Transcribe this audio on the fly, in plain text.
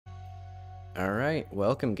Alright,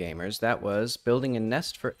 welcome gamers. That was Building a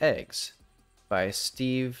Nest for Eggs by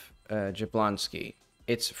Steve Jablonski.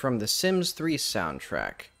 It's from the Sims 3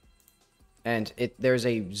 soundtrack. And there's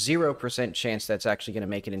a 0% chance that's actually going to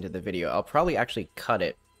make it into the video. I'll probably actually cut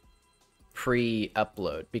it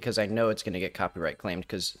pre-upload because I know it's going to get copyright claimed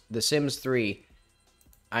because the Sims 3,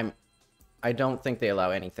 I don't think they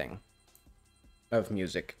allow anything of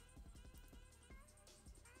music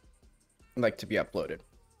like to be uploaded.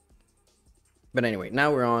 But anyway,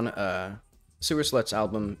 now we're on Sewer Slut's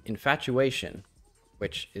album, Infatuation,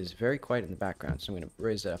 which is very quiet in the background, so I'm going to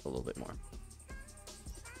raise it up a little bit more.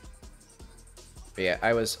 But yeah,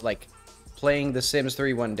 I was, like, playing The Sims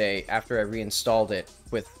 3 one day after I reinstalled it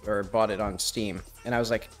or bought it on Steam, and I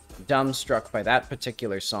was, like, dumbstruck by that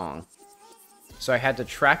particular song. So I had to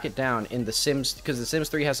track it down in The Sims, because The Sims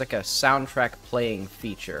 3 has, like, a soundtrack playing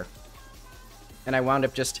feature. And I wound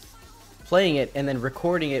up just playing it and then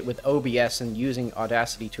recording it with OBS and using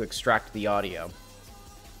Audacity to extract the audio.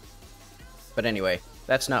 But anyway,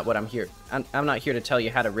 that's not what I'm here. I'm not here to tell you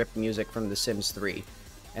how to rip music from The Sims 3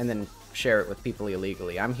 and then share it with people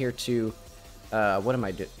illegally. I'm here to... what am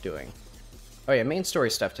I doing? Oh yeah, main story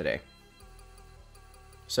stuff today.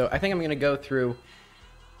 So I think I'm going to go through...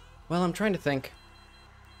 Well, I'm trying to think.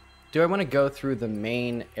 Do I want to go through the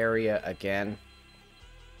main area again?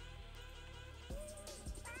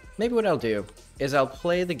 Maybe what I'll do is I'll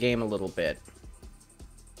play the game a little bit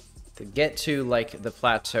to get to, like, the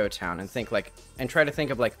plateau town and think, like, and try to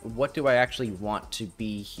think of, like, what do I actually want to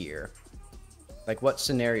be here? Like, what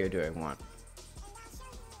scenario do I want?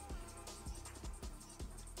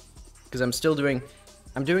 Because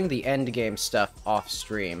I'm doing the end game stuff off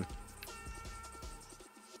stream.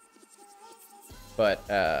 But,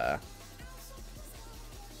 oh,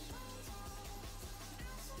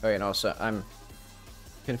 and also, I'm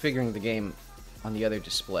configuring the game on the other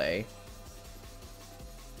display.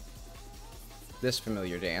 This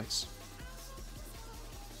familiar dance.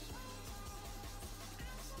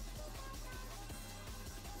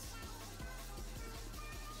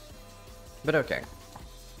 But okay.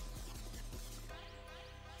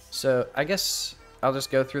 So, I guess I'll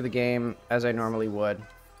just go through the game as I normally would.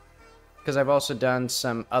 Because I've also done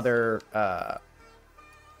some other,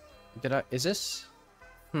 is this?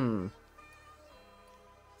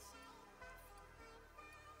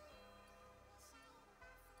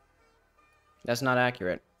 That's not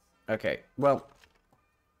accurate. Okay, well,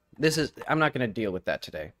 I'm not going to deal with that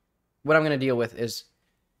today. What I'm going to deal with is,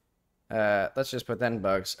 let's just put that in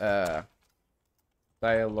bugs,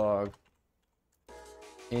 dialogue,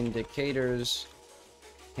 indicators,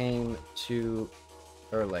 came to,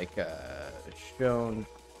 or like, shown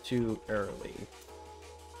too early.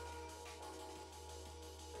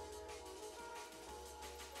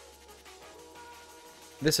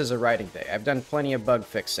 This is a writing day. I've done plenty of bug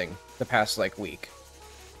fixing the past, like, week.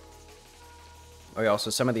 Oh, yeah,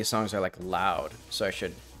 also, some of these songs are, like, loud, so I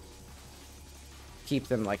should keep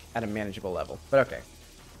them, like, at a manageable level. But okay.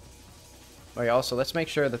 Oh, yeah, also, let's make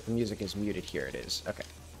sure that the music is muted. Here it is. Okay.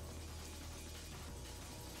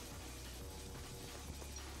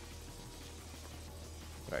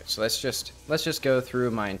 Alright, so let's just go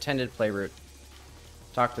through my intended play route.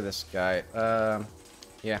 Talk to this guy.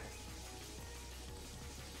 Yeah.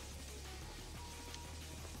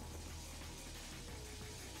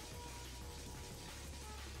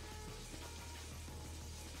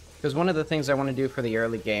 Because one of the things I want to do for the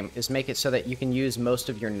early game is make it so that you can use most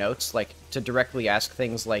of your notes, like, to directly ask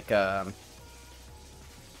things like,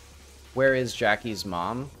 where is Jackie's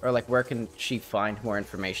mom? Or, like, where can she find more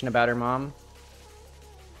information about her mom?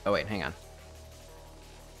 Oh, wait, hang on.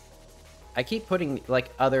 I keep putting,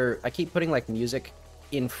 like, music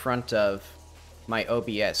in front of my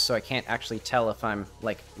OBS, so I can't actually tell if I'm,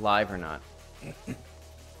 like, live or not.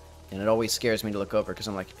 And it always scares me to look over, because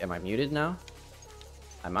I'm like, am I muted now?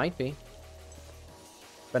 I might be.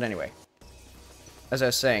 But anyway. As I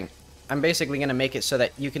was saying, I'm basically going to make it so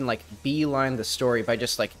that you can, like, beeline the story by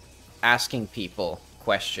just, like, asking people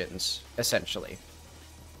questions, essentially.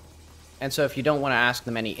 And so if you don't want to ask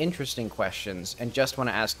them any interesting questions, and just want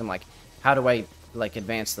to ask them, like, how do I, like,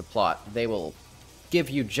 advance the plot, they will give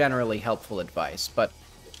you generally helpful advice. But,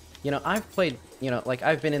 you know, I've played, you know, like,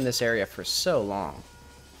 I've been in this area for so long,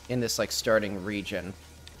 in this, like, starting region.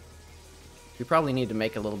 We probably need to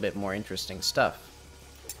make a little bit more interesting stuff.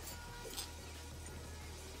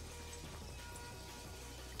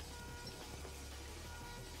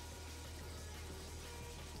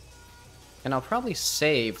 And I'll probably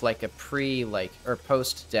save, like, a or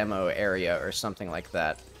post-demo area or something like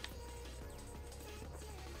that.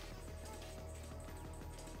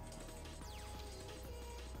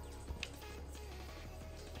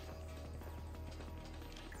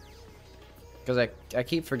 Because I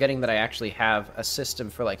keep forgetting that I actually have a system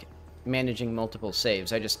for, like, managing multiple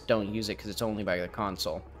saves. I just don't use it because it's only by the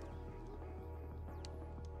console.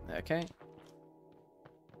 Okay.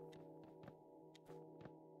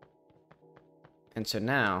 And so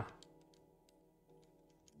now...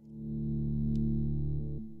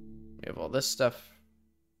 we have all this stuff.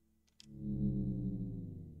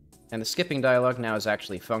 And the skipping dialogue now is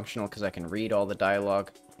actually functional because I can read all the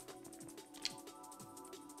dialogue.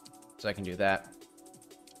 So I can do that.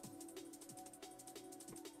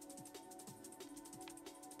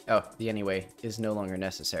 Oh, the anyway is no longer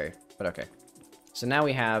necessary, but okay. So now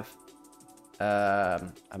we have a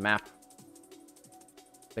map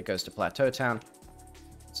that goes to Plateau Town.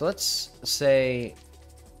 So let's say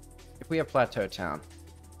if we have Plateau Town.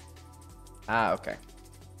 Ah, okay.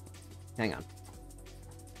 Hang on.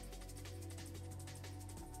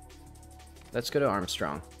 Let's go to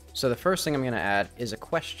Armstrong. So the first thing I'm going to add is a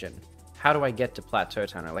question. How do I get to Plateau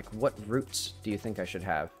Town? Or, like, what routes do you think I should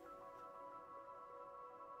have?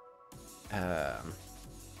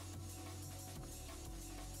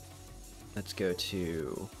 Let's go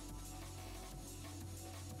to...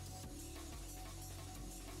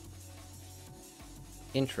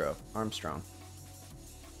 Intro, Armstrong.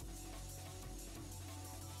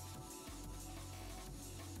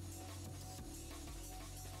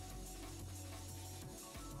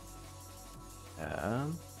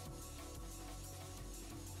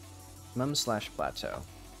 Mum/plateau.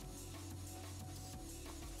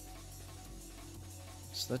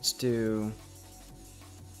 So let's do...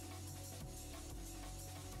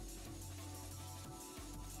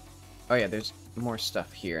 oh yeah, there's more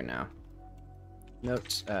stuff here now.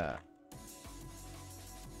 Notes,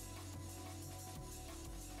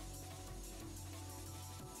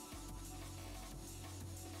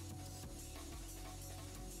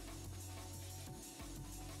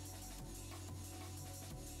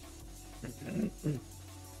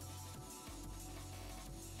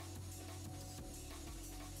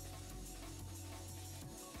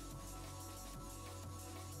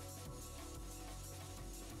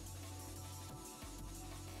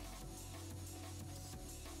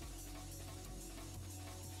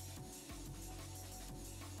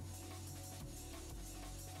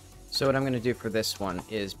 so what I'm going to do for this one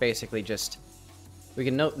is basically just... we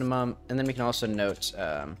can note the mum, and then we can also note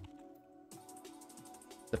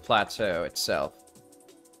the plateau itself.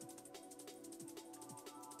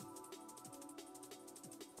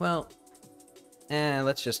 Well,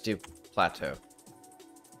 let's just do plateau.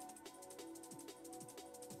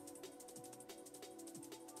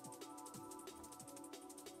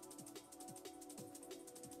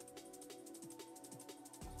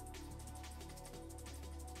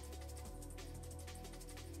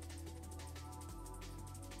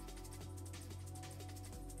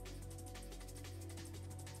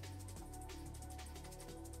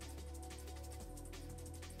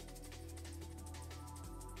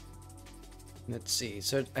 Let's see,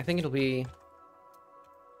 so I think it'll be...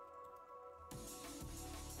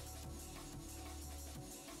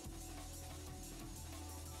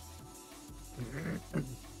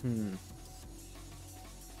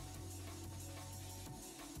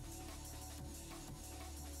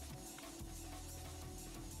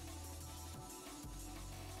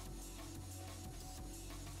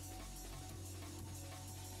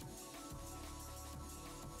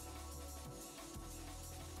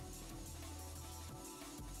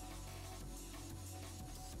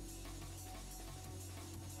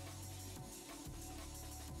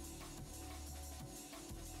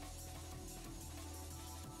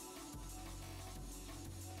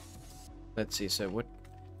 let's see, so what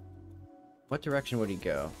direction would he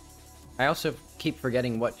go? I also keep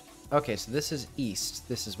forgetting what... okay, so this is east,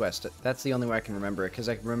 this is west. That's the only way I can remember it, because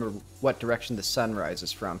I can remember what direction the sun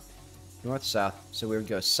rises from. North, south. So we would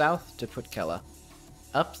go south to Putkella,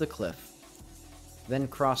 up the cliff, then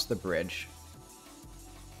cross the bridge.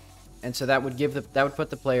 And so that would put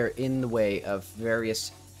the player in the way of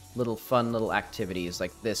various little fun little activities,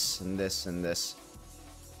 like this and this and this.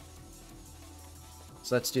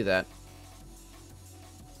 So let's do that.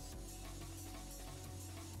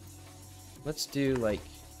 Let's do, like,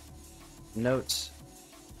 notes,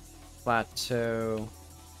 plateau,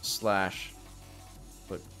 /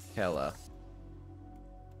 Putkella.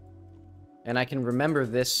 And I can remember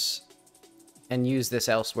this and use this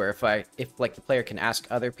elsewhere if like the player can ask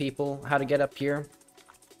other people how to get up here.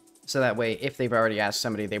 So that way, if they've already asked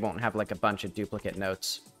somebody, they won't have, like, a bunch of duplicate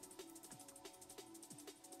notes.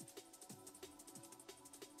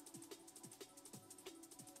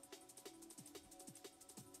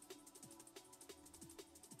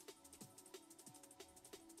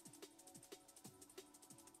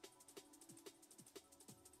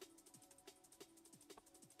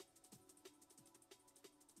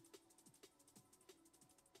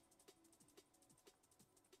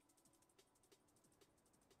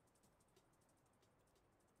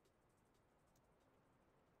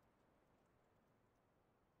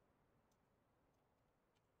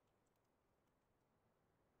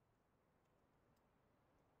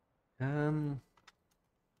 Um...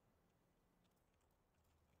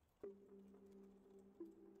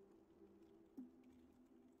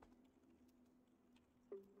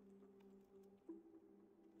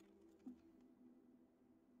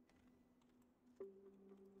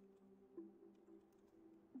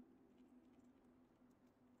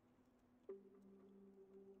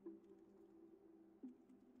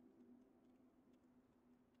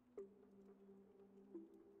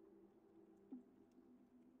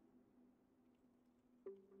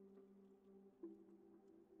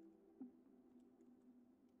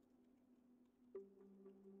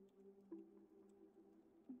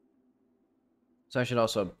 So I should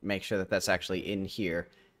also make sure that that's actually in here.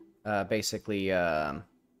 Basically,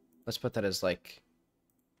 let's put that as like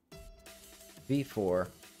V4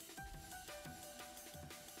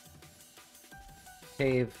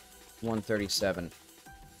 Cave 137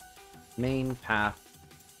 main path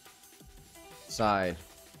side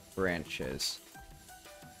branches.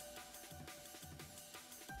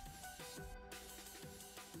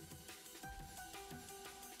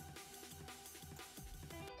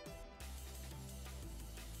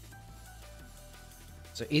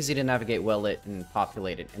 So easy to navigate, well lit, and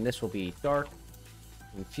populated. And this will be dark,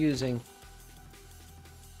 confusing.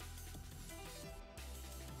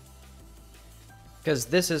 Because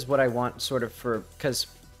this is what I want sort of for... Because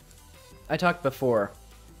I talked before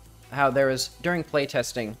how there was, during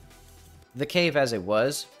playtesting, the cave as it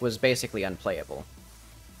was basically unplayable.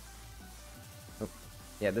 Oh,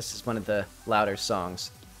 yeah, this is one of the louder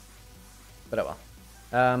songs. But oh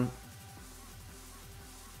well.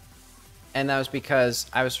 And that was because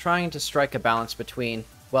I was trying to strike a balance between,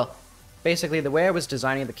 well, basically the way I was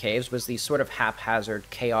designing the caves was these sort of haphazard,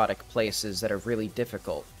 chaotic places that are really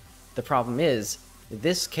difficult. The problem is,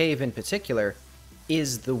 this cave in particular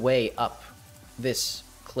is the way up this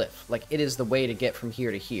cliff. Like, it is the way to get from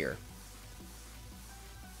here to here.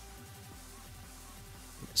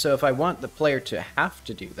 So if I want the player to have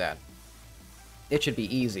to do that, it should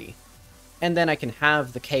be easy. And then I can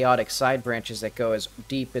have the chaotic side branches that go as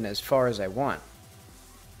deep and as far as I want.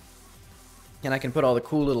 And I can put all the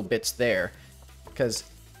cool little bits there. Because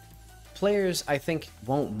players, I think,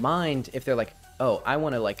 won't mind if they're like, oh, I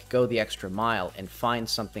want to like go the extra mile and find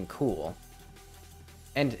something cool.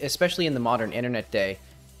 And especially in the modern internet day,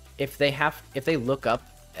 if they look up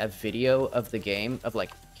a video of the game of like,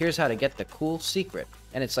 here's how to get the cool secret,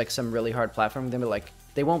 and it's like some really hard platform, they'll be like,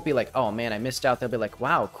 they won't be like, oh man, I missed out. They'll be like,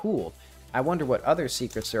 wow, cool. I wonder what other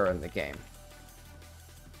secrets there are in the game.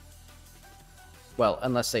 Well,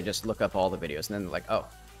 unless they just look up all the videos, and then they're like, oh,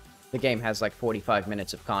 the game has like 45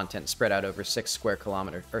 minutes of content spread out over 6 square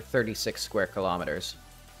kilometers, or 36 square kilometers.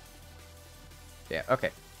 Yeah,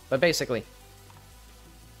 okay. But basically,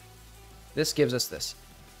 this gives us this.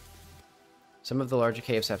 Some of the larger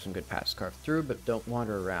caves have some good paths carved through, but don't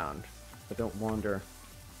wander around. But don't wander.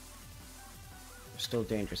 They're still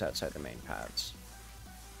dangerous outside the main paths.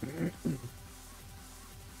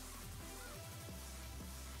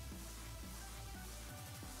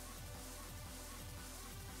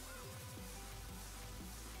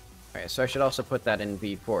 Alright, so I should also put that in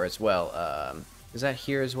V4 as well. Is that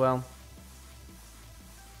here as well?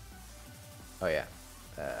 Oh yeah.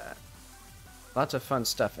 Lots of fun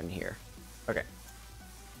stuff in here. Okay.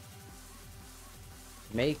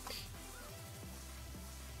 Make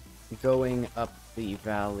going up the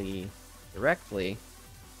valley directly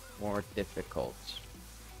more difficult.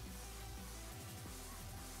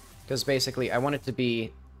 Because basically, I want it to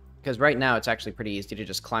be... Because right now, it's actually pretty easy to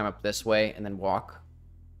just climb up this way and then walk.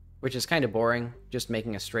 Which is kind of boring, just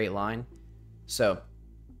making a straight line. So,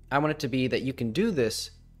 I want it to be that you can do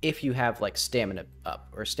this if you have, like, stamina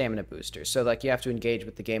up, or stamina boosters. So, like, you have to engage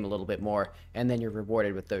with the game a little bit more, and then you're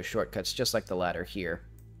rewarded with those shortcuts, just like the ladder here.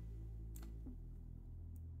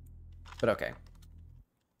 But okay.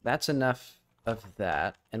 That's enough of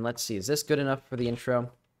that. And let's see, is this good enough for the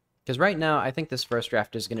intro? Because right now, I think this first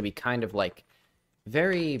draft is going to be kind of, like,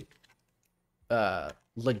 very,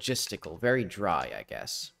 logistical, very dry, I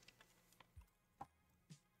guess.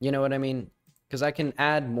 You know what I mean? Because I can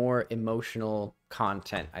add more emotional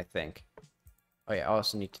content, I think. Oh yeah, I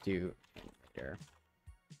also need to do here.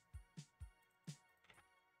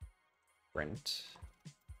 Print.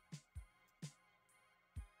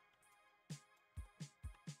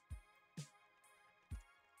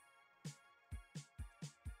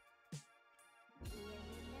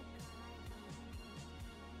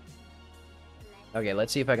 Okay,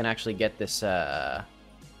 let's see if I can actually get this,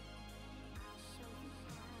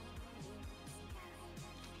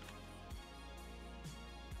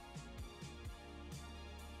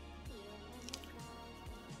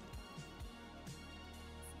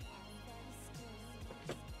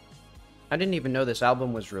 I didn't even know this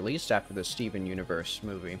album was released after the Steven Universe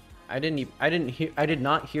movie. I did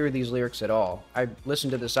not hear these lyrics at all. I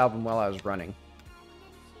listened to this album while I was running.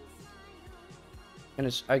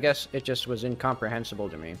 And I guess it just was incomprehensible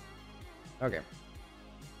to me. Okay.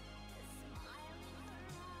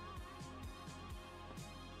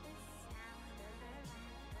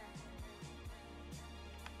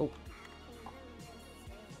 Oh.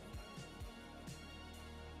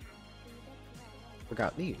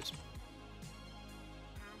 Forgot these.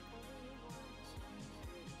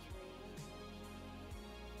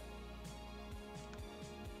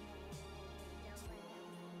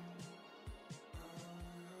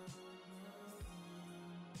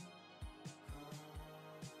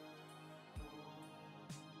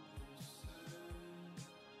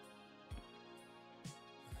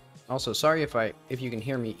 Also, sorry if you can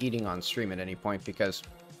hear me eating on stream at any point, because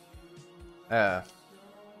I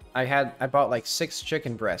bought like 6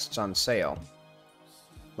 chicken breasts on sale.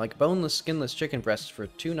 Like boneless, skinless chicken breasts for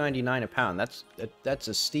 $2.99 a pound. That's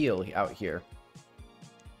a steal out here.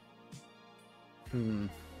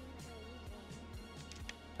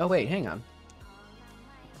 Oh wait, hang on.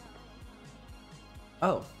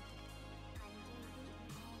 Oh.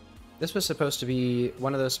 This was supposed to be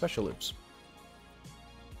one of those special loops.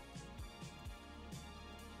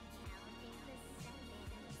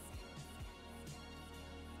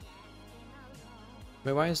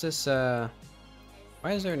 Wait, why is this, why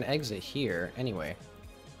is there an exit here, anyway?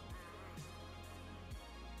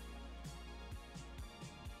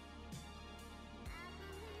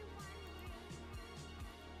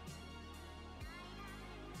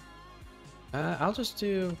 I'll just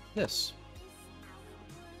do this.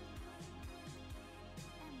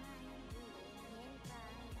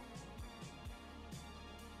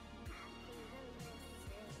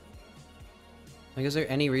 Like, is there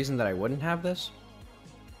any reason that I wouldn't have this?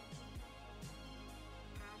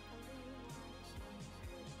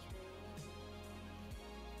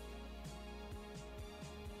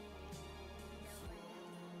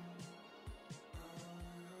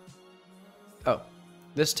 Oh,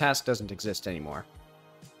 this task doesn't exist anymore.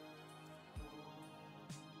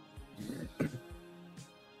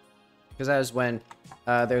 Because that was when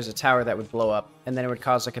there's a tower that would blow up, and then it would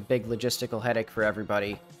cause like a big logistical headache for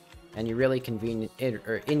everybody, and you really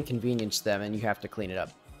inconvenience them, and you have to clean it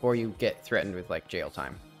up, or you get threatened with like jail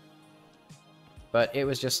time. But it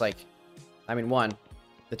was just like, I mean, one,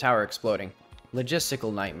 the tower exploding,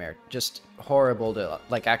 logistical nightmare, just horrible to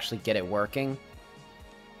like actually get it working.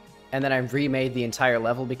 And then I remade the entire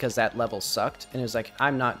level because that level sucked, and it was like,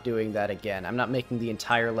 I'm not doing that again. I'm not making the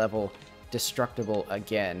entire level destructible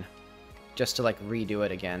again, just to like redo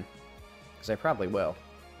it again, because I probably will.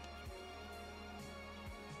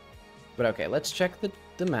 But okay, let's check the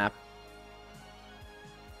map.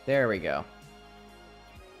 There we go.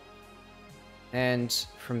 And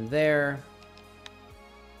from there,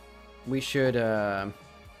 we should, I'm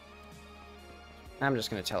just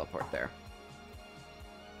going to teleport there.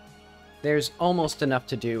 There's almost enough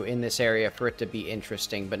to do in this area for it to be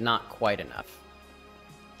interesting, but not quite enough.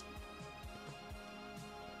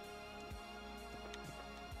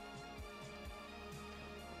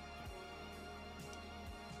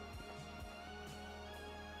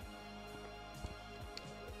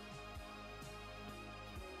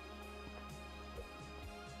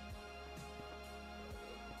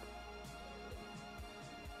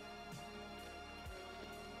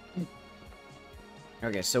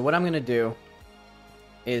 Okay, so what I'm gonna do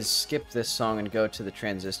is skip this song and go to the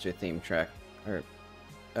Transistor theme track, or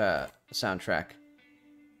soundtrack.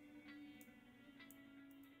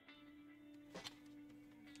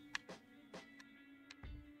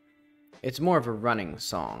 It's more of a running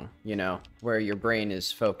song, you know, where your brain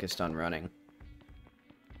is focused on running.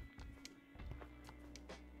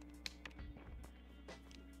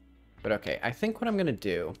 But okay, I think what I'm gonna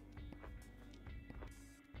do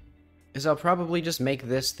is I'll probably just make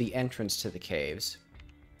this the entrance to the caves.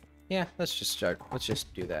 Yeah, let's just start. Let's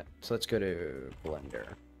just do that. So let's go to Blender.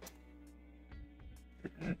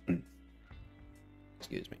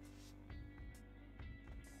 Excuse me.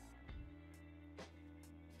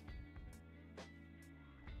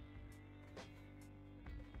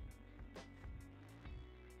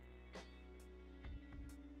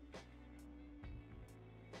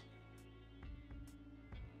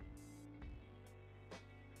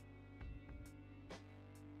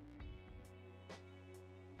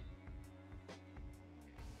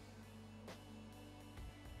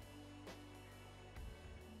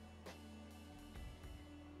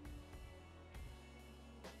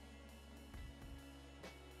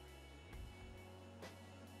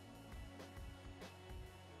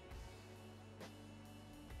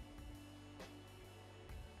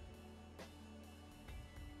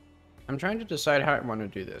 I'm trying to decide how I want to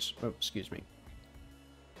do this. Oh, excuse me.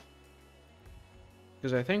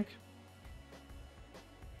 Because I think...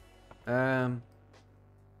 I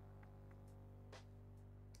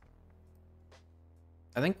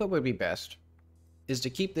think what would be best is to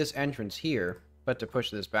keep this entrance here, but to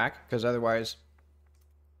push this back, because otherwise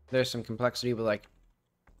there's some complexity, but like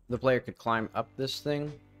the player could climb up this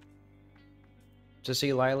thing to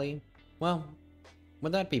see Lily. Well,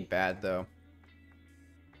 would that be bad though?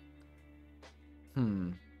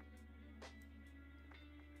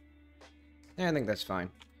 Yeah, I think that's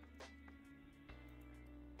fine.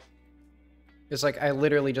 It's like, I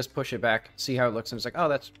literally just push it back, see how it looks, and it's like, oh,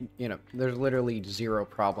 that's, you know, there's literally zero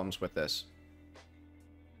problems with this.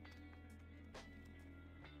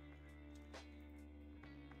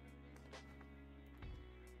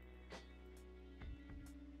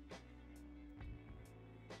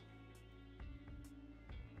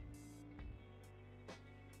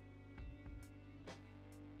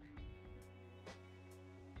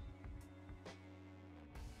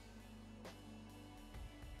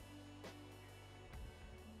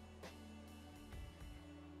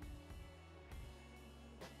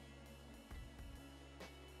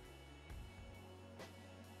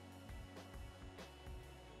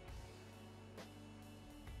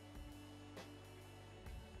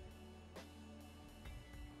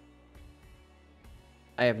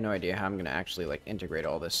 I have no idea how I'm going to actually, like, integrate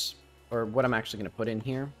all this, or what I'm actually going to put in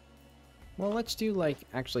here. Well, let's do, like,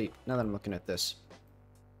 actually, now that I'm looking at this,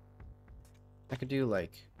 I could do,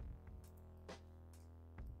 like,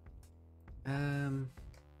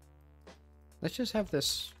 let's just have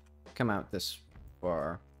this come out this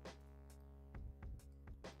far.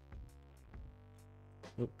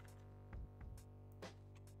 Oop.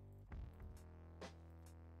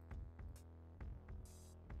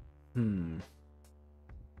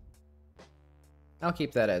 I'll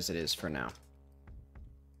keep that as it is for now.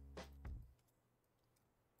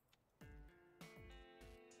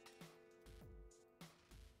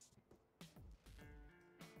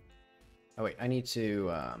 Oh wait, I need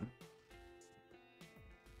to,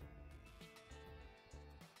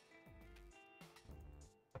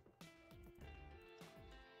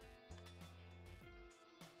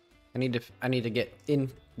 I need to get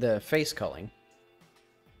in the face culling,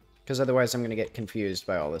 because otherwise I'm going to get confused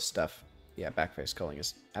by all this stuff. Yeah, back face culling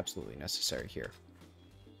is absolutely necessary here.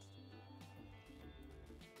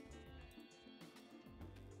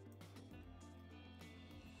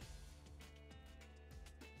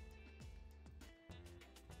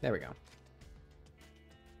 There we go.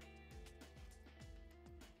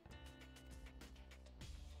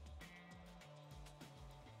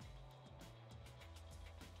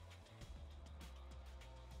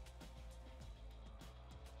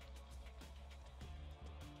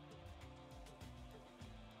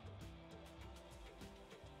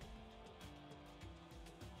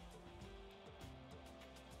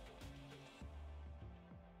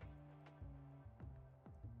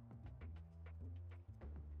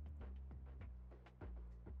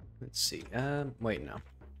 Let's see. Wait, no.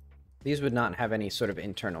 These would not have any sort of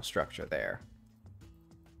internal structure there.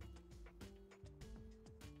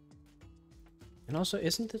 And also,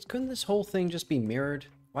 couldn't this whole thing just be mirrored?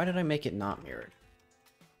 Why did I make it not mirrored?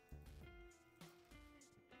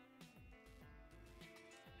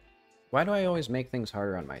 Why do I always make things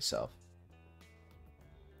harder on myself?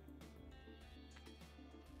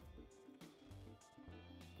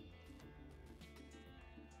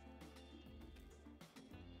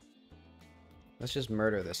 Let's just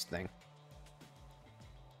murder this thing.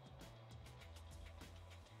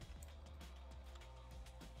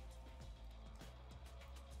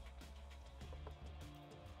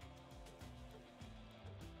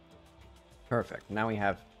 Perfect. Now we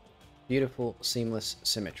have beautiful, seamless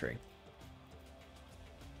symmetry.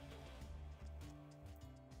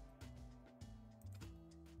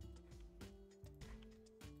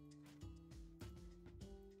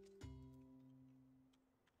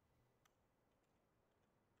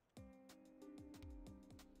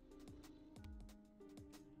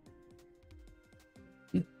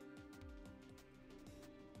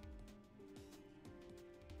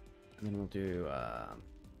 And then we'll do,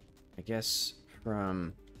 I guess,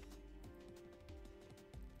 from...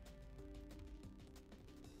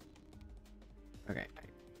 Okay,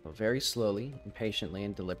 well, very slowly, and patiently,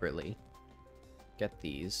 and deliberately get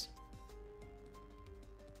these.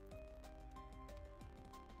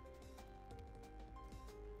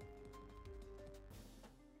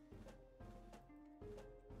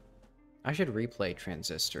 I should replay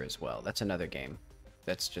Transistor as well. That's another game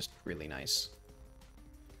that's just really nice.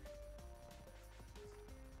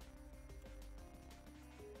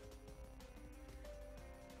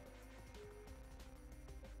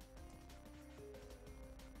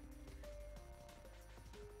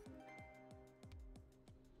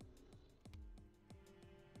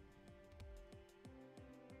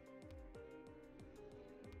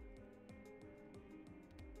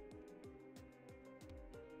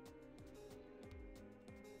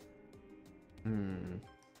 Hmm.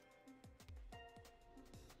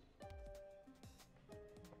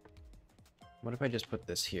 What if I just put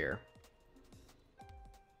this here?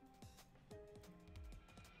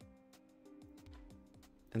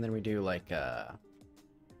 And then we do like and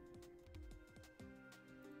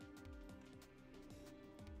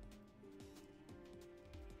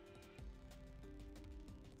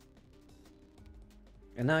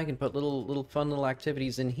now I can put little fun little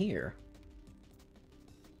activities in here.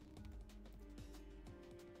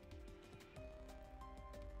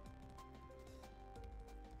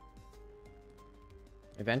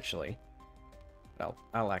 Eventually.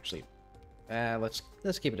 I'll actually let's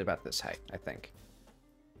keep it about this height, I think.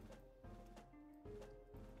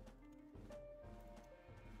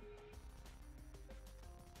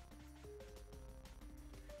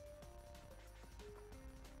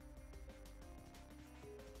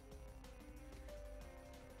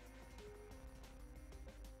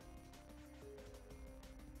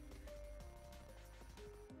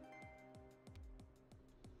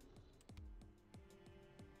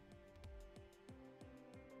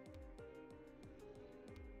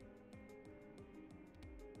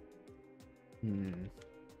 Hmm.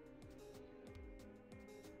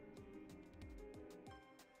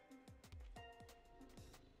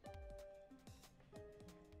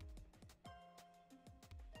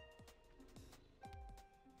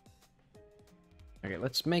 Okay,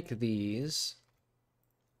 let's make these.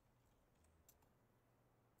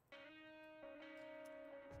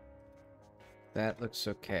 That looks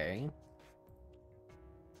okay.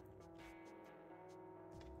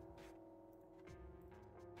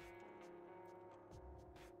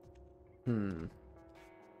 Hmm.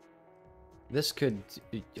 This could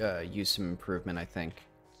use some improvement, I think.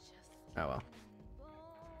 Oh well.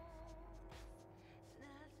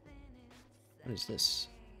 What is this?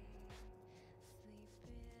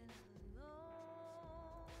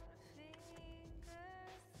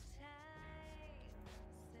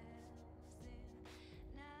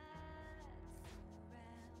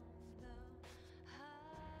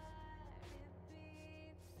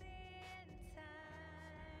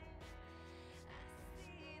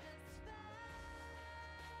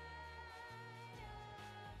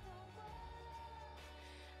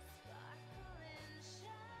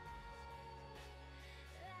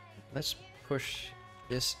 Let's push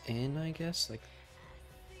this in, I guess, like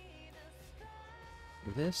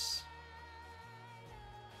this.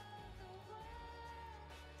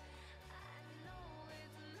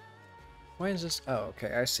 Why is this? Oh,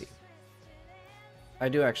 okay, I see. I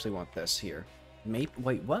do actually want this here. Maybe.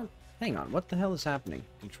 Wait, what? Hang on, what the hell is happening?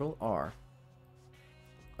 Control R.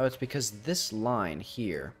 Oh, it's because this line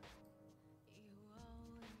here.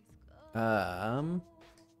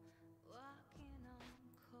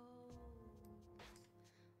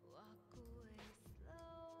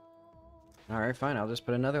 Alright, fine, I'll just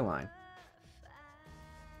put another line.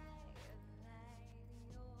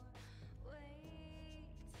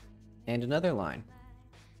 And another line.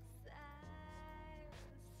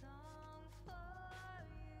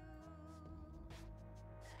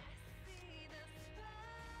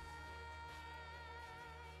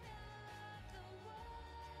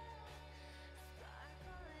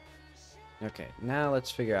 Okay, now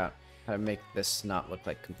let's figure out how to make this not look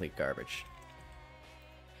like complete garbage.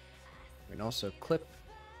 We can also clip,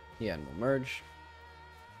 yeah, and we'll merge.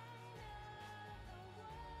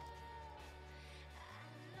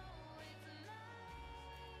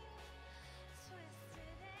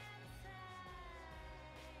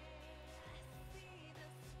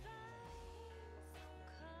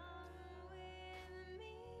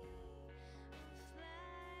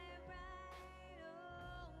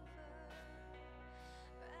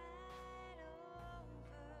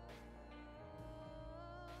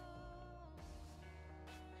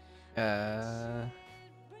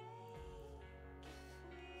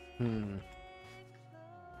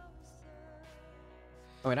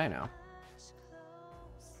 Oh, wait, I know.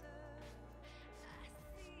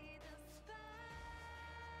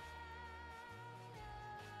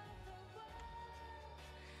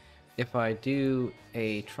 If I do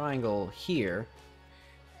a triangle here,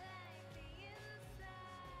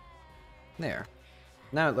 there.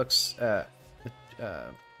 Now it looks,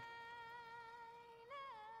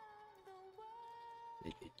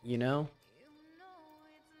 you know?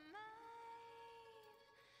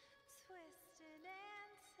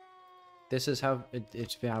 This is how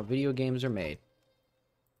it's how video games are made.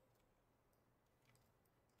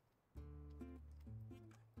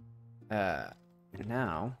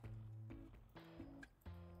 Now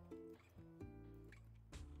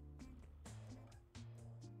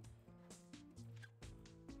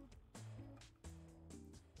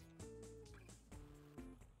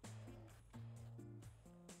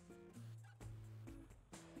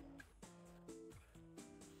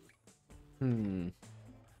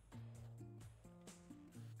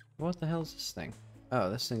What the hell is this thing? Oh,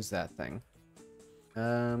 this thing's that thing.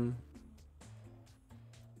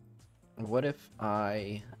 What if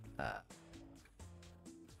I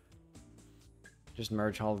just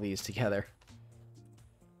merge all of these together?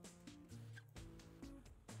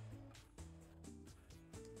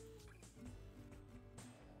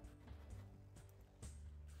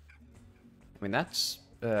 I mean, that's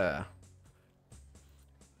bad.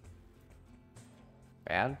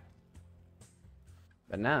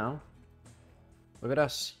 But now, look at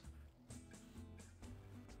us.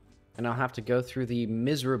 And I'll have to go through the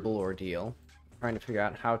miserable ordeal trying to figure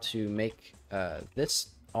out how to make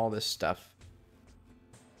all this stuff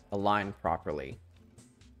align properly.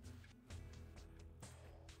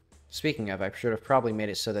 Speaking of, I should have probably made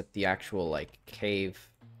it so that the actual, like, cave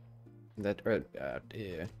that,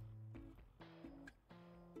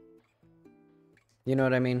 you know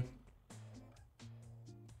what I mean?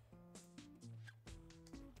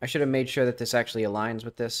 I should have made sure that this actually aligns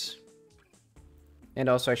with this. And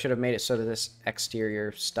also I should have made it so that this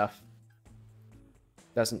exterior stuff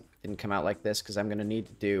didn't come out like this, because I'm going to need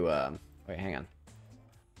to do, wait, hang on.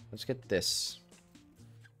 Let's get this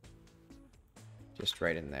just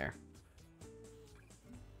right in there.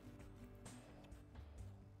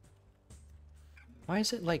 Why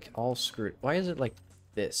is it, like, all screwed? Why is it like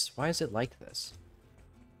this? Why is it like this?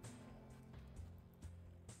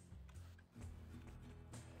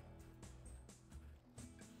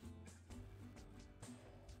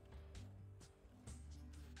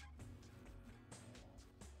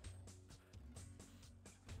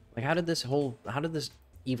 Like, how did this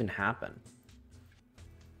even happen?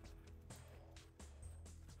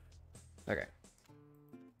 Okay.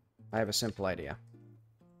 I have a simple idea.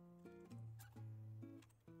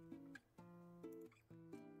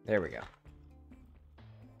 There we go.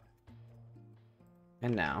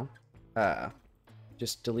 And now,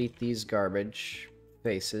 just delete these garbage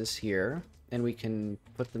faces here, and we can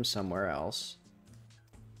put them somewhere else.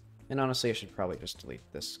 And honestly, I should probably just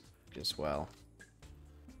delete this as well.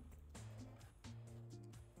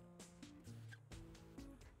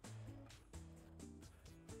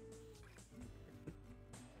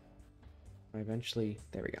 Eventually,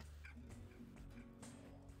 there we go.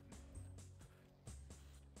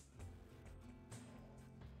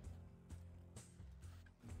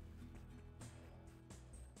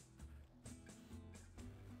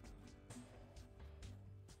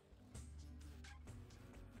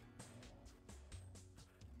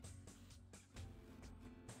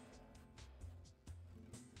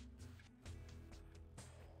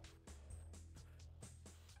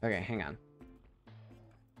 Okay, hang on.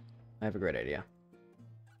 I have a great idea.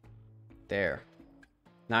 There.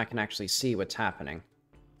 Now I can actually see what's happening.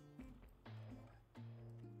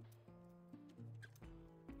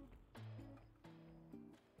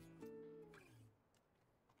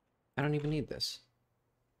 I don't even need this.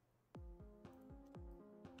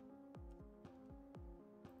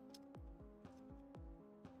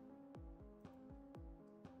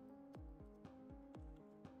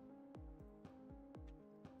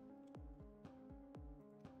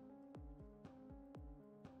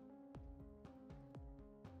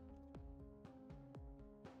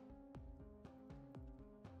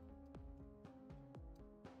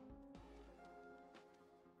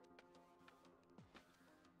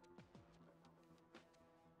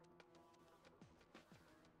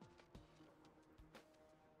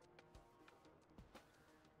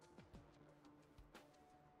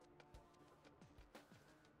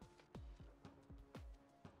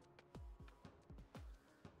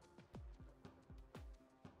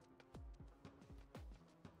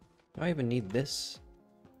 Do I even need this?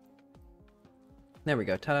 There we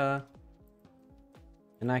go, ta-da!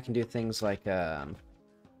 And I can do things like,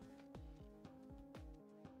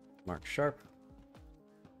 mark sharp.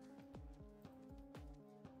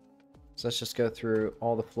 So let's just go through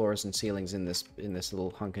all the floors and ceilings in this little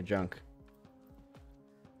hunk of junk.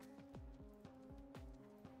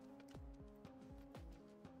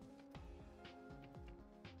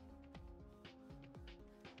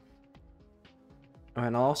 Oh,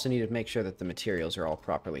 and I'll also need to make sure that the materials are all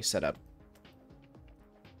properly set up.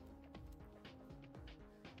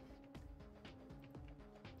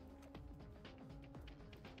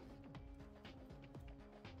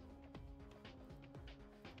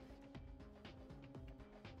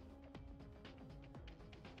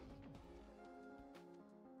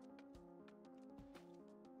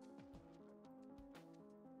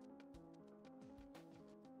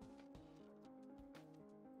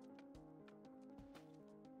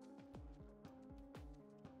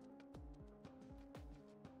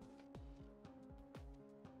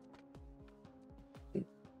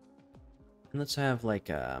 And let's have like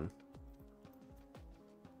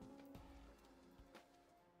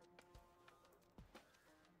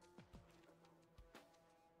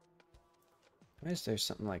why is there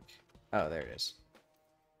something like, oh, there it is.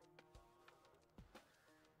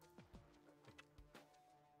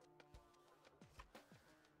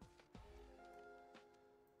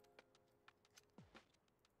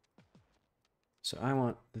 So I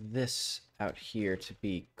want this out here to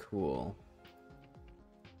be cool.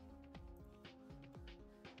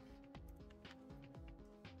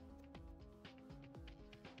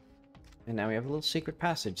 And now we have a little secret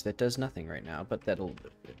passage that does nothing right now, but that'll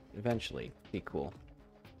eventually be cool.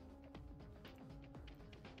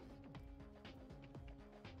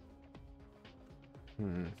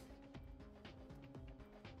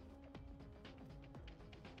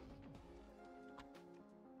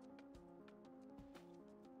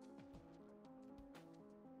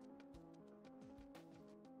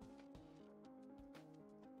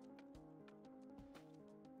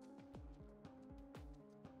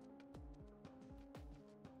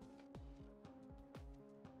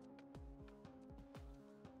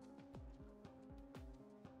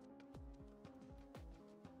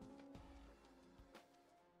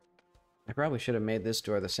 I probably should have made this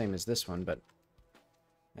door the same as this one, but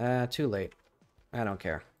too late. I don't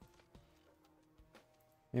care.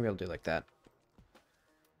 Maybe I'll do like that.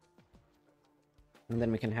 And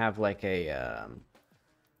then we can have like a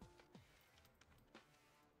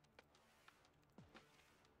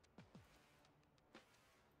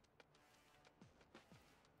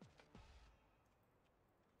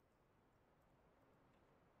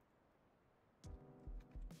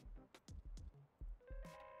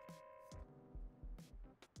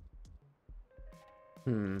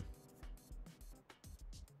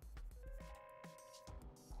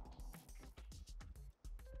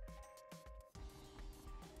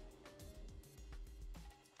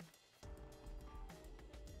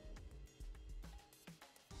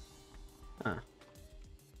Huh.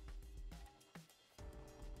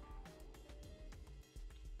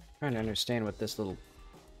 Trying to understand what this little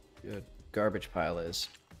garbage pile is.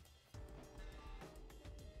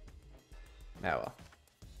 Oh well.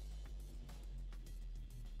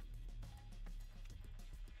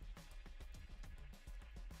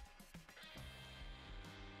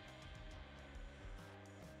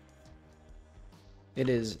 It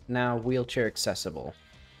is now wheelchair accessible.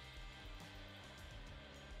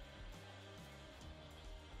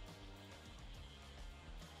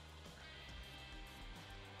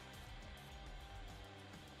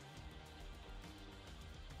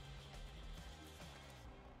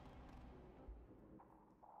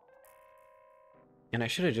 And I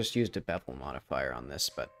should have just used a bevel modifier on this,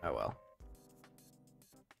 but oh well.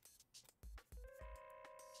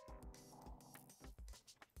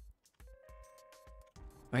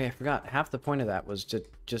 Oh yeah, I forgot. Half the point of that was to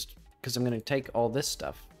just because I'm going to take all this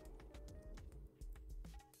stuff.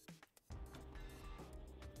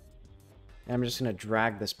 And I'm just going to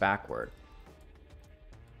drag this backward.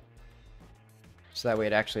 So that way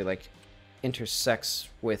it actually, like, intersects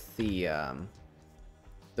with the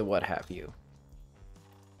what have you.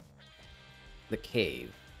 The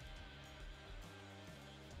cave.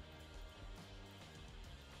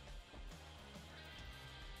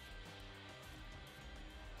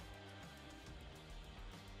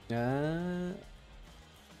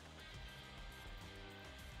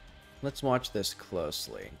 Let's watch this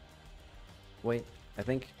closely. Wait, I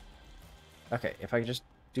think... Okay, if I just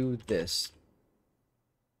do this...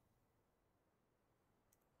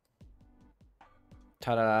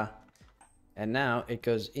 Ta-da! And now it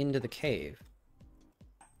goes into the cave.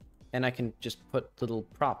 And I can just put little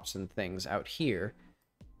props and things out here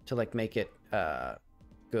to, like, make it,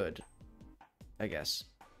 good, I guess.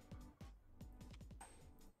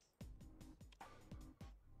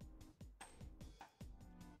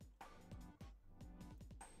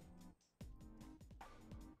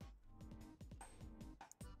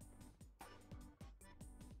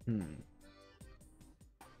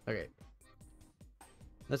 Okay.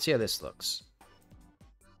 Let's see how this looks.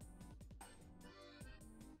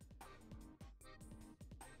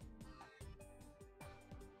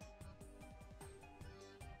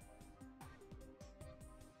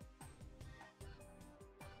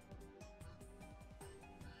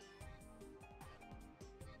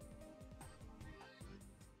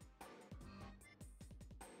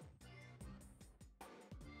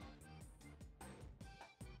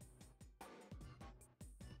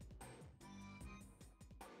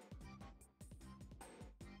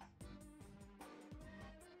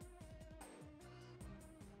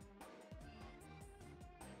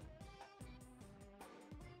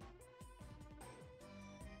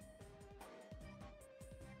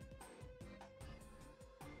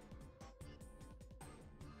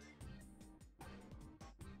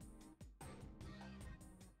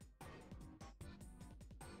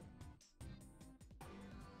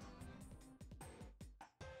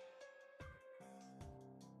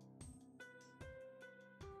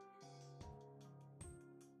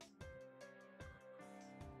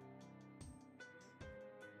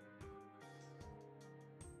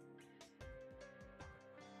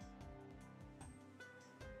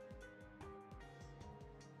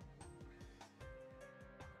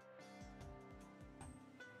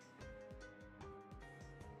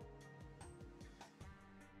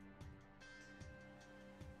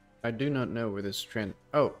 I do not know where this trend...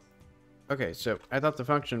 Oh, okay, so I thought the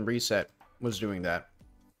function reset was doing that.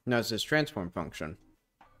 No, it's this transform function.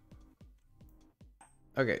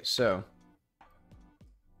 Okay, so...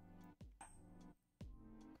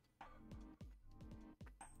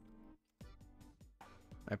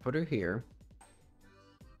 I put her here.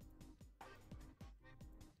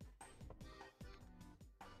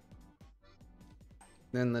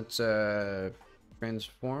 Then let's,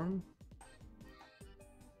 transform.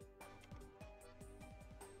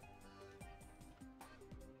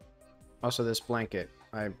 Also, this blanket,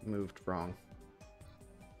 I moved wrong.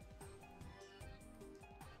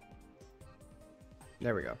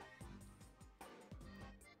 There we go.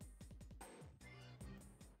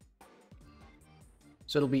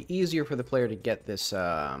 So it'll be easier for the player to get this,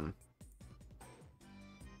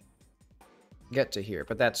 get to here,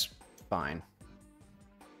 but that's fine.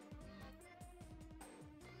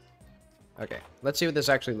 Okay, let's see what this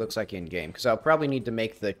actually looks like in-game, because I'll probably need to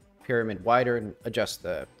make the pyramid wider and adjust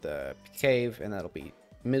the cave, and that'll be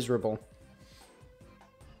miserable.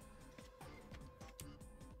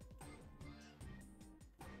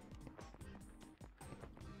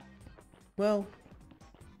 Well,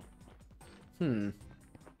 if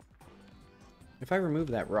I remove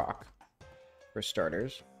that rock, for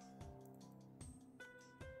starters.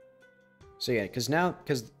 So yeah, because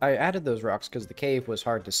I added those rocks because the cave was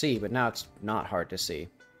hard to see, but now it's not hard to see.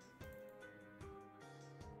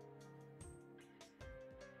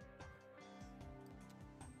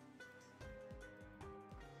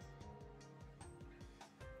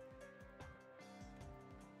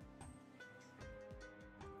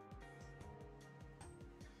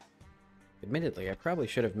 Admittedly, I probably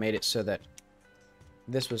should have made it so that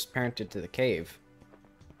this was parented to the cave.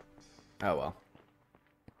 Oh well.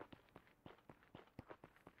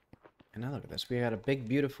 And now look at this. We got a big,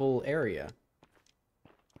 beautiful area.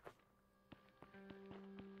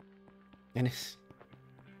 And it's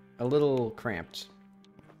a little cramped.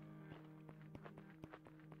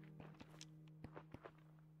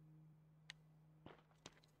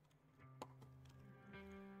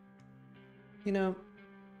 You know,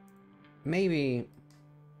 maybe...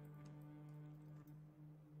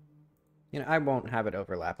 You know, I won't have it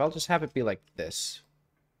overlap. I'll just have it be like this.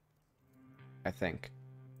 I think.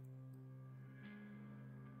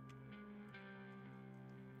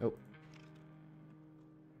 Oh.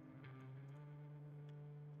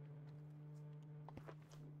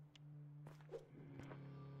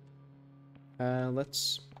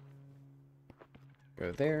 Let's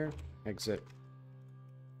go there, exit.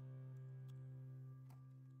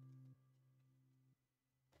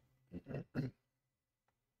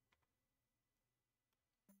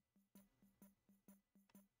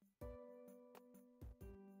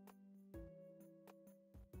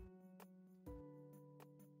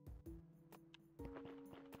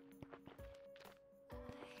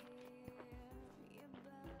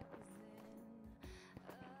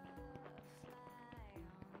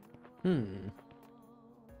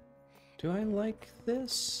 Do I like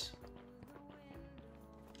this?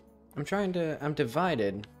 I'm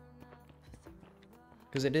divided.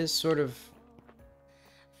 Because it is sort of...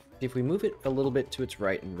 If we move it a little bit to its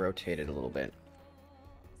right and rotate it a little bit.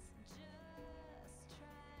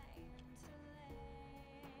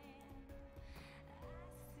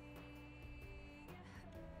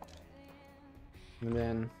 And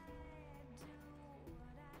then...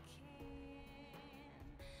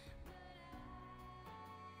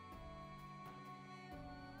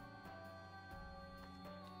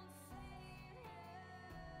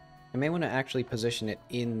 I may want to actually position it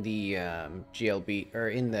in the GLB, or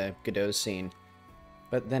in the Godot scene.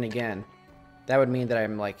 But then again, that would mean that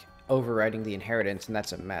I'm, like, overriding the inheritance, and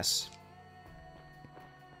that's a mess.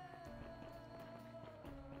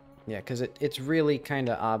 Yeah, because it's really kind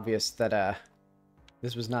of obvious that,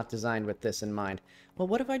 this was not designed with this in mind. Well,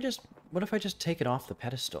 what if I just take it off the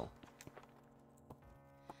pedestal?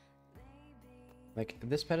 Like,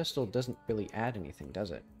 this pedestal doesn't really add anything,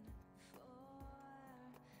 does it?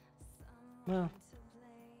 Well...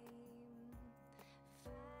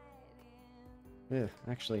 Yeah,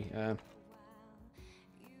 actually,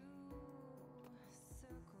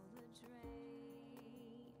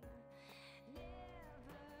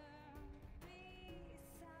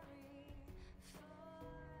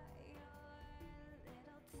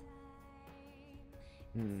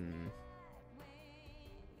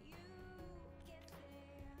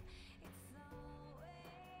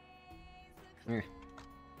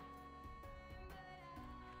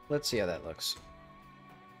 Let's see how that looks.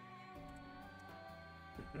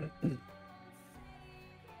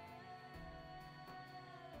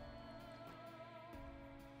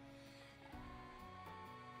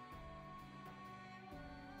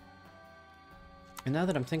 And now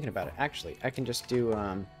that I'm thinking about it, actually, I can just do,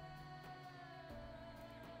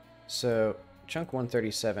 so, chunk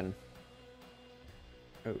 137.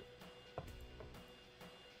 Oh.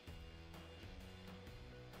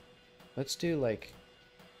 Let's do, like,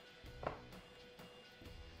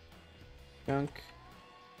 chunk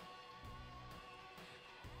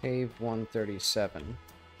cave 137.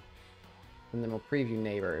 And then we'll preview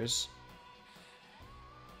neighbors.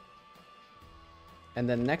 And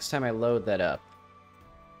then next time I load that up,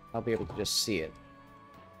 I'll be able to just see it.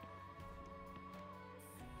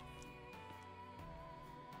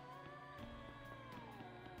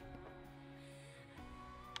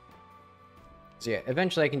 So yeah,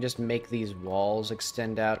 eventually I can just make these walls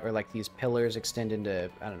extend out, or like these pillars extend into,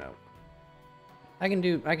 I don't know. I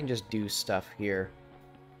can just do stuff here.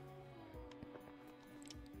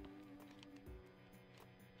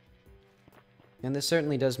 And this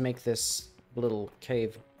certainly does make this little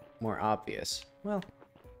cave more obvious. Well.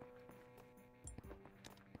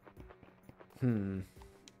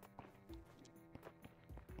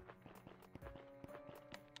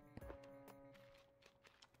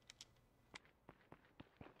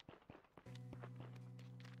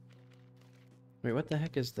 Wait, what the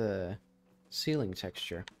heck is the ceiling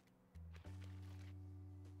texture?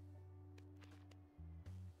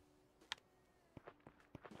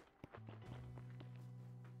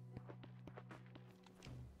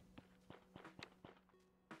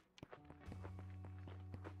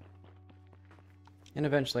 And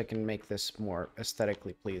eventually I can make this more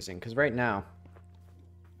aesthetically pleasing, because right now,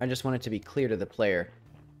 I just want it to be clear to the player,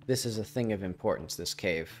 this is a thing of importance, this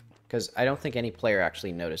cave. Because I don't think any player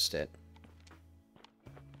actually noticed it.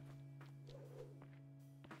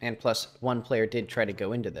 And plus, one player did try to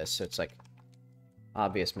go into this, so it's like,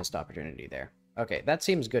 obvious missed opportunity there. Okay, that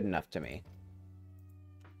seems good enough to me.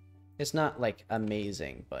 It's not, like,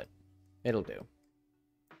 amazing, but it'll do.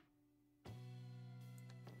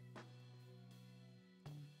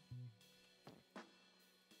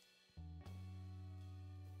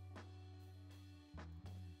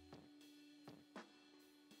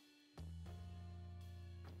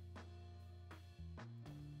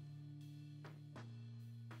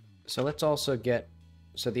 So let's also get...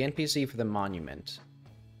 So the NPC for the monument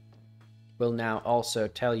will now also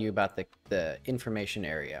tell you about the information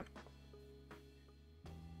area.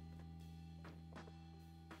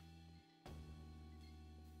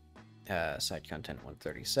 Side content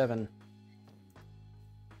 137.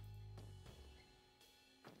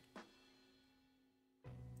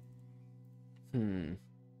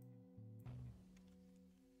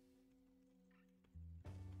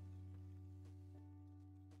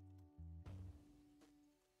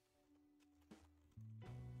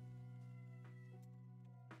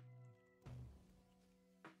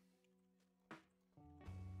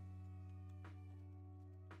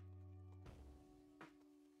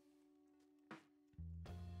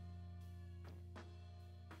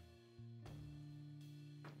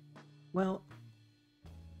 Well,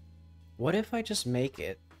 what if I just make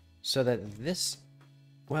it so that this...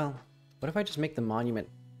 Well, what if I just make the monument...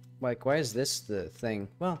 Like, why is this the thing?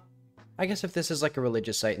 Well, I guess if this is like a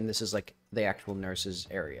religious site and this is like the actual nurse's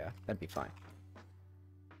area, that'd be fine.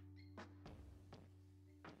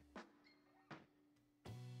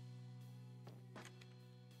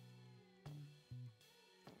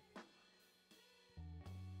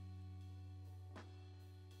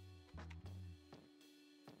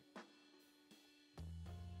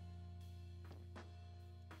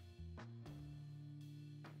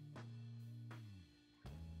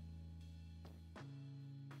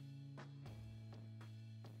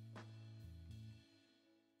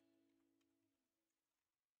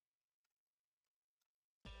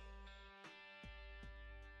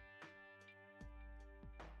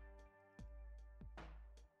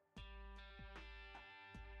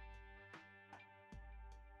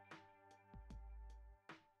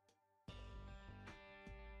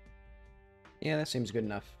 Yeah, that seems good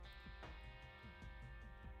enough.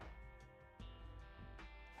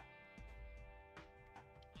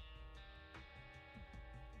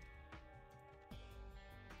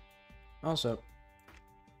 Also...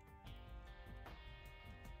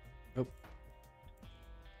 Oh.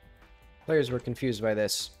 Players were confused by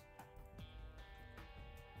this.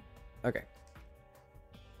 Okay.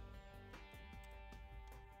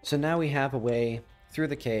 So now we have a way through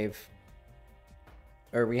the cave,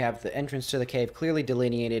 or we have the entrance to the cave clearly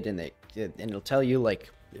delineated, and it'll tell you, like,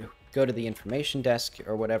 go to the information desk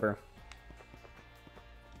or whatever.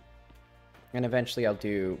 And eventually I'll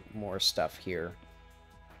do more stuff here.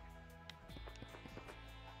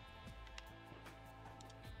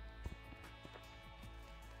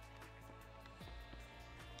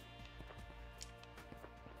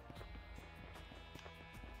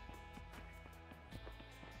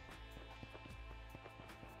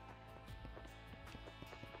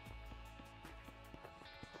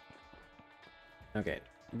 Okay,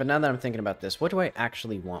 but now that I'm thinking about this, what do I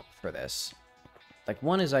actually want for this? Like,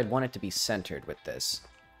 one is I'd want it to be centered with this.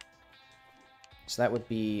 So that would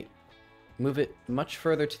be move it much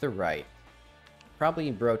further to the right.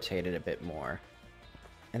 Probably rotate it a bit more.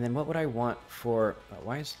 And then what would I want for...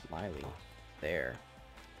 why is Lily there?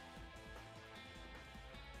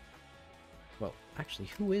 Well, actually,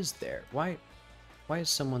 who is there? Why is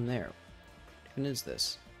someone there? Who is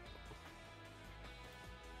this?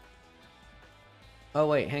 Oh,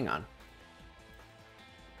 wait, hang on.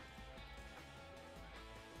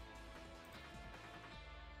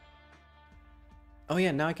 Oh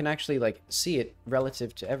yeah, now I can actually, like, see it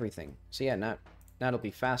relative to everything. So yeah, now it'll be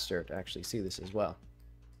faster to actually see this as well.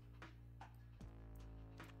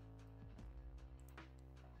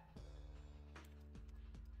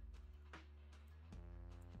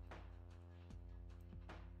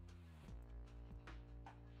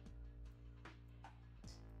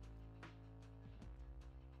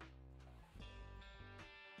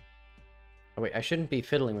 Oh wait, I shouldn't be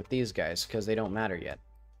fiddling with these guys, because they don't matter yet.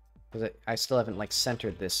 Because I still haven't, like,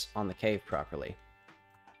 centered this on the cave properly.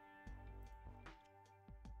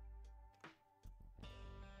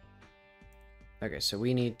 Okay, so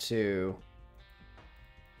we need to...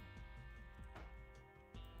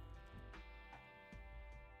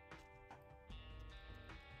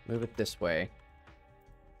 move it this way.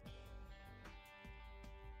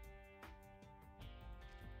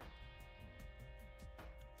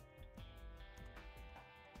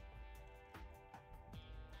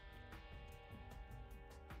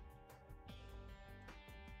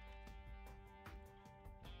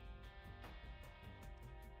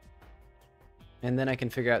 And then I can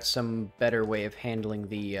figure out some better way of handling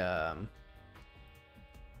the,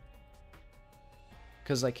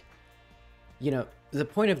 because, like, you know, the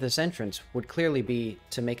point of this entrance would clearly be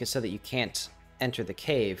to make it so that you can't enter the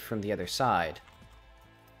cave from the other side.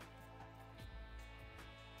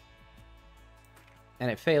 And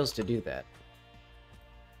it fails to do that.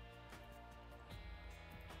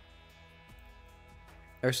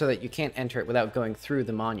 Or so that you can't enter it without going through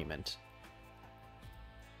the monument.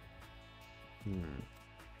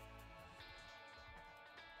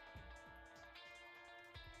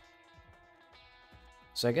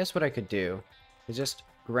 So I guess what I could do is just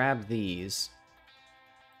grab these.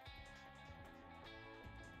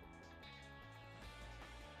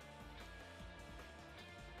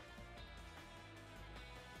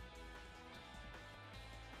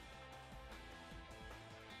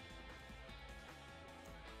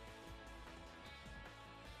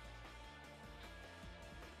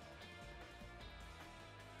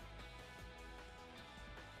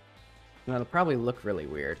 And it'll probably look really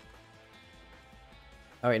weird.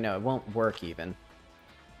 Oh wait, no, it won't work even.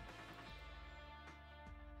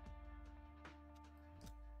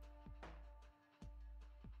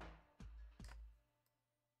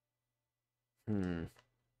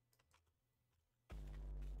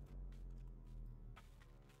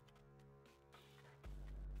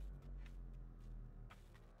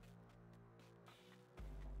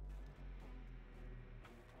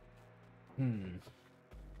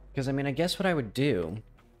 Because, I mean, I guess what I would do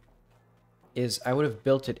is I would have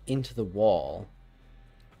built it into the wall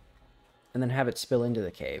and then have it spill into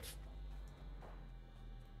the cave.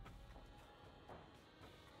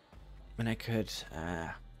 And I could,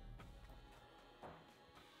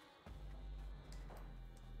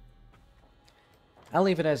 I'll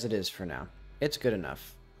leave it as it is for now. It's good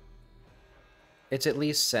enough. It's at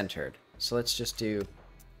least centered. So let's just do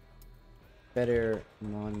better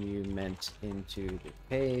monument into the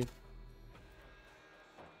cave.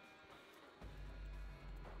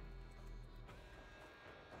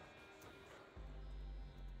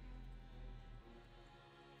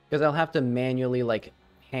 Because I'll have to manually, like,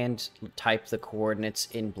 hand type the coordinates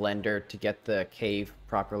in Blender to get the cave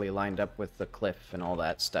properly lined up with the cliff and all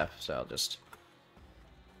that stuff, so I'll just...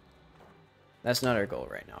 That's not our goal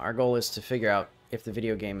right now. Our goal is to figure out if the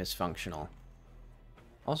video game is functional.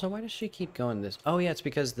 Also, why does she keep going this... Oh yeah, it's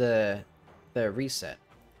because the reset.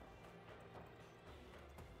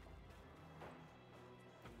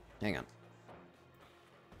 Hang on.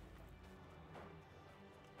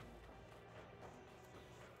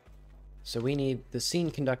 So we need the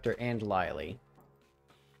scene conductor and Lily.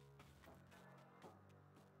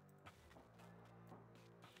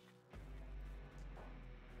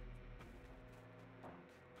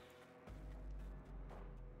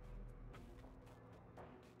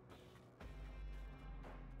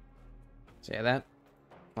 So yeah, that.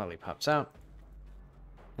 Lily pops out.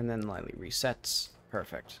 And then Lily resets.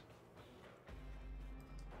 Perfect.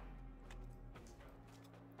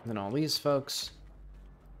 And then all these folks.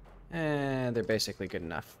 They're basically good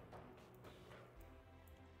enough.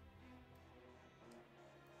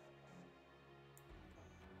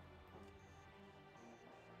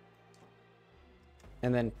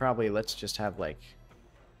 And then probably let's just have like...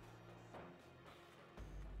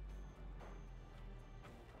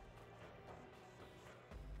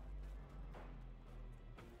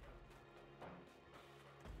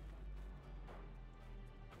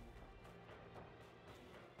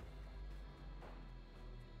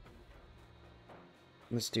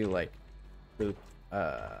 Let's do like loop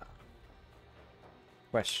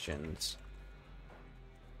questions.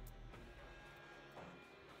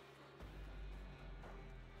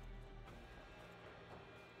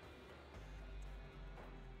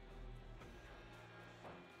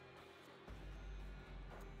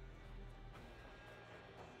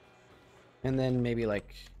 And then maybe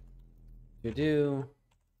like do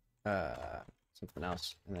something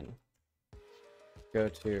else, and then go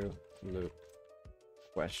to loop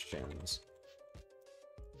questions.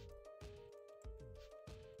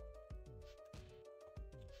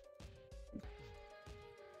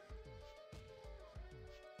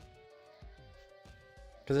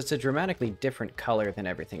 Because it's a dramatically different color than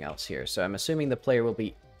everything else here, so I'm assuming the player will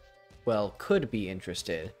be, well, could be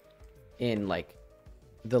interested in, like,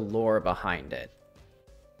 the lore behind it.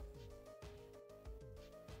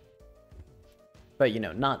 But, you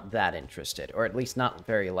know, not that interested, or at least not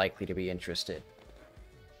very likely to be interested.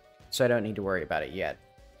 So I don't need to worry about it yet.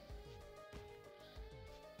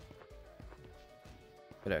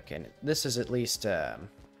 But okay, this is at least, yeah,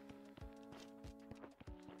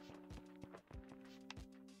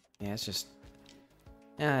 it's just...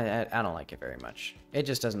 I don't like it very much. It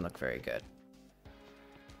just doesn't look very good.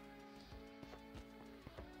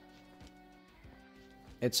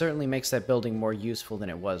 It certainly makes that building more useful than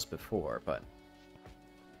it was before, but...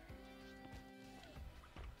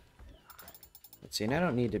 Let's see, and I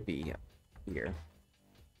don't need to be here.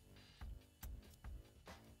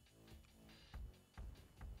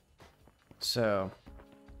 So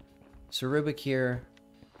Rubik here,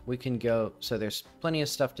 we can go... So there's plenty of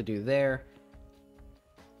stuff to do there.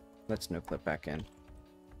 Let's no-clip back in.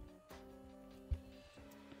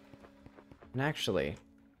 And actually,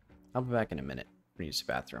 I'll be back in a minute. I'm gonna use the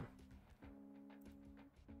bathroom.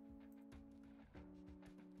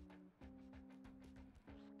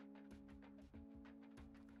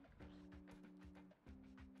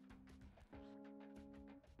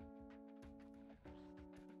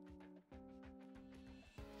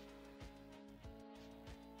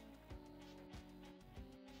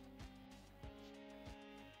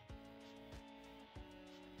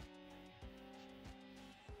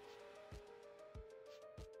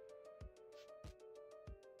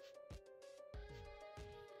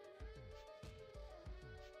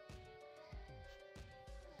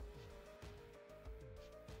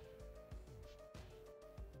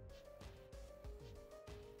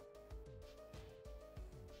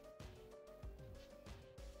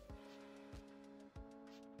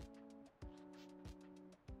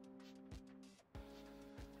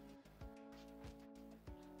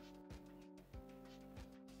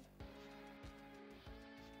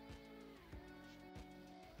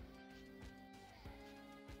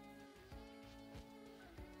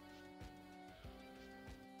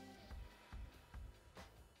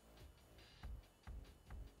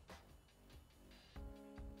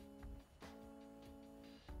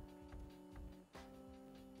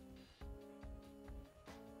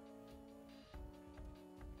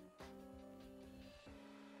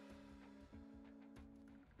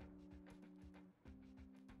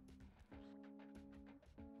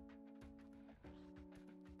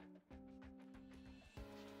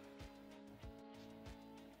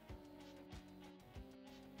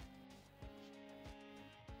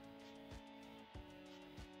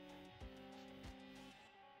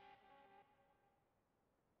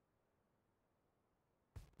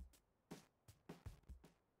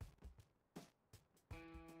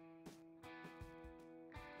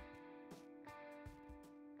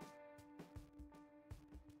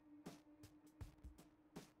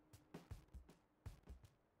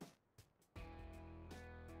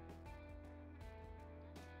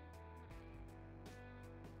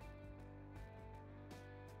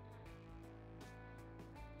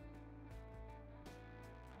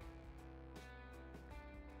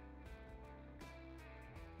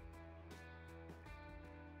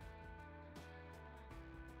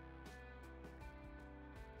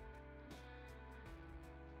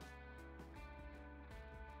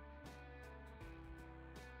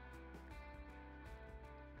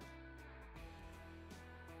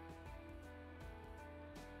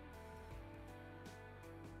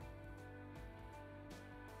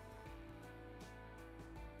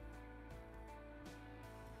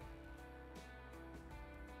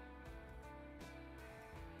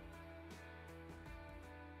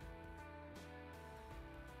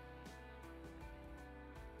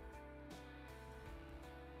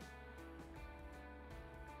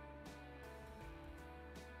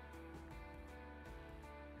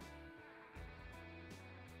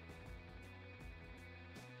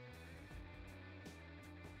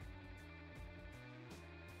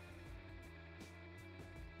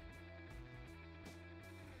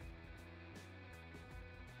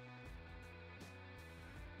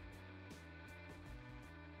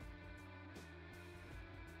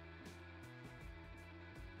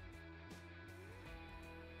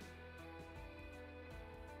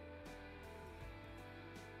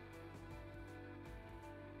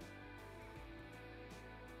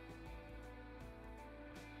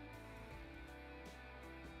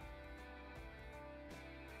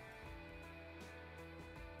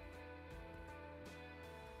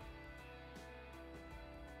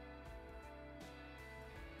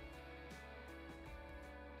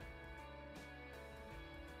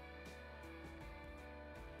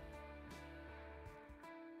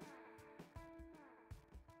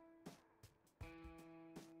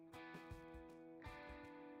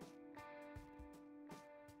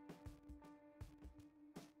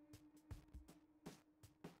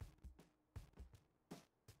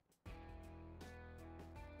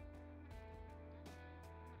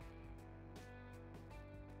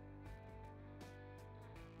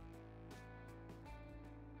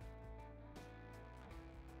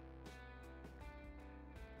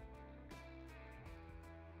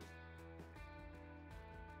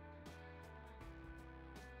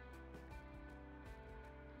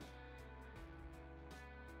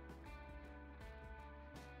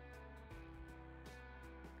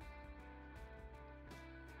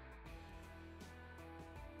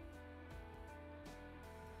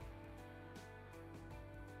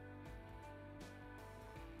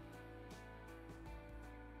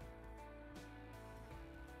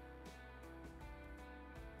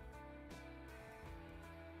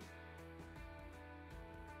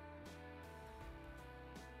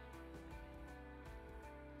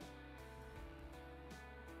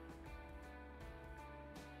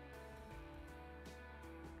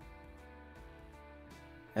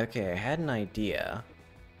 Okay, I had an idea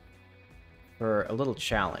for a little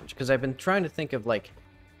challenge, because I've been trying to think of, like,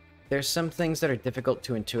 there's some things that are difficult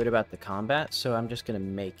to intuit about the combat, so I'm just going to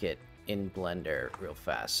make it in Blender real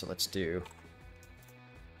fast. So let's do...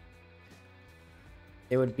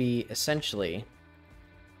 It would be essentially...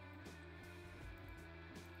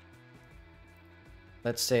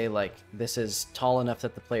 Let's say, like, this is tall enough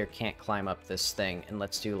that the player can't climb up this thing, and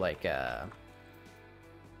let's do, like,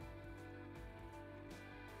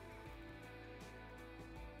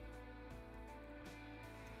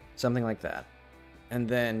 something like that. And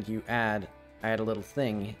then you I add a little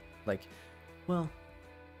thing, like, well...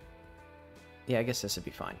 Yeah, I guess this would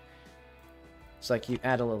be fine. It's like you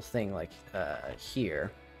add a little thing, like,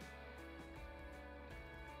 here.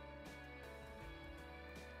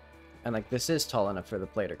 And, like, this is tall enough for the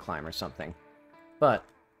player to climb or something. But,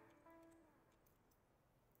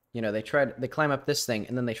 you know, they climb up this thing,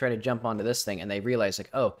 and then they try to jump onto this thing, and they realize, like,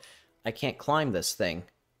 oh, I can't climb this thing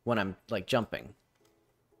when I'm, like, jumping,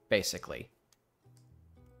 basically.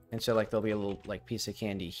 And so, like, there'll be a little, like, piece of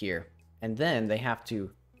candy here. And then they have to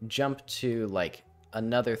jump to, like,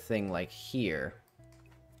 another thing, like, here.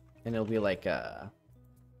 And it'll be, like,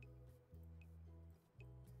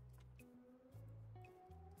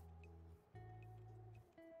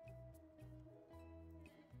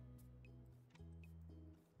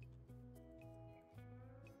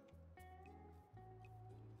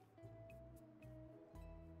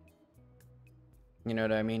 you know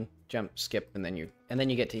what I mean? Jump, skip, and then you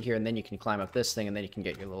get to here, and then you can climb up this thing, and then you can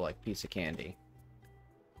get your little, like, piece of candy.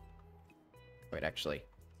 Wait, actually.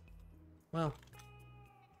 Well,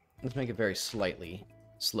 let's make it very slightly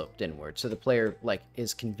sloped inward, so the player, like,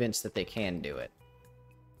 is convinced that they can do it.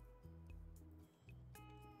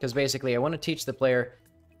 Because basically, I want to teach the player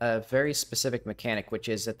a very specific mechanic, which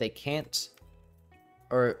is that they can't...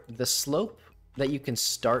 Or the slope that you can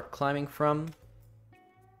start climbing from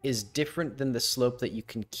is different than the slope that you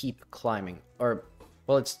can keep climbing. Or,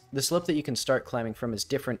 well, it's the slope that you can start climbing from is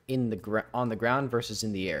different on the ground versus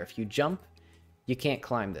in the air. If you jump, you can't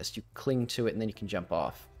climb this. You cling to it, and then you can jump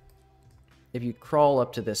off. If you crawl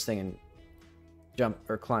up to this thing and jump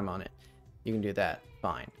or climb on it, you can do that.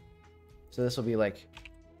 Fine. So this will be like...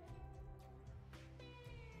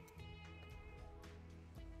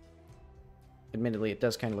 Admittedly, it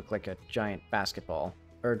does kind of look like a giant basketball.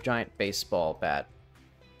 Or giant baseball bat.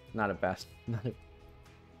 Not a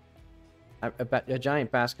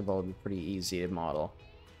giant basketball would be pretty easy to model.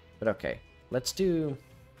 But okay, let's do...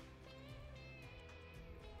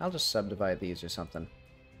 I'll just subdivide these or something.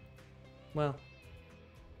 Well,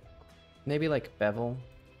 maybe like bevel.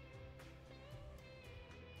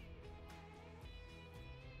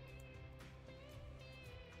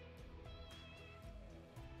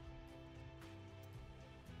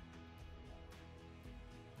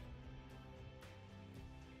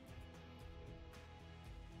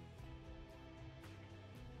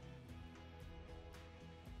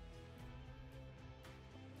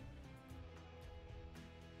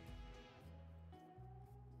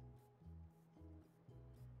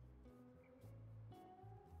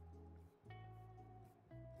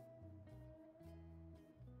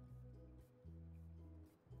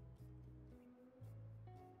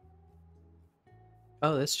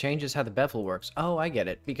 Oh, this changes how the bevel works. Oh, I get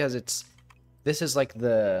it. Because this is like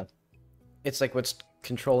it's like what's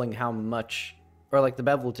controlling how much, or like the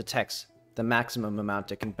bevel detects the maximum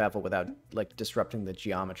amount it can bevel without, like, disrupting the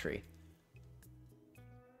geometry.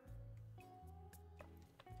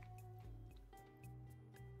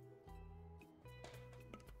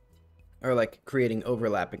 Or, like, creating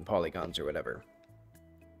overlapping polygons or whatever.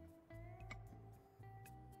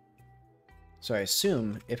 So I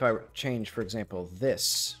assume if I change, for example,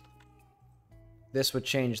 this would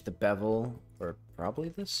change the bevel, or probably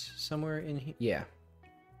this somewhere in here. Yeah,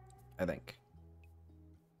 I think.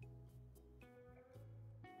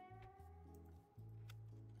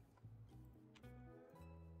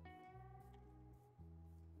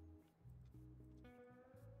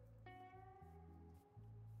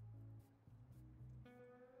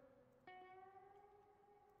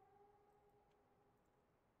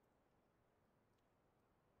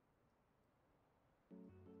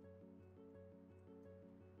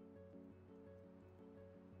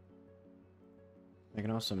 I can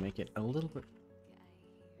also make it a little bit...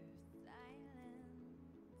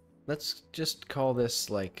 Let's just call this,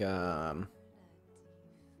 like, I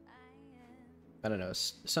don't know,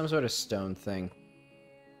 some sort of stone thing.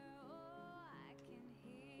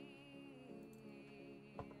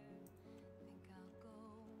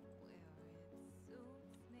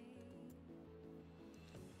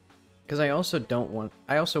 Because I also don't want...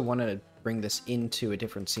 I also wanted bring this into a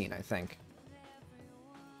different scene, I think.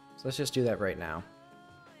 So let's just do that right now.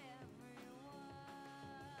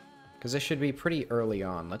 Because this should be pretty early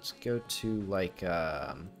on. Let's go to, like,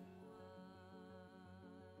 I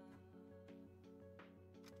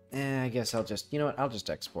guess I'll just... You know what? I'll just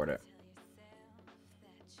export it.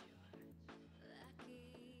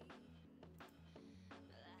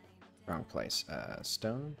 Wrong place.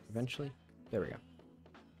 Stone, eventually? There we go.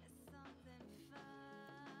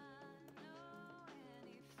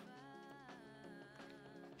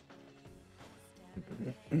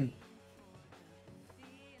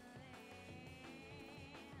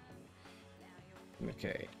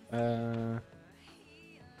 Okay.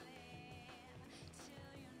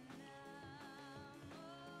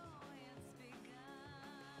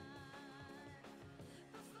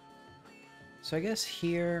 So I guess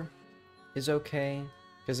here is okay,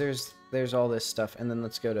 because there's all this stuff, and then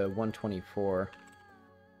let's go to 124.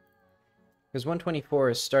 Because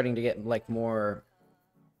 124 is starting to get, like, more,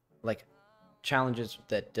 like, challenges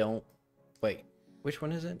that don't... Wait, which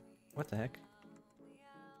one is it? What the heck?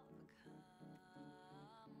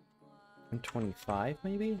 125,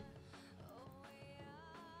 maybe?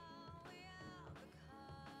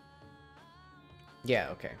 Yeah,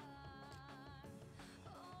 okay.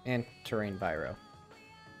 And terrain biro.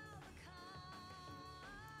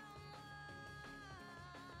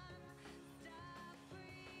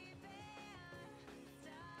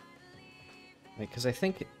 Because I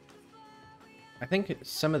think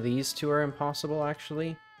some of these two are impossible,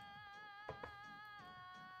 actually.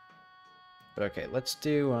 But okay, let's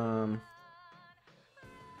do,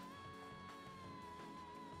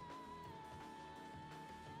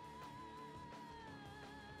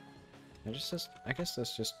 I guess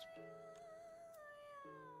let's just...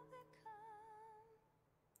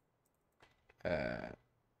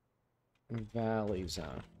 Valley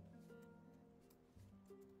Zone.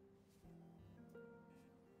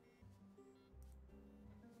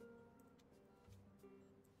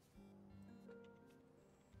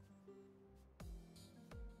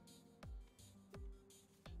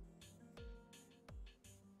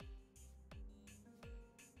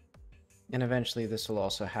 And eventually this will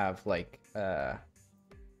also have, like,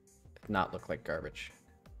 not look like garbage.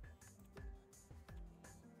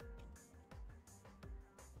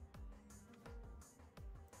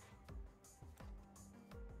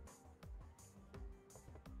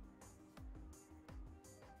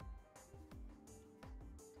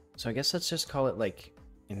 So I guess let's just call it, like,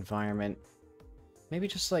 environment. Maybe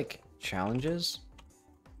just, like, challenges?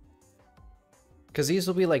 Because these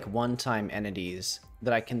will be, like, one-time entities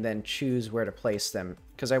that I can then choose where to place them.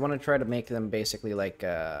 Because I want to try to make them basically, like,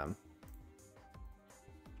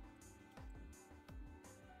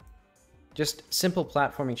 just simple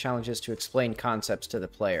platforming challenges to explain concepts to the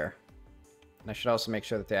player. And I should also make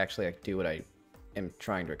sure that they actually, like, do what I am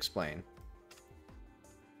trying to explain.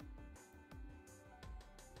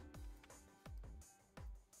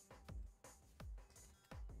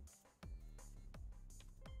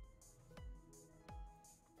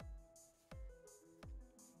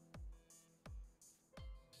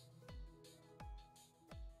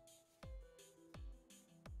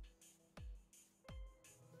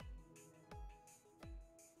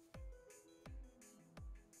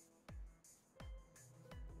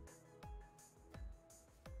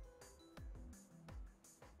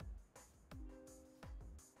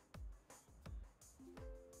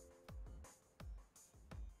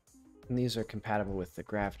 And these are compatible with the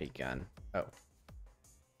gravity gun. Oh.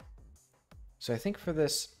 So I think for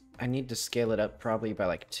this, I need to scale it up probably by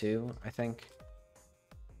like 2, I think.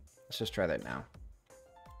 Let's just try that now.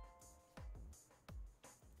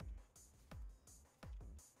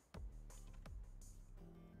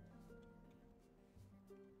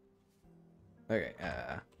 Okay,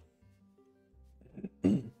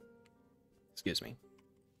 excuse me.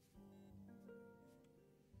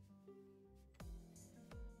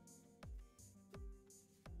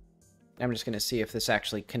 I'm just going to see if this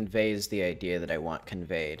actually conveys the idea that I want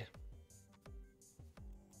conveyed.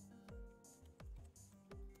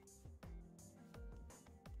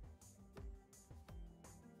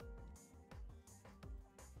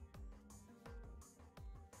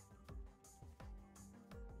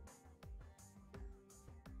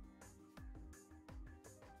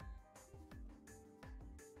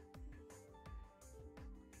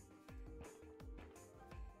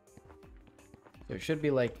 There should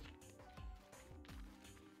be like...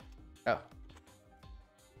 Oh. A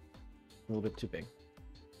little bit too big.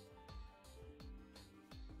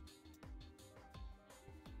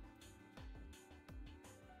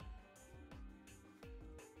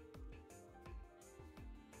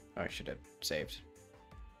 Oh, I should have saved.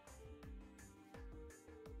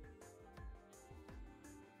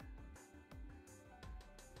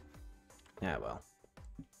 Ah, well.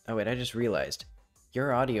 Oh, wait, I just realized.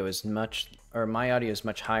 Your audio is much... Or my audio is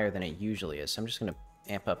much higher than it usually is, so I'm just gonna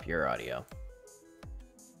amp up your audio.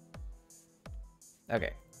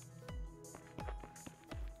 Okay.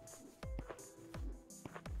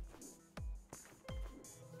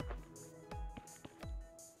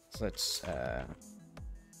 So let's,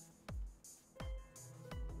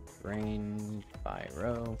 rain by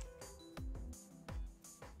row.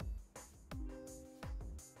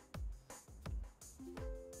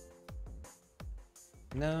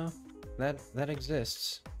 No, that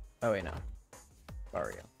exists. Oh wait, no.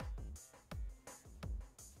 Barrio.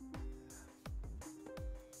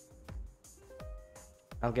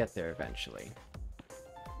 I'll get there eventually.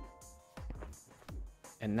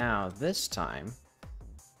 And now, this time,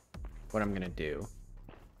 what I'm gonna do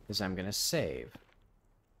is I'm gonna save.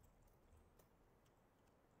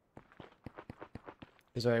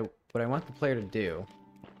 Because what I want the player to do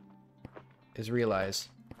is realize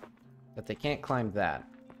that they can't climb that,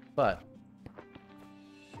 but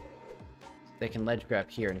they can ledge grab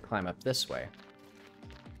here and climb up this way.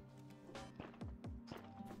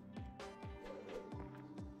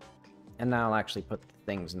 And now I'll actually put the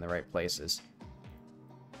things in the right places.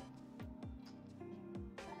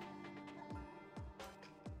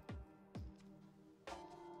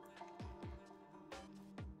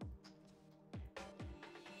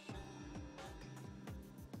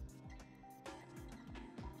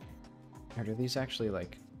 Or do these actually,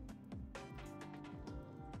 like...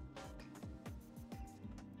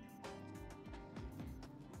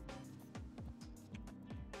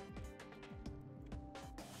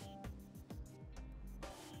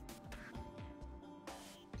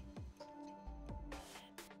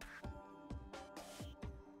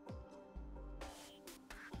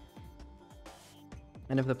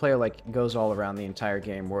 And if the player, like, goes all around the entire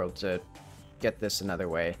game world to get this another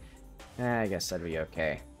way, I guess that'd be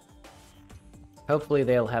okay. Hopefully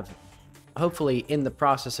they'll have... Hopefully, in the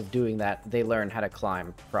process of doing that, they learn how to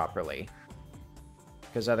climb properly.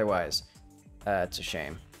 Because otherwise, it's a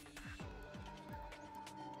shame.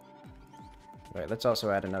 Right, let's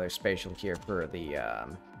also add another spatial here for the,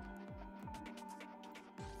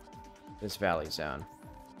 this valley zone.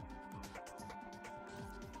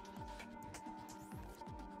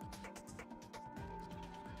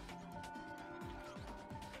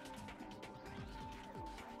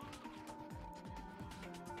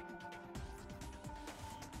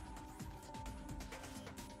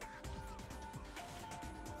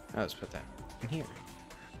 Oh, let's put that in here.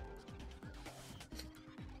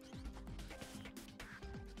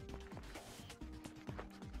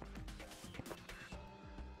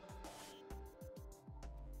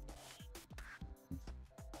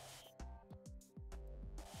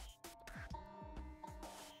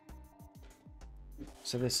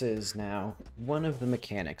 So this is now one of the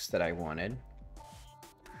mechanics that I wanted.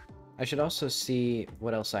 I should also see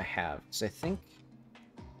what else I have. So I think...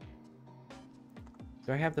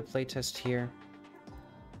 Do I have the playtest here?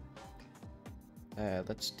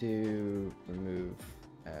 Let's do remove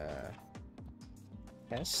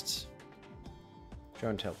test. Show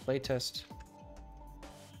and tell playtest.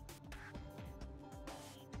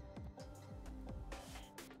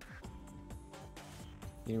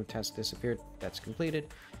 New test disappeared. That's completed.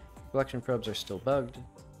 Collection probes are still bugged.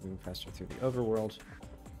 Moving faster through the overworld.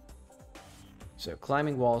 So,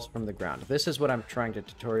 climbing walls from the ground. This is what I'm trying to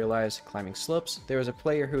tutorialize, climbing slopes. There was a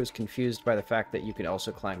player who was confused by the fact that you could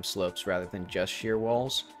also climb slopes rather than just sheer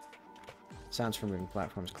walls. Sounds from moving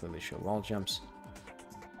platforms clearly show wall jumps.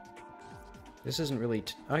 This isn't really...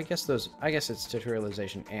 I guess it's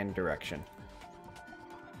tutorialization and direction.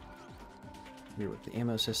 Here with the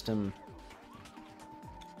ammo system.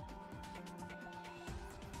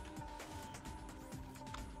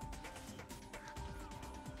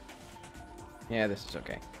 Yeah, this is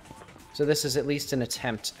okay. So this is at least an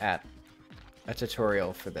attempt at a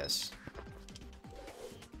tutorial for this.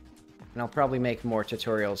 And I'll probably make more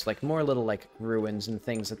tutorials, like more little like ruins and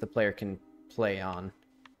things that the player can play on.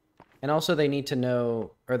 And also they need to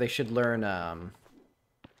know, or they should learn how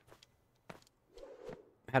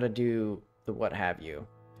to do the what have you.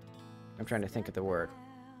 I'm trying to think of the word.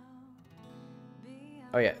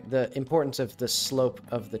 Oh yeah, the importance of the slope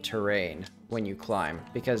of the terrain when you climb,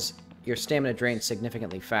 because your stamina drains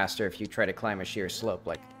significantly faster if you try to climb a sheer slope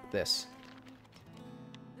like this.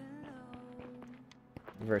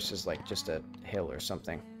 Versus like just a hill or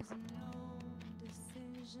something.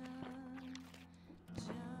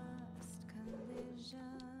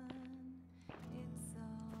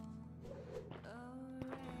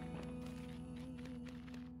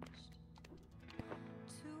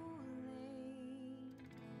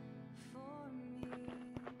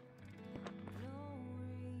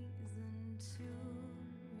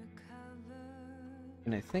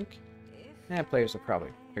 And I think... players will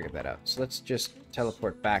probably figure that out. So let's just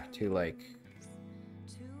teleport back to, like...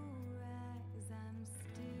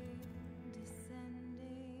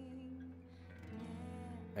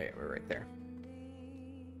 Oh yeah, we're right there.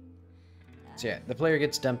 So yeah, the player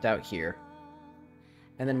gets dumped out here.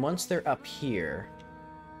 And then once they're up here...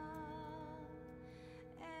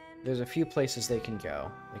 there's a few places they can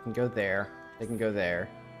go. They can go there. They can go there.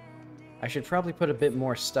 I should probably put a bit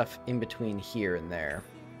more stuff in between here and there.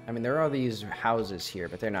 I mean, there are these houses here,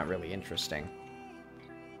 but they're not really interesting.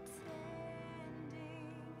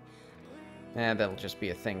 That'll just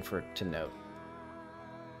be a thing to note.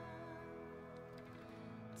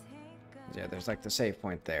 Yeah, there's like the save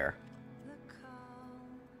point there.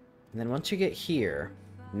 And then once you get here,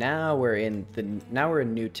 now we're in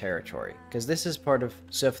new territory, because this is part of...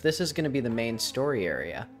 so if this is going to be the main story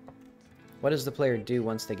area, what does the player do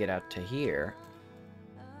once they get out to here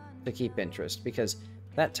to keep interest? Because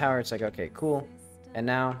that tower, it's like, okay, cool, and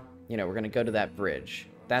now, you know, we're going to go to that bridge.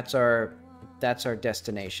 That's our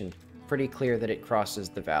destination. Pretty clear that it crosses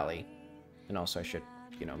the valley. And also I should,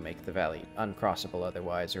 you know, make the valley uncrossable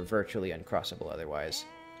otherwise, or virtually uncrossable otherwise.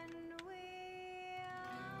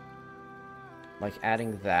 Like,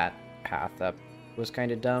 adding that path up was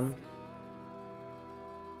kind of dumb.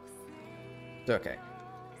 Okay.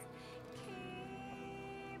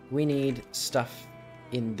 We need stuff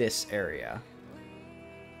in this area.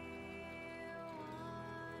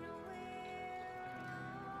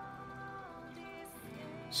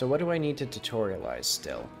 So what do I need to tutorialize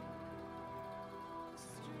still?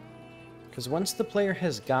 Because once the player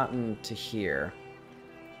has gotten to here,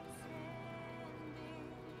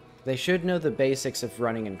 they should know the basics of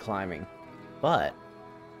running and climbing, but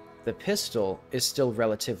the pistol is still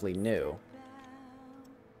relatively new.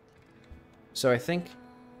 So I think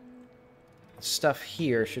stuff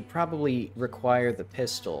here should probably require the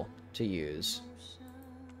pistol to use.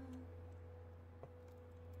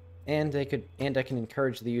 And I can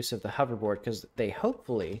encourage the use of the hoverboard, because they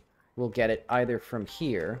hopefully will get it either from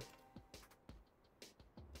here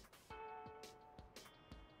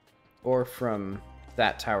or from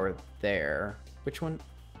that tower there. Which one?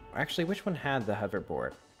 Actually, which one had the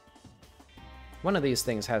hoverboard? One of these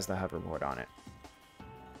things has the hoverboard on it.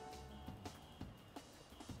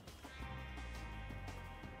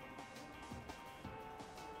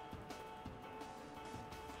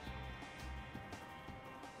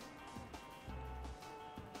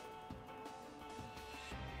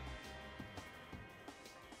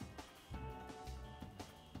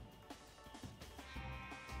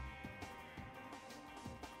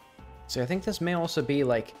 So I think this may also be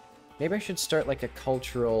like, maybe I should start like a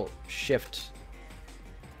cultural shift.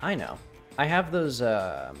 I know. I have those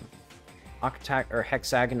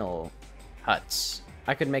hexagonal huts.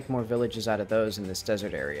 I could make more villages out of those in this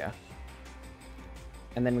desert area.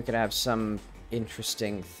 And then we could have some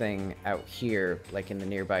interesting thing out here, like in the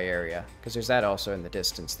nearby area. Because there's that also in the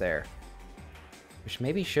distance there. Which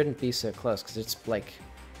maybe shouldn't be so close, because it's like...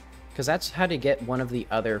 because that's how to get one of the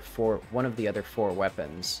other four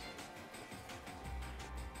weapons.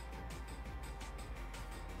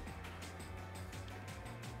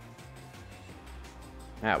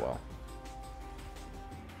 Ah, well.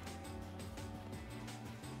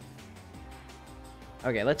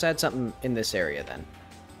 Okay, let's add something in this area then.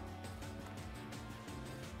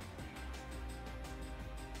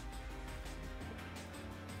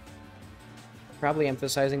 Probably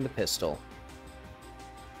emphasizing the pistol.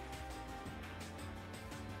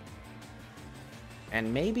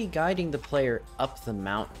 And maybe guiding the player up the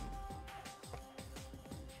mountain.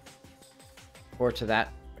 Or to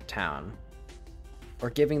that town. Or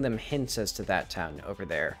giving them hints as to that town over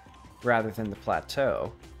there, rather than the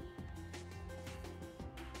plateau.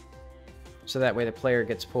 So that way the player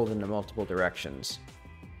gets pulled into multiple directions.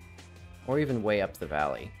 Or even way up the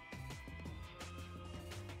valley.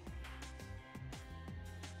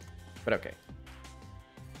 But okay.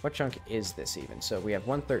 What chunk is this even? So we have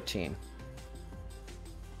 113.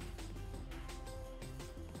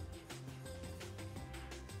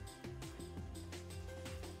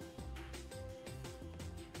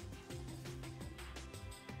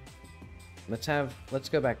 Let's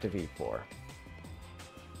go back to V4.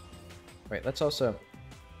 Wait, let's also...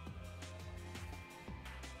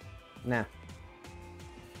 Nah.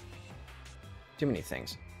 Too many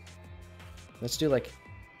things. Let's do, like,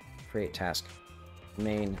 create task.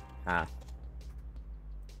 Main path.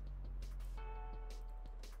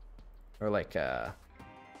 Or, like,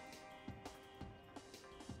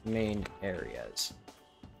 main areas.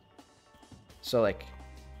 So, like,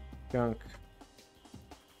 junk...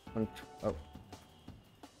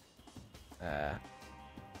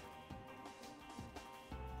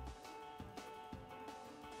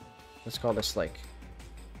 Let's call this like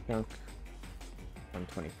chunk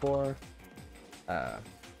 124.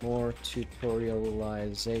 More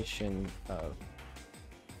tutorialization of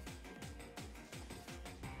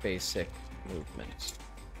basic movements.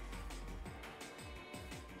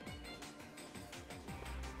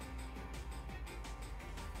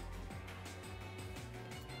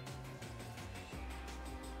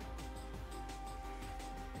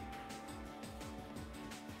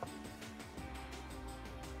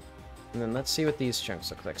 And then let's see what these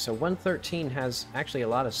chunks look like. So 113 has actually a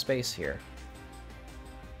lot of space here.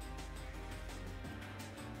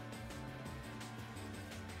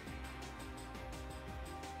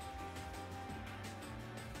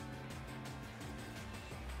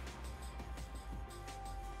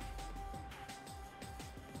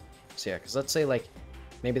 So yeah, because let's say like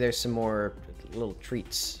maybe there's some more little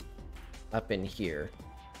treats up in here.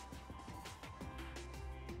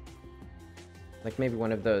 Like maybe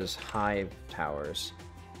one of those hive towers.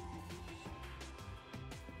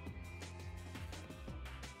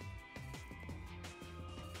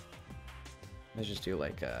 Let's just do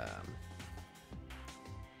like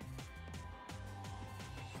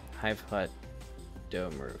hive hut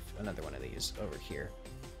dome roof. Another one of these over here.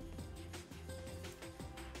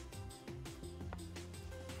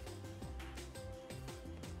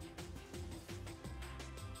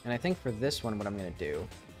 And I think for this one, what I'm going to do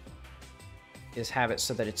is have it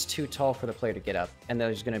so that it's too tall for the player to get up, and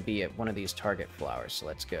there's going to be one of these target flowers. So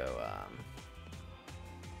let's go.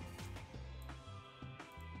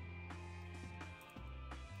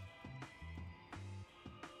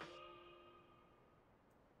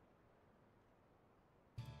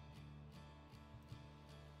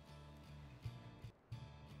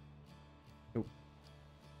 Oop.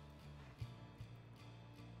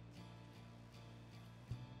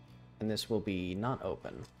 And this will be not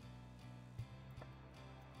open.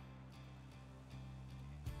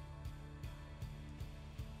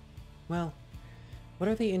 Well, what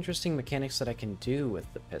are the interesting mechanics that I can do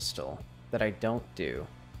with the pistol that I don't do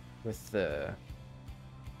with the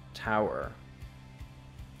tower?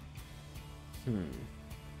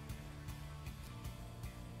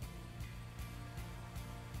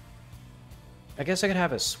 I guess I could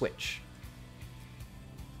have a switch.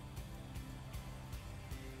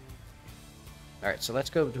 Alright, so let's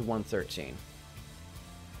go to 113.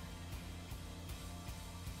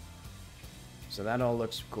 So that all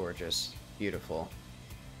looks gorgeous. Beautiful.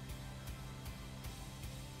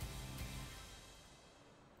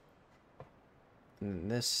 And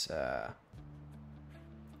this, can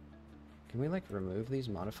we, like, remove these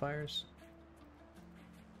modifiers?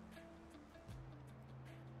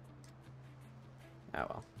 Oh,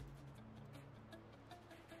 well.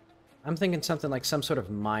 I'm thinking something like some sort of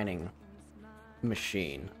mining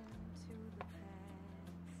machine.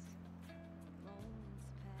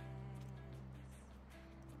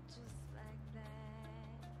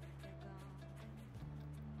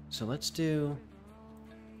 So let's do...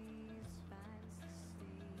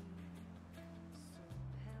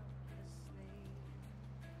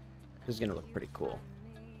 This is gonna look pretty cool.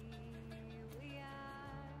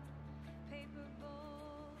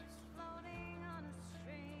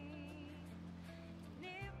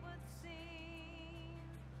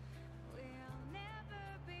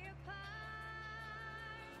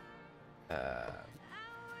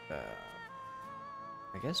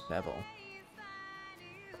 I guess bevel.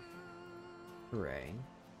 Hooray.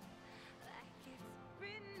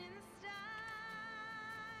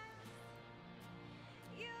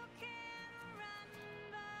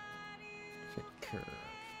 Fit curve.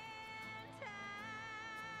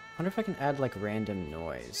 I wonder if I can add like random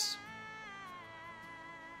noise.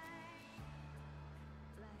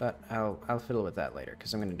 But I'll fiddle with that later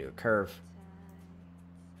because I'm gonna do a curve.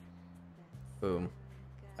 Boom.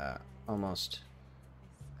 Almost.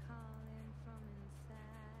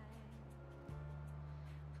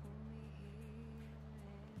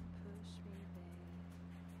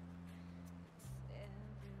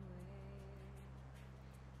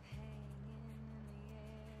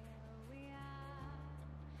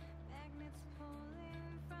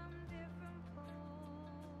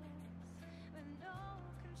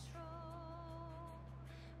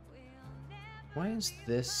 Why is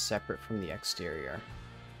this separate from the exterior?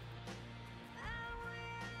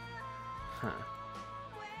 Huh.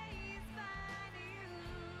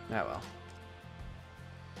 Oh well.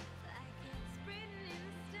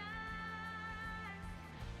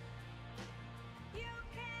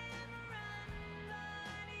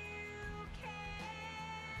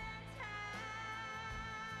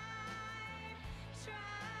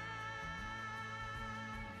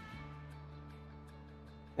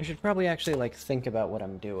 I should probably actually, like, think about what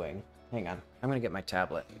I'm doing. Hang on. I'm gonna get my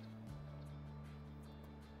tablet.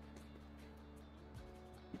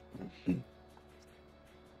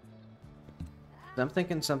 I'm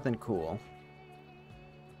thinking something cool.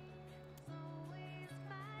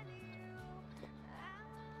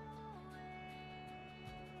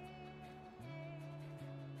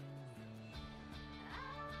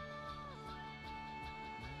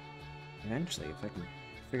 Eventually, if I can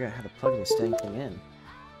figure out how to plug this dang thing in.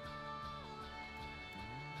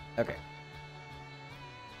 Okay.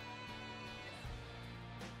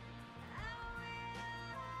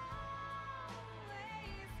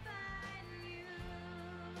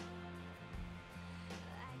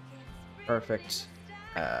 Perfect.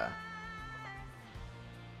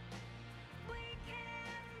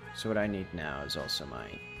 So what I need now is also my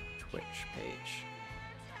Twitch page.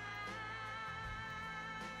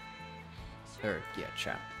 Or, yeah,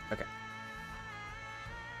 chat. Okay.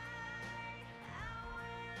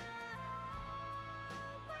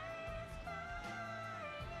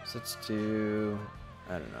 So let's do,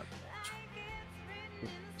 I don't know,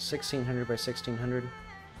 1600 by 1600?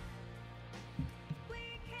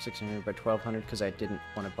 1600 by 1200, because I didn't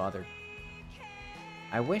want to bother.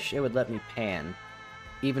 I wish it would let me pan,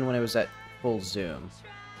 even when it was at full zoom.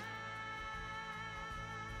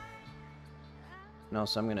 And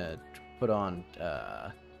also I'm going to put on,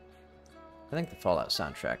 I think the Fallout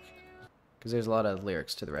soundtrack, because there's a lot of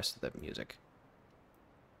lyrics to the rest of the music.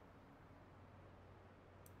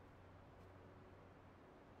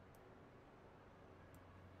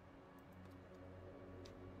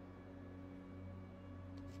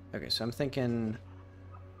 Okay, so I'm thinking,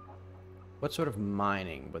 what sort of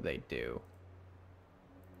mining would they do?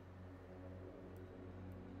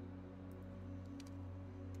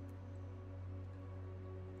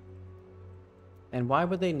 And why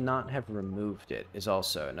would they not have removed it is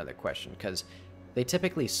also another question, because they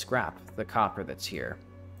typically scrap the copper that's here.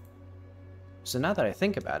 So now that I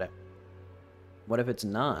think about it, what if it's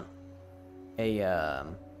not a,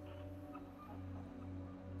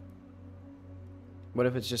 what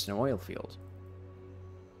if it's just an oil field?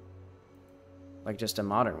 Like just a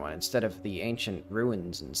modern one, instead of the ancient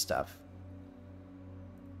ruins and stuff.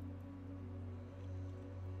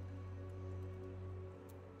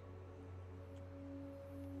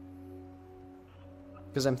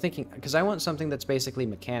 Because I'm thinking, because I want something that's basically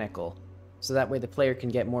mechanical, so that way the player can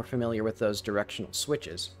get more familiar with those directional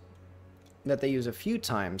switches that they use a few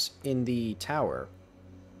times in the tower.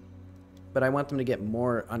 But I want them to get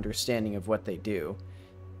more understanding of what they do.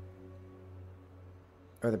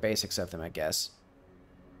 Or the basics of them, I guess.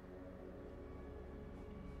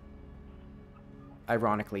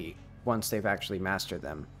 Ironically, once they've actually mastered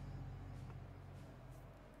them.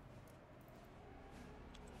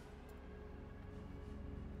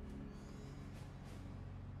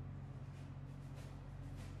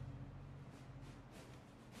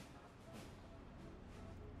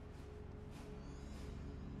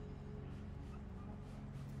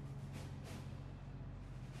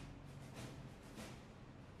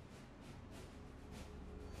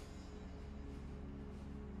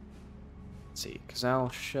 See, because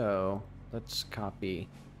I'll show, let's copy,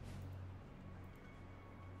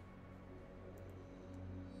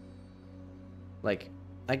 like,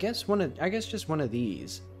 I guess just one of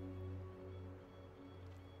these.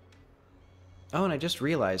 Oh, and I just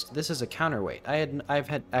realized this is a counterweight.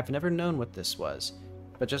 I've never known what this was,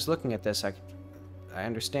 but just looking at this, I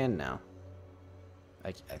understand now.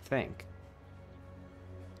 I think.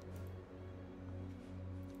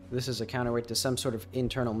 This is a counterweight to some sort of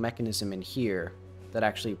internal mechanism in here that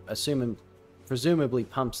actually, presumably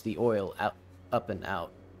pumps the oil out, up and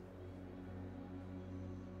out.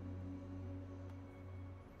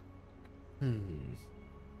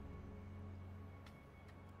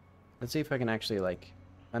 Let's see if I can actually, like,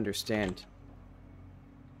 understand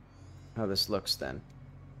how this looks then.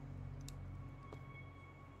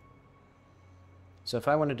 So if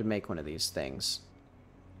I wanted to make one of these things,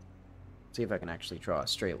 see if I can actually draw a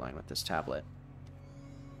straight line with this tablet.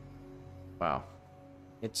 Wow.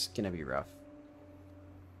 It's gonna be rough.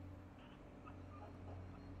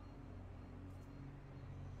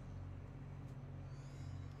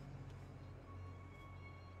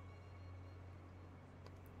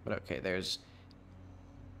 But okay, there's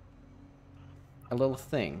a little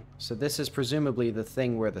thing. So this is presumably the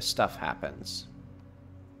thing where the stuff happens.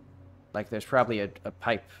 Like there's probably a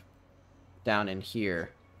pipe down in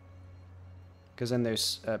here. Because then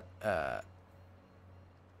there's a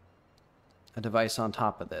device on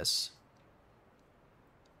top of this.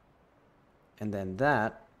 And then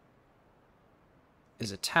that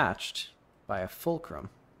is attached by a fulcrum.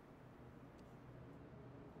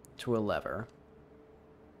 to a lever,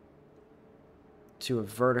 to a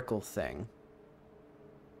vertical thing,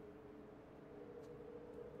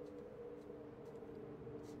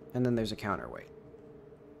 and then there's a counterweight.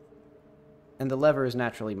 And the lever is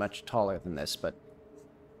naturally much taller than this, but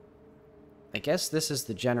I guess this is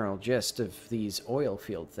the general gist of these oil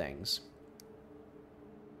field things.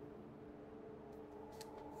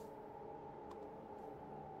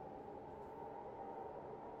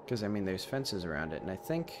 Because, I mean, there's fences around it, and I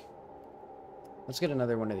think... Let's get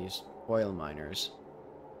another one of these oil miners.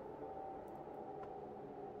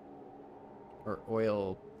 Or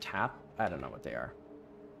oil tap? I don't know what they are.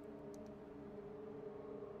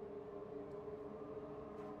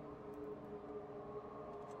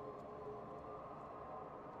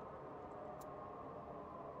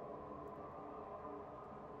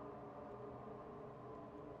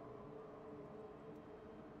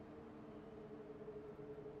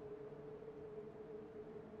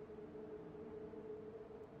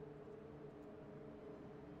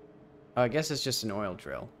 Oh, I guess it's just an oil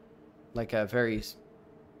drill. Like a very...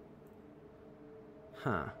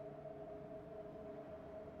 Huh.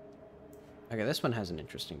 Okay, this one has an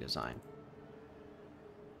interesting design.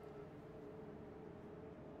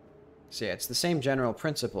 So yeah, it's the same general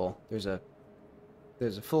principle. There's a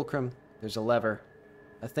fulcrum, there's a lever,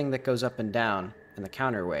 a thing that goes up and down, and the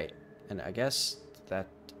counterweight. And I guess that...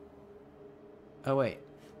 Oh, wait.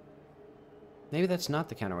 Maybe that's not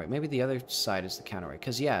the counterweight. Maybe the other side is the counterweight.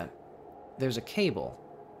 Because, yeah, there's a cable.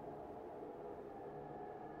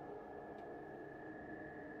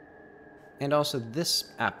 And also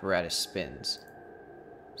this apparatus spins.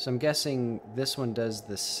 So I'm guessing this one does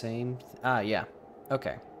the same... yeah.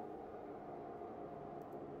 Okay.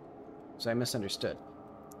 So I misunderstood.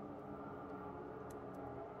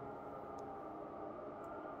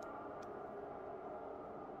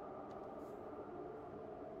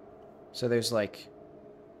 So there's like...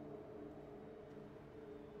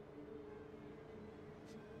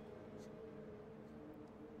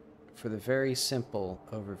 For the very simple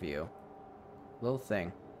overview, little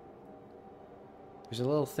thing. There's a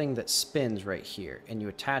little thing that spins right here, and you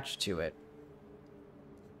attach to it.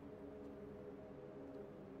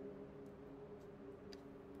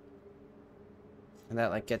 And that,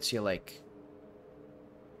 like, gets you, like,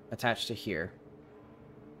 attached to here.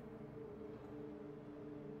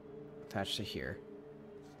 Attached to here.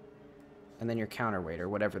 And then your counterweight, or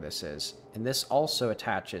whatever this is. And this also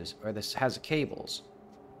attaches, or this has cables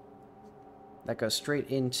that goes straight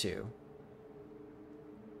into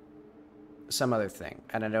some other thing.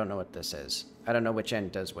 And I don't know what this is. I don't know which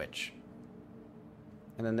end does which.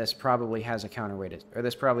 And then this probably has a counterweight, or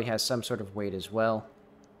this probably has some sort of weight as well.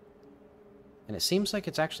 And it seems like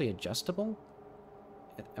it's actually adjustable.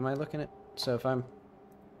 Am I looking at... So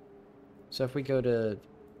if we go to...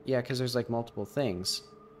 Yeah, because there's like multiple things.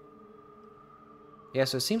 Yeah,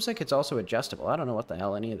 so it seems like it's also adjustable. I don't know what the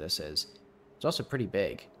hell any of this is. It's also pretty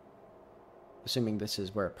big. Assuming this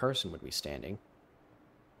is where a person would be standing.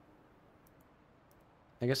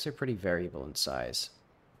 I guess they're pretty variable in size.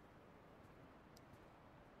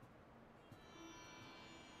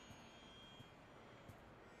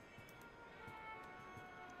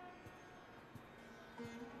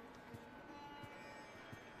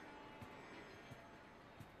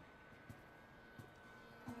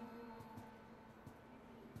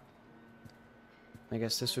 I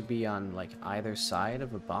guess this would be on, like, either side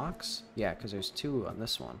of a box? Yeah, because there's two on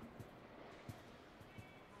this one.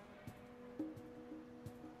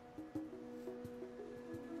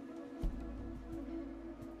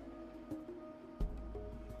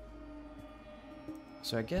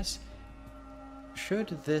 So I guess, should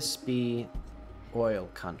this be oil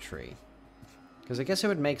country? Because I guess it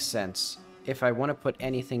would make sense if I want to put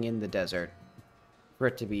anything in the desert for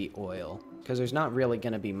it to be oil. Because there's not really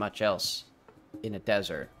going to be much else in a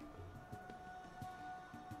desert.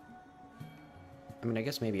 I mean, I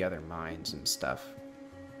guess maybe other mines and stuff.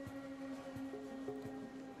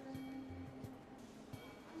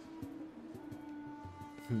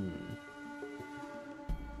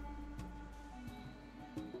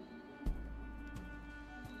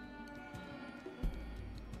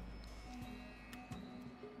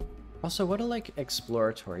 Also, what do, like,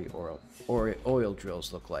 exploratory oil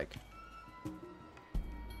drills look like?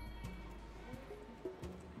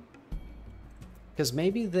 Because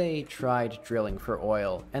maybe they tried drilling for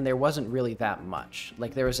oil, and there wasn't really that much.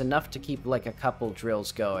 Like, there was enough to keep, like, a couple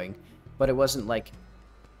drills going, but it wasn't, like,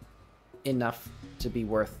 enough to be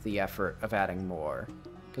worth the effort of adding more.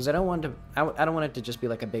 Because I don't want it to just be,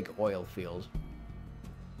 like, a big oil field.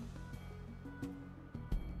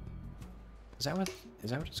 Is that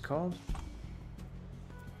what it's called?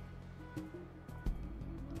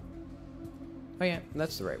 Oh yeah,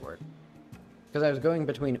 that's the right word. Because I was going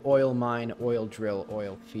between oil mine, oil drill,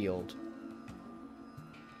 oil field.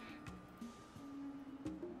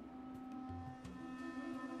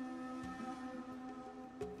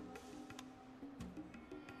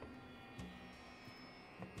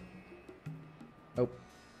 Oh.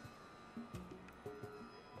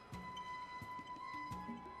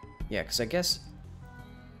 Yeah, because I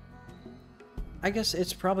guess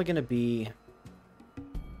it's probably gonna be...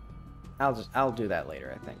 I'll do that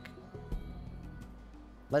later, I think.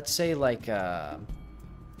 Let's say like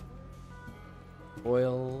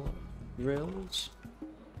oil drills.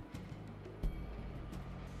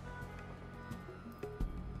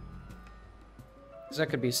 Because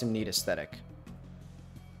that could be some neat aesthetic.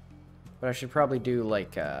 But I should probably do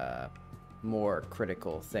like more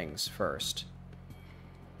critical things first.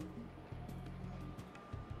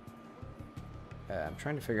 I'm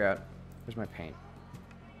trying to figure out... Where's my paint?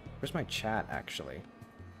 Where's my chat, actually?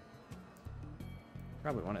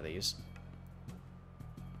 Probably one of these.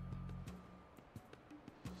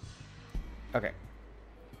 Okay.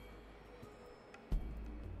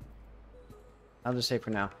 I'll just say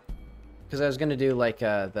for now. Because I was going to do like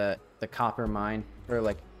the copper mine. Or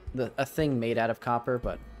like a thing made out of copper,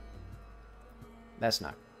 but... That's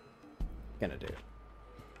not going to do it.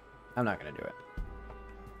 I'm not going to do it.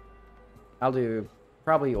 I'll do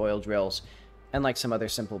probably oil drills and like some other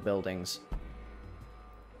simple buildings.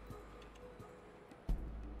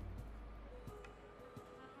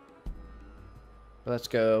 Let's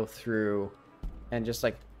go through and just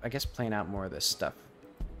like, I guess, plan out more of this stuff.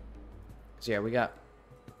 So yeah, we got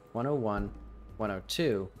 101,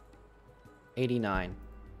 102, 89,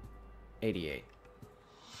 88.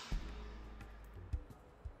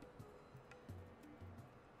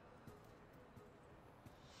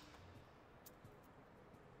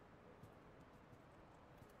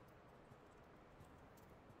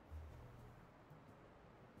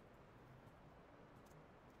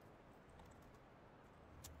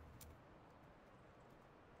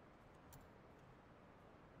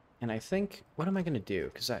 And I think, what am I going to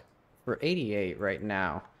do? Because for 88 right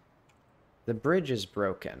now, the bridge is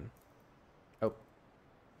broken. Oh.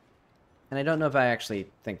 And I don't know if I actually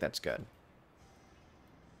think that's good.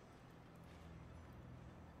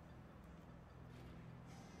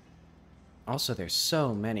 Also, there's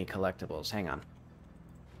so many collectibles. Hang on.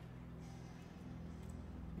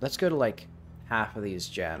 Let's go to like half of these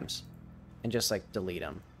gems and just like delete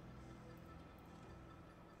them.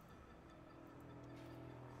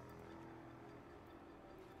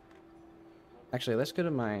 Actually, let's go to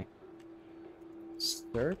my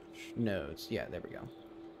search nodes. Yeah, there we go.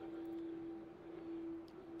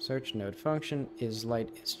 Search node function is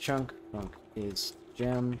light is chunk, func is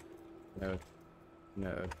gem, node.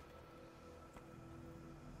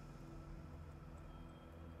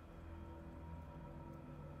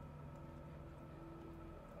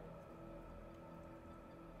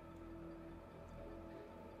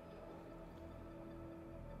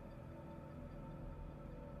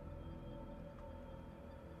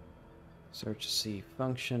 Search C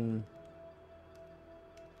function.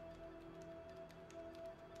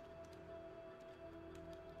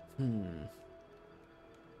 What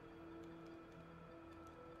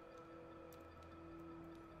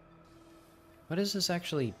does this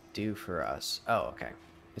actually do for us? Oh, okay.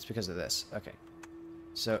 It's because of this. Okay.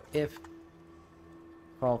 So if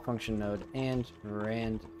call function node and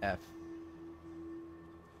rand f.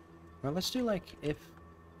 Well, let's do like if.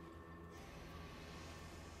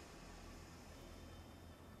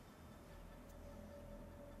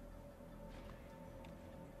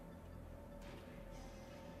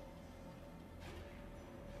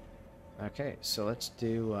 Okay, so let's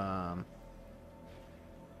do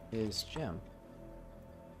is gem.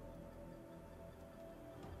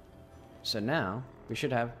 So now we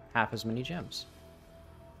should have half as many gems.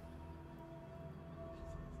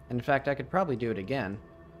 And in fact, I could probably do it again.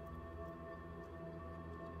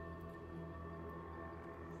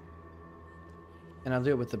 And I'll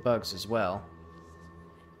do it with the bugs as well.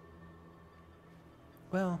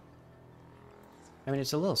 Well, I mean,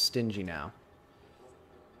 it's a little stingy now.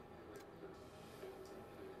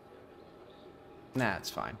 Nah, it's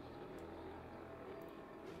fine.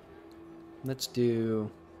 Let's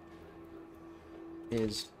do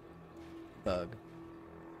is bug.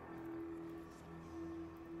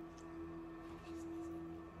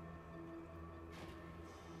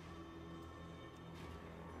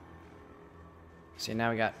 See,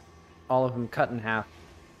 now we got all of them cut in half.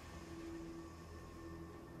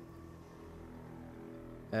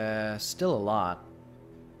 Still a lot.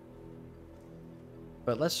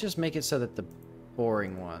 But let's just make it so that the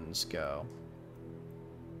boring ones go.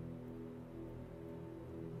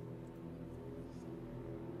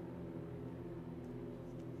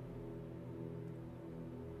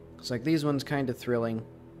 It's like these ones kind of thrilling,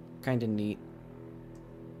 kind of neat.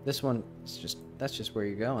 This one, that's just where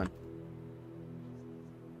you're going.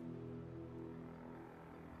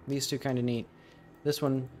 These two kind of neat. This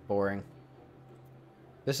one, boring.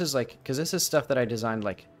 This is like, because this is stuff that I designed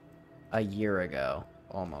like a year ago,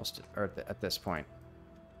 almost, or at this point.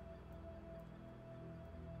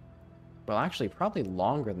 Well, actually, probably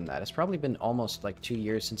longer than that. It's probably been almost like 2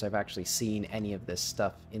 years since I've actually seen any of this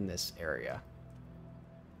stuff in this area.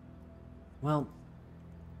 Well,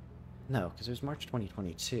 no, because it was March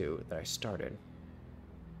 2022 that I started.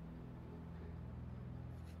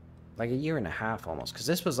 Like a year and a half almost, because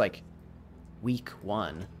this was like week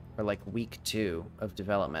 1 or like week 2 of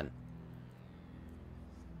development.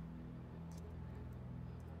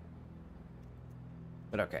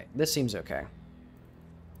 But okay, this seems okay.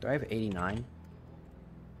 Do I have 89?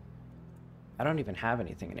 I don't even have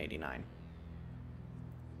anything in 89.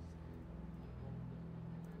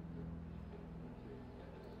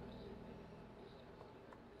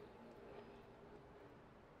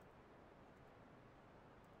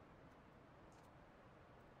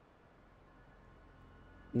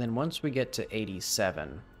 And then once we get to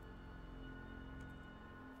 87,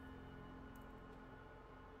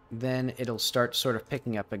 then it'll start sort of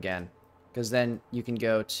picking up again. Because then you can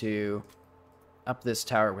go to up this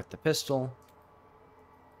tower with the pistol.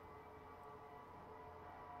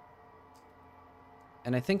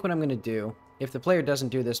 And I think what I'm going to do, if the player doesn't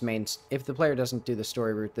do this if the player doesn't do the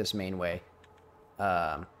story route this main way,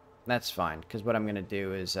 that's fine. Because what I'm going to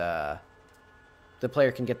do is, the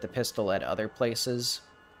player can get the pistol at other places.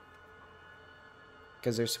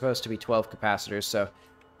 Because there's supposed to be 12 capacitors, so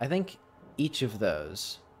I think each of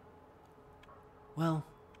those... Well,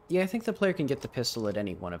 yeah, I think the player can get the pistol at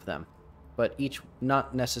any one of them. But they're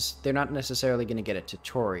not necessarily going to get a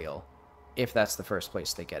tutorial if that's the first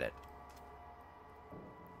place they get it.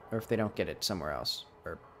 Or if they don't get it somewhere else.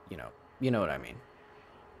 Or, you know what I mean.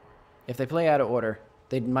 If they play out of order,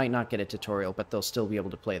 they might not get a tutorial, but they'll still be able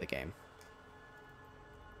to play the game.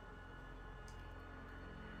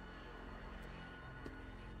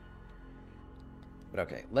 But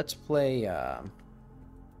okay, let's play, I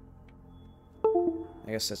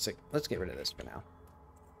guess let's get rid of this for now.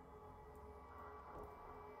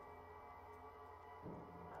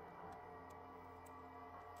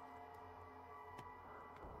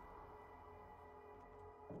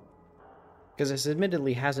 Because this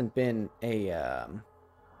admittedly hasn't been a,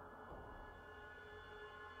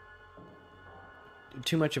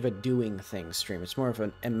 too much of a doing things stream. It's more of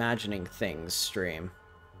an imagining things stream.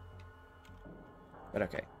 But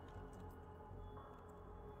okay.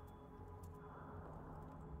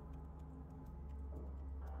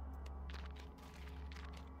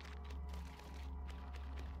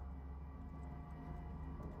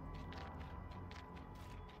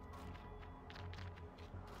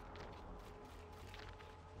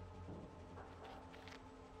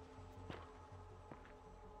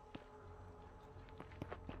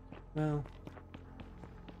 Well...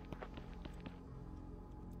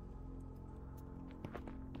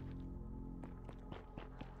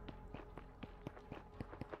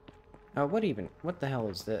 Oh, what the hell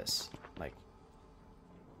is this? Like...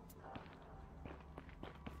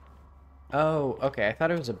 Oh, okay, I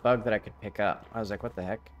thought it was a bug that I could pick up. I was like, what the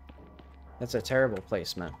heck? That's a terrible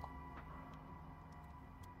placement.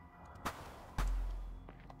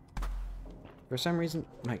 For some reason,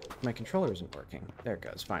 my controller isn't working. There it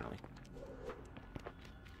goes, finally.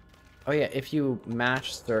 Oh yeah, if you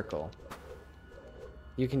mash circle,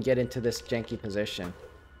 you can get into this janky position.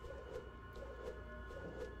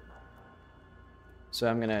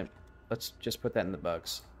 So let's just put that in the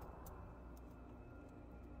bugs.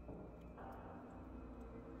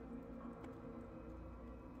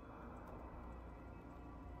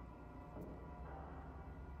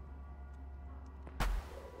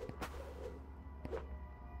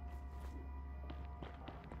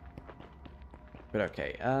 But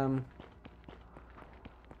okay,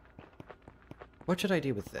 what should I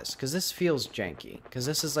do with this? Because this feels janky. Because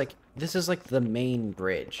this is like the main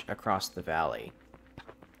bridge across the valley.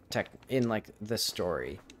 In like the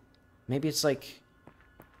story. Maybe it's like,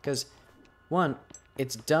 because one,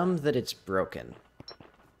 it's dumb that it's broken.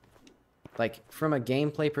 Like from a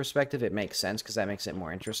gameplay perspective, it makes sense because that makes it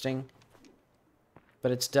more interesting.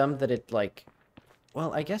 But it's dumb that it like,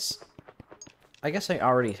 well, I guess I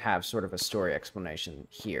already have sort of a story explanation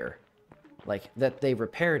here, like that they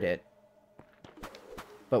repaired it,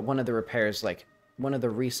 but one of the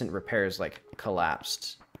recent repairs like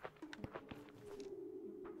collapsed.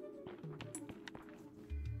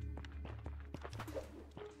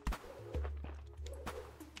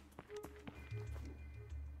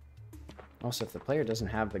 Also, if the player doesn't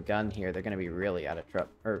have the gun here, they're going to be really out of trouble,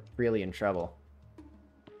 or really in trouble.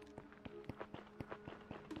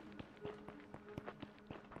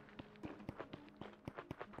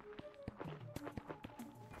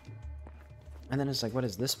 And then it's like, what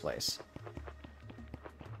is this place?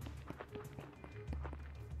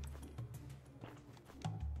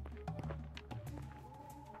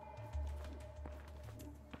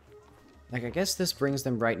 Like, I guess this brings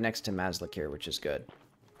them right next to Mazlikir, which is good.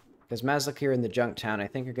 Because Mazlikir and the Junk Town, I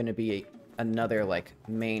think, are going to be another, like,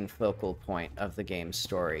 main focal point of the game's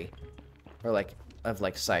story. Or, like, of,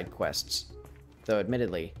 like, side quests. Though,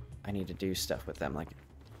 admittedly, I need to do stuff with them. Like,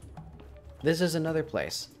 this is another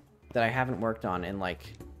place that I haven't worked on in,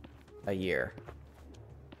 like, a year.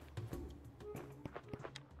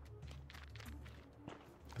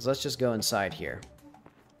 So let's just go inside here.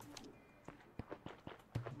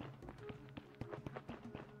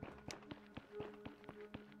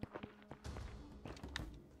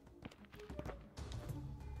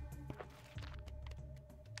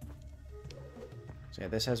 So yeah,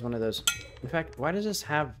 this has one of those... In fact, why does this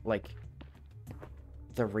have, like,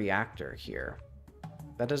 the reactor here?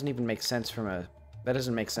 That doesn't even make sense from a... That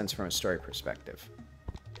doesn't make sense from a story perspective.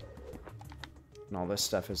 And all this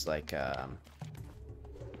stuff is like,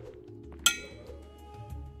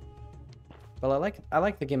 Well, I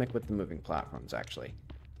like the gimmick with the moving platforms, actually.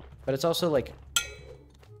 But it's also, like,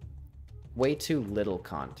 way too little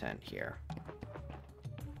content here.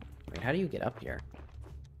 Wait, how do you get up here?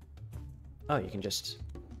 Oh, you can just...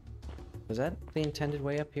 Was that the intended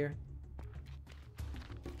way up here?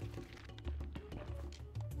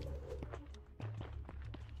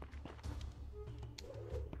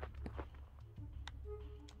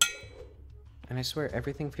 And I swear,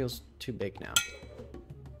 everything feels too big now.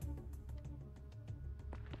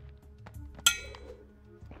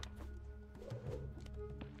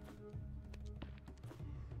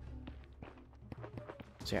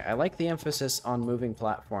 So yeah, I like the emphasis on moving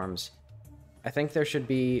platforms. I think there should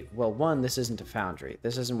be... Well, one, this isn't a foundry.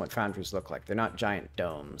 This isn't what foundries look like. They're not giant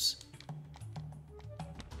domes.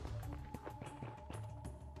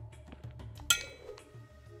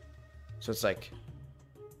 So it's like...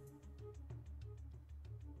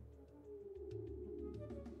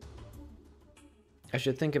 I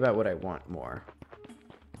should think about what I want more.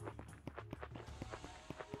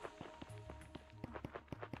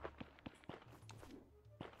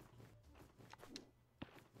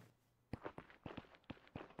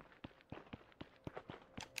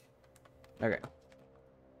 Okay.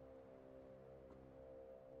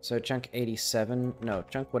 So chunk 87, no,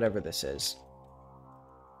 chunk whatever this is.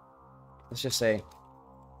 Let's just say,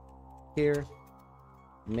 here,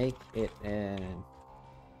 make it an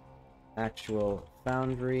actual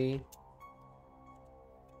foundry.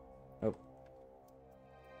 Oh.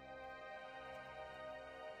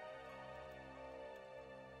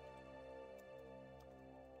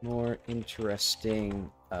 More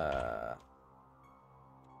interesting,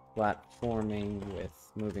 platforming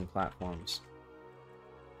with moving platforms.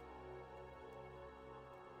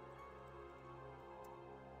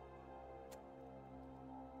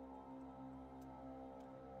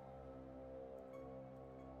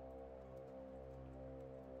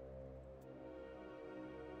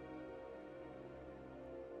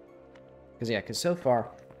 Because so far,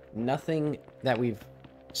 nothing that we've...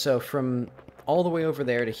 So from all the way over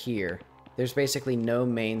there to here, there's basically no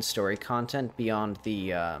main story content beyond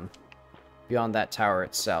the, beyond that tower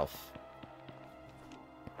itself.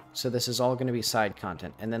 So this is all going to be side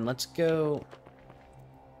content. And then let's go...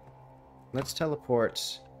 Let's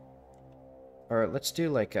teleport... Or let's do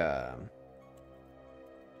like a...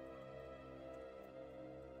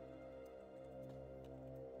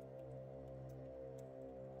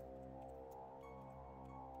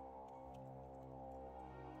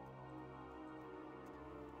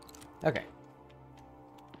 Okay.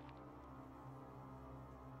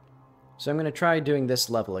 So I'm going to try doing this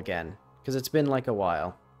level again, because it's been like a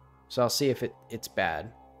while. So I'll see if it's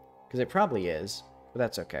bad. Because it probably is, but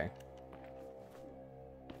that's okay.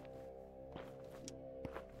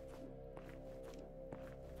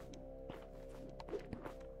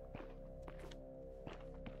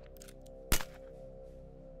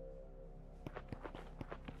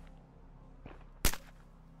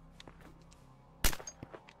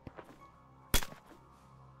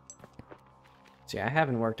 See, I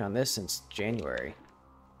haven't worked on this since January.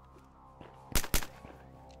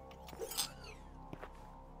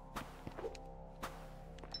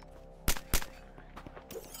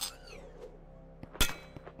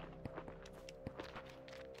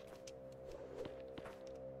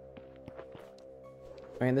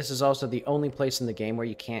 I mean, this is also the only place in the game where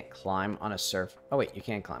you can't climb on a surf. Oh, wait, you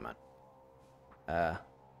can climb on.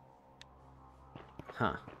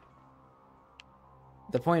 Huh.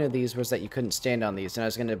 The point of these was that you couldn't stand on these, and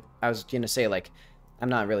I was gonna say, like, I'm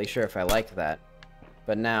not really sure if I like that.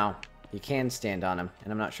 But now, you can stand on them,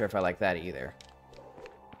 and I'm not sure if I like that either.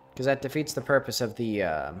 Because that defeats the purpose of the,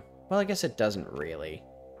 well, I guess it doesn't really.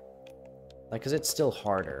 Like, because it's still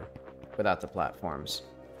harder without the platforms.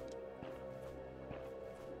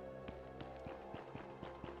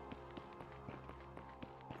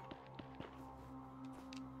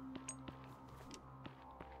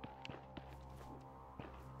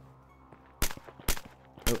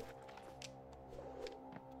 Oh.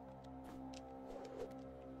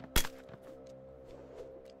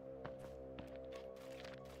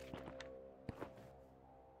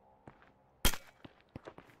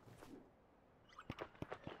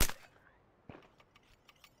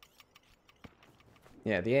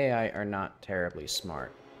 Yeah, the AI are not terribly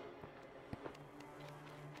smart.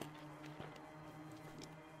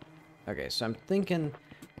 Okay, so I'm thinking,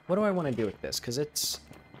 what do I want to do with this? Because it's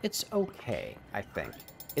okay, I think.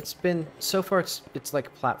 It's been, so far it's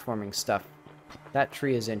like platforming stuff. That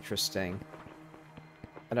tree is interesting.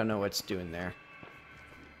 I don't know what's doing there.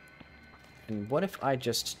 And what if I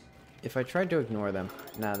tried to ignore them?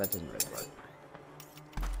 Nah, that doesn't really work.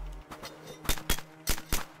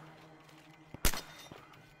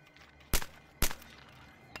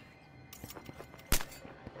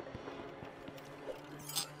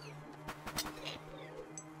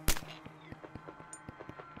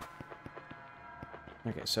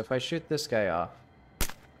 Okay, so if I shoot this guy off,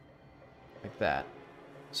 like that.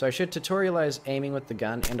 So I should tutorialize aiming with the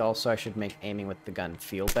gun, and also I should make aiming with the gun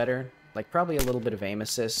feel better. Like, probably a little bit of aim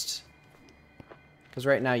assist. Because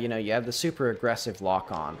right now, you know, you have the super aggressive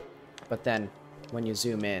lock on, but then when you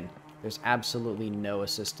zoom in, there's absolutely no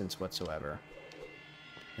assistance whatsoever.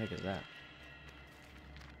 What the heck is that?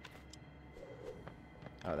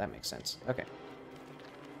 Oh, that makes sense. Okay.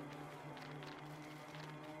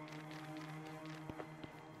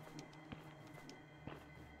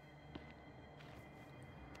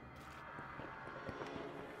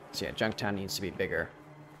 So yeah, Junktown needs to be bigger.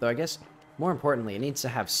 Though I guess, more importantly, it needs to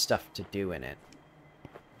have stuff to do in it.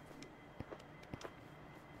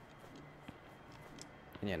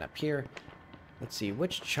 And yeah, and up here, let's see,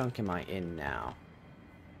 which chunk am I in now?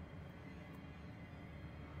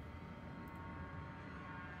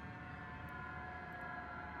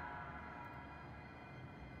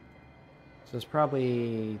 So it's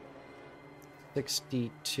probably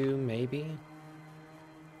 62, maybe?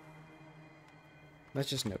 Let's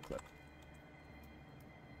just no clip.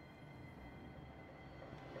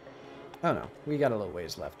 Oh no, we got a little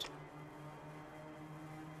ways left.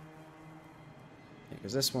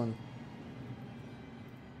 Because this one...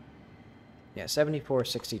 Yeah,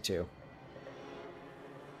 74-62.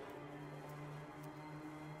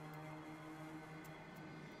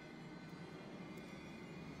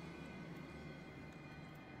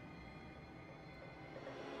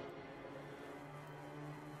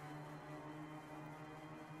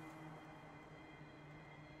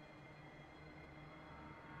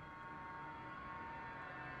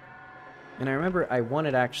 And I remember I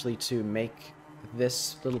wanted actually to make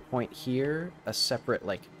this little point here a separate,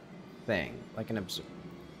 like, thing. Like an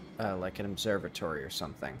observatory or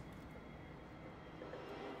something.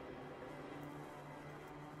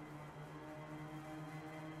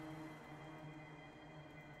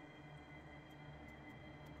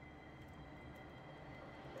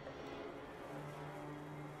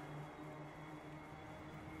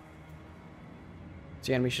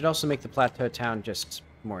 So, yeah, and we should also make the plateau town just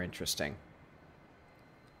more interesting.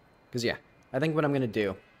 Because, yeah, I think what I'm going to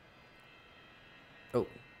do... Oh,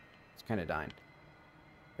 it's kind of dying.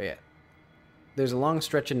 But, yeah. There's a long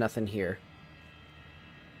stretch of nothing here.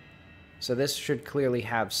 So this should clearly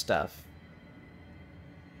have stuff.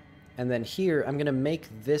 And then here, I'm going to make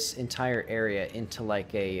this entire area into,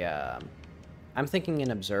 like, a... I'm thinking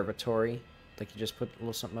an observatory. Like, you just put a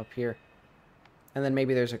little something up here. And then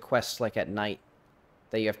maybe there's a quest, like, at night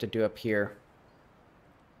that you have to do up here.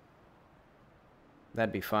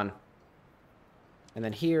 That'd be fun. And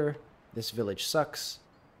then here, this village sucks.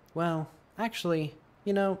 Well, actually,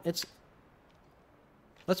 you know, it's...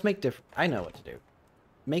 Let's make different... I know what to do.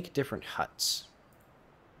 Make different huts.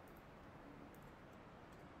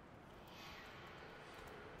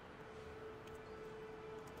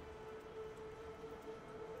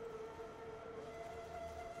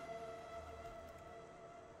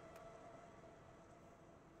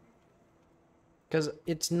 Because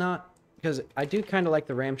it's not... Because I do kind of like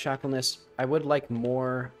the ramshackleness. I would like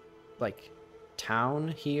more, like, town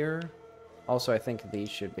here. Also, I think these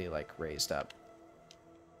should be, like, raised up.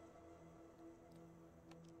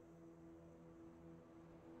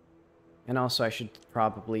 And also, I should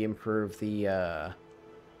probably improve the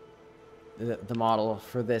model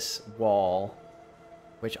for this wall.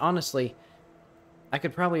 Which, honestly, I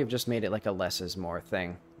could probably have just made it like a less is more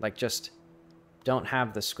thing. Like, just don't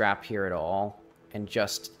have the scrap here at all, and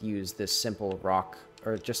just use this simple rock,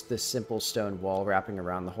 or just this simple stone wall wrapping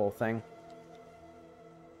around the whole thing.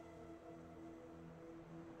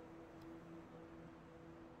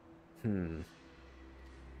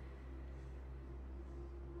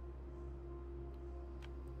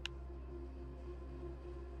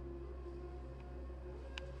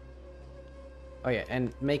 Oh yeah,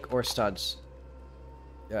 and make Orstad's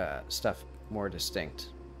stuff more distinct.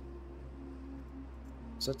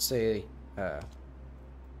 So let's say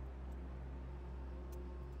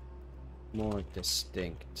more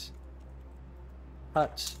distinct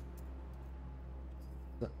hut.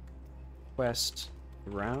 The quest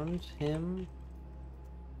around him.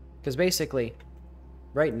 Because basically,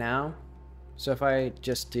 right now, so if I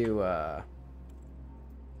just do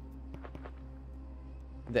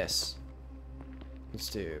this. Let's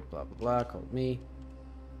do blah blah blah, called me.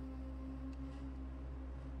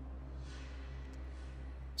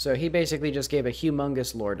 So he basically just gave a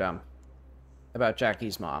humongous lore dump about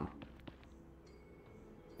Jackie's mom.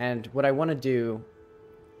 And what I want to do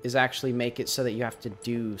is actually make it so that you have to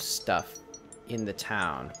do stuff in the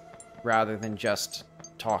town rather than just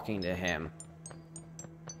talking to him.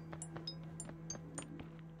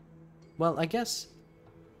 Well, I guess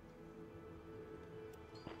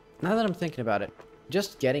now that I'm thinking about it,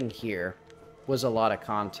 just getting here was a lot of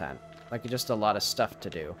content. Like, just a lot of stuff to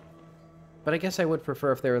do. But I guess I would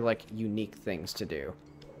prefer if there were, like, unique things to do.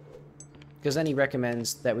 Because then he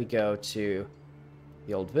recommends that we go to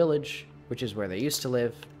the old village, which is where they used to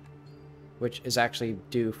live, which is actually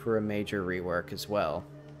due for a major rework as well.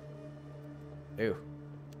 Ooh.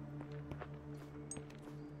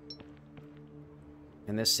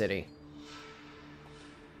 In this city.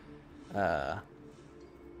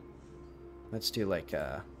 Let's do like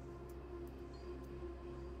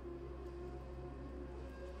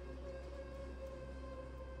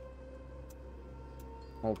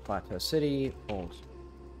Old Plateau City, old,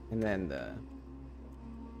 and then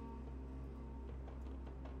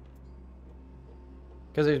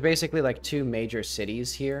because there's basically like two major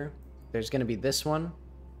cities here. There's going to be this one,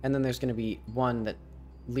 and then there's going to be one that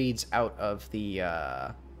leads out of the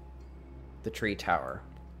tree tower.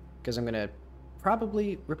 Because I'm going to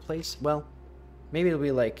probably replace, well, maybe it'll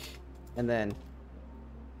be like, and then...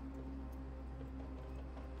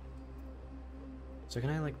 So can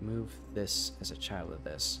I, like, move this as a child of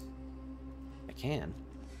this? I can.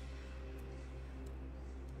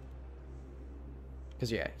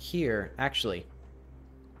 Because, yeah, here, actually,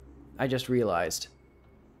 I just realized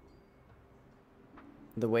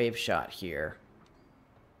the wave shot here.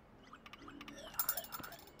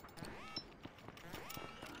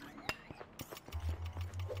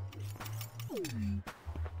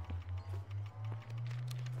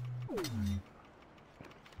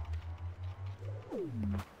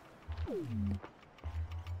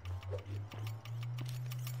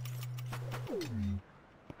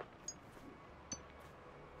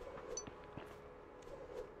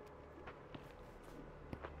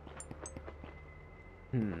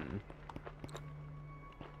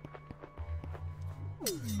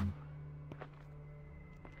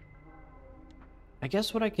 I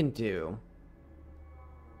guess what I can do,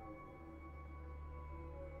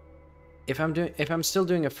 if I'm still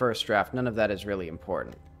doing a first draft, none of that is really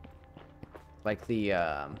important. Like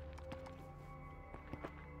the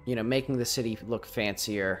you know, making the city look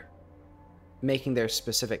fancier, making their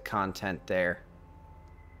specific content there.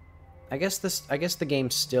 I guess the game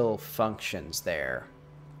still functions there.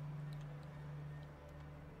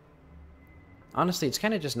 Honestly, it's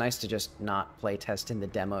kind of just nice to just not playtest in the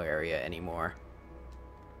demo area anymore.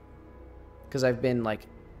 Because I've been, like,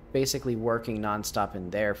 basically working nonstop in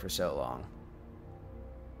there for so long.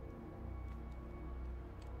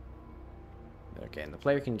 Okay, and the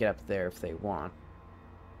player can get up there if they want.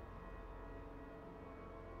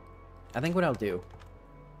 I think what I'll do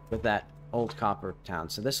with that old copper town,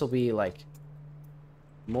 so this will be, like,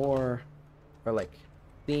 more, or, like,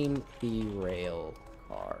 theme the rail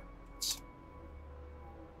cards.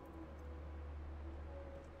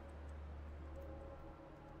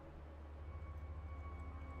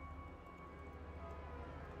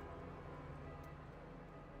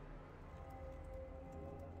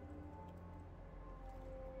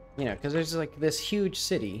 You know, because there's, like, this huge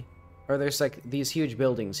city Or there's like these huge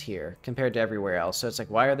buildings here compared to everywhere else. So it's like,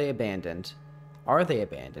 why are they abandoned? Are they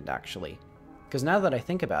abandoned, actually? Because now that I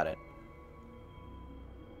think about it,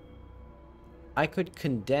 I could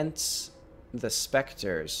condense the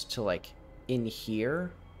specters to like in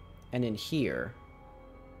here and in here.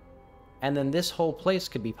 And then this whole place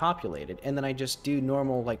could be populated. And then I just do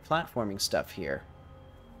normal like platforming stuff here.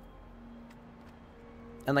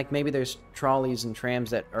 And like maybe there's trolleys and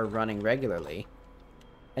trams that are running regularly.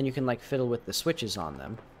 And you can like fiddle with the switches on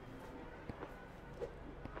them.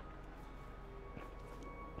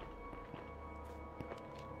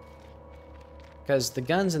 Because the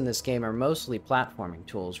guns in this game are mostly platforming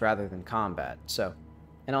tools rather than combat. So,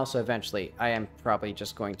 and also eventually I am probably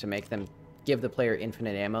just going to make them give the player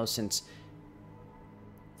infinite ammo since,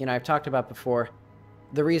 you know, I've talked about before,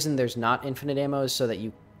 the reason there's not infinite ammo is so that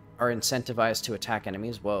you are incentivized to attack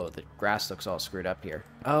enemies. Whoa, the grass looks all screwed up here.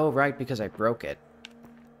 Oh, right, because I broke it.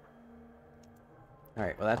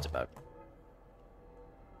 Alright, well that's about...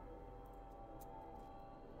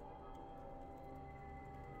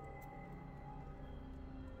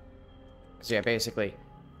 So yeah, basically,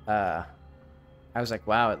 I was like,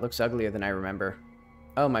 wow, it looks uglier than I remember.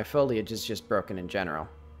 Oh, my foliage is just broken in general,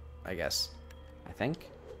 I guess. I think?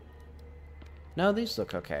 No, these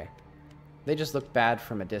look okay. They just look bad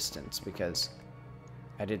from a distance because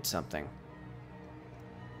I did something.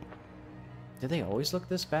 Did they always look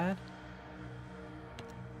this bad?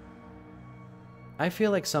 I feel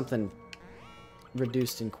like something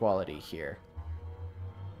reduced in quality here.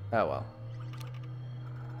 Oh well.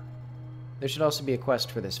 There should also be a quest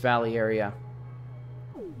for this valley area.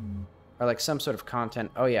 Or like some sort of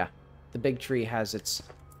content. Oh yeah, the big tree has its...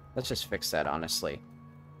 Let's just fix that, honestly.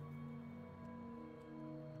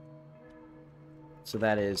 So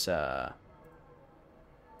that is,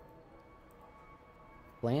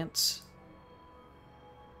 plants?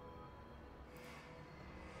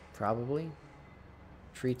 Probably.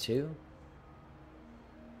 Tree 2?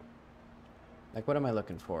 Like, what am I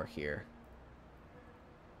looking for here?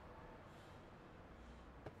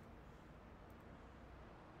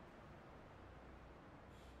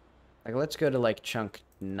 Like, let's go to, like, chunk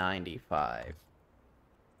 95.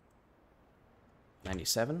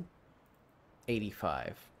 97?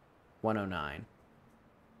 85. 109.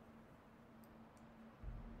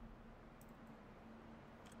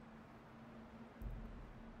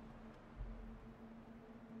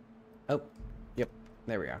 Oh, yep,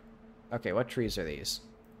 there we are. Okay, what trees are these?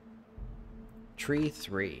 Tree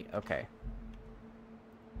 3, okay.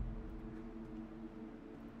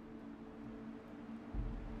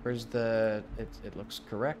 Where's the... It looks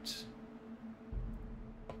correct.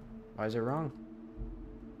 Why is it wrong?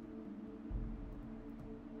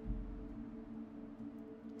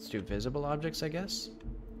 Let's do visible objects, I guess?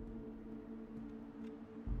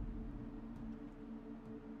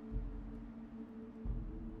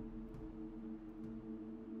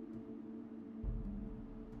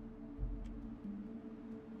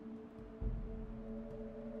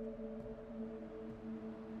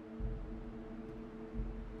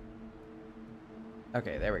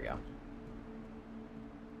 Okay, there we go.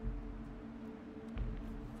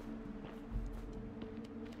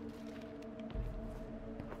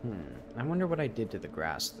 I wonder what I did to the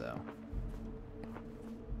grass, though.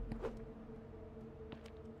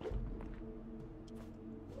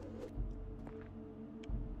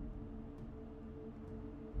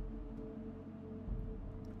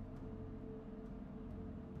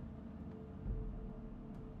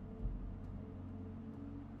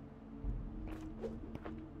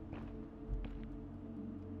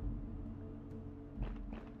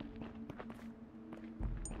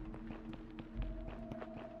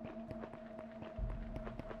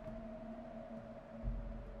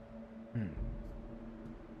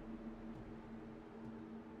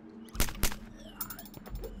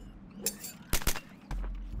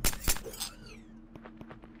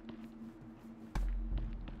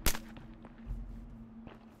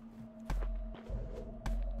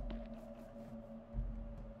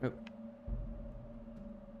 Oh.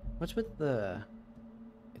 What's with the...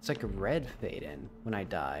 It's like a red fade in when I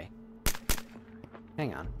die.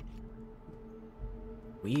 Hang on.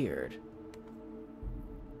 Weird.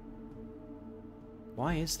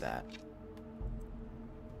 Why is that?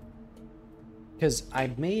 Because I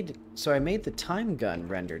made the time gun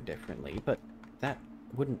render differently, but that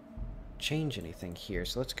wouldn't change anything here.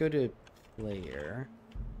 So let's go to player.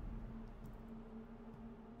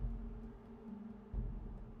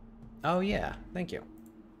 Oh yeah, thank you.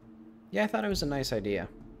 Yeah, I thought it was a nice idea.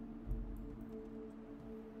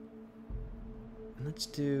 And let's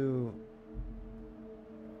do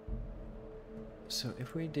So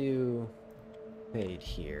if we do fade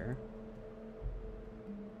here.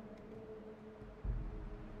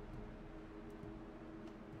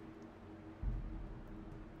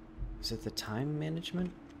 Is it the time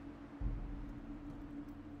management?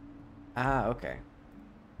 Ah, okay.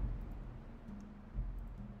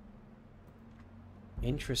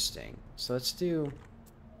 Interesting. So let's do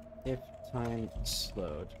if time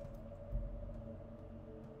slowed.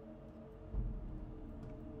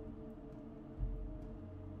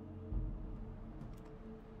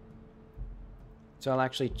 So I'll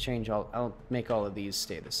actually change I'll make all of these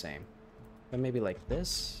stay the same. But maybe like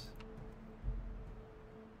this?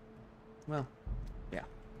 Well, yeah.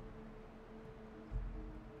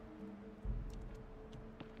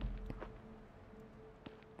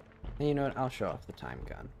 And you know what? I'll show off the time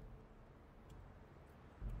gun.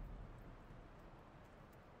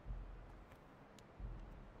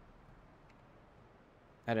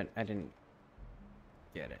 I didn't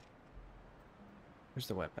get it. Where's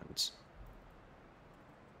the weapons?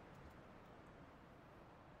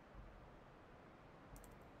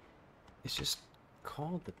 It's just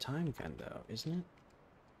called the time gun, though, isn't it?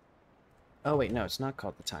 Oh, wait, no, it's not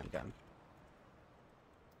called the time gun.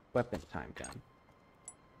 Weapon time gun.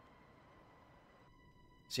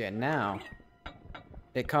 So yeah, now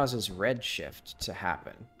it causes redshift to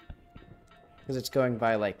happen. Because it's going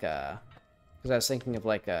by like a... Because I was thinking of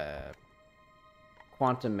like a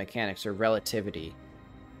quantum mechanics or relativity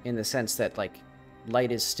in the sense that like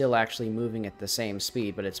light is still actually moving at the same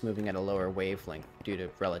speed, but it's moving at a lower wavelength due to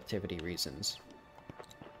relativity reasons.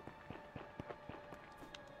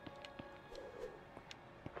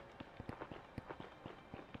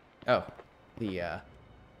 Oh, the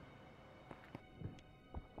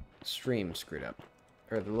stream screwed up.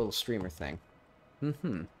 Or the little streamer thing.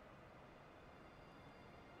 Mm-hmm.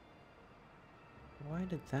 Why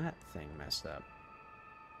did that thing mess up?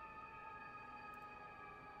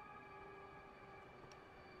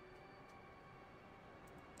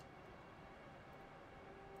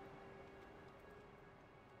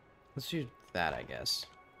 Let's do that, I guess.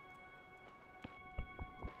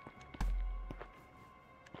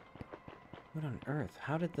 What on earth?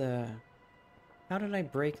 How did I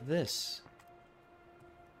break this?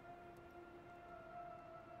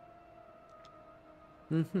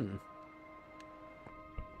 Mm-hmm.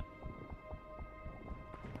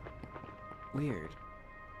 Weird.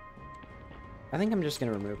 I think I'm just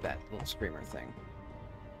gonna remove that little screamer thing.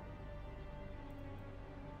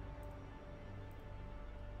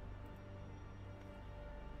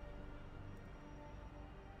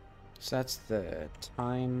 So that's the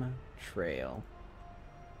time trail.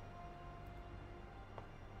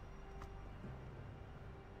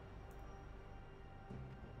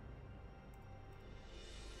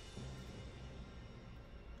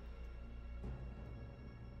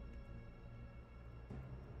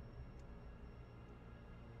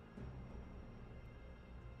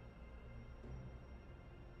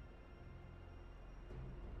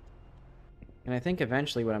 And I think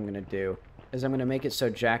eventually what I'm going to do is I'm going to make it so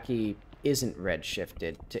Jackie isn't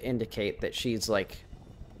redshifted to indicate that she's, like,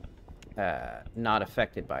 not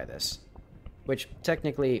affected by this. Which,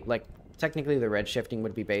 technically, the redshifting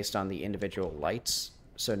would be based on the individual lights,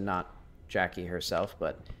 so not Jackie herself,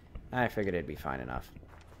 but I figured it'd be fine enough.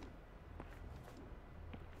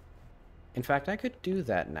 In fact, I could do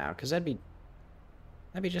that now, because that'd be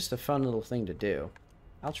just a fun little thing to do.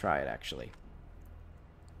 I'll try it, actually.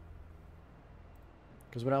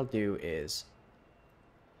 Because what I'll do is,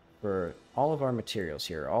 for all of our materials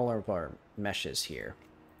here, all of our meshes here,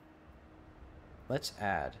 let's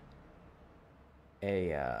add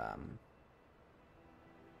a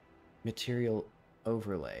material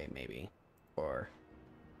overlay, maybe, or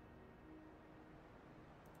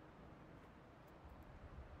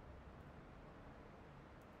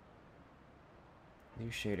new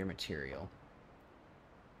shader material.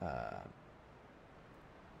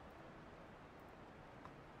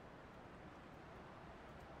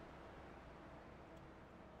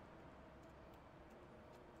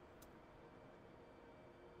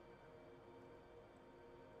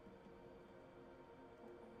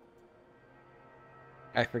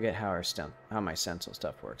 I forget how my stencil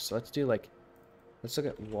stuff works. So let's do like, let's look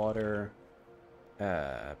at water,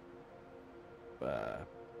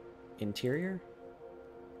 interior,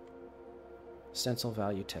 stencil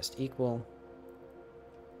value test equal.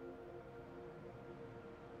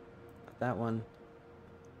 Not that one.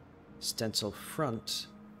 Stencil front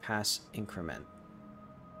pass increment.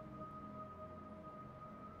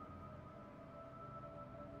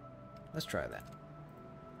 Let's try that.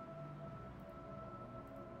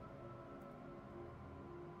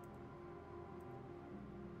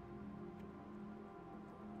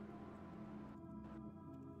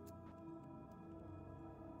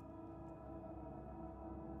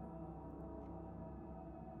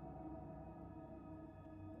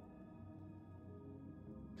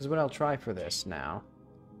 Because what I'll try for this now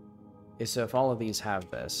is, so if all of these have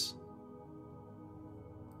this,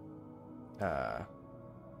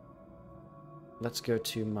 let's go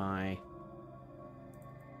to my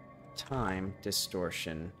time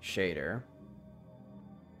distortion shader.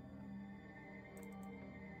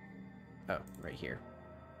 Oh, right here.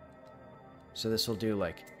 So this will do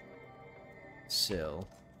like sil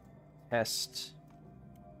test.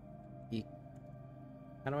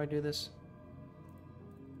 How do I do this?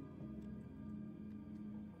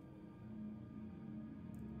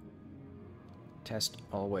 Test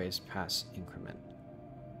always pass increment.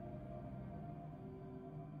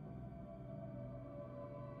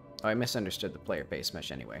 Oh, I misunderstood the player base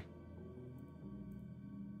mesh anyway.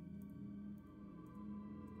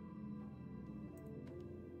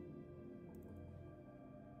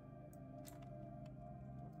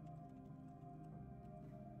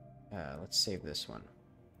 Let's save this one.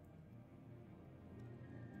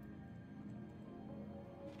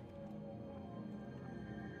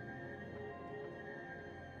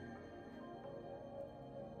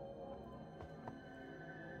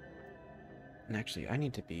 And actually, I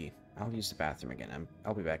need to be... I'll use the bathroom again.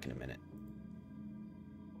 I'll be back in a minute.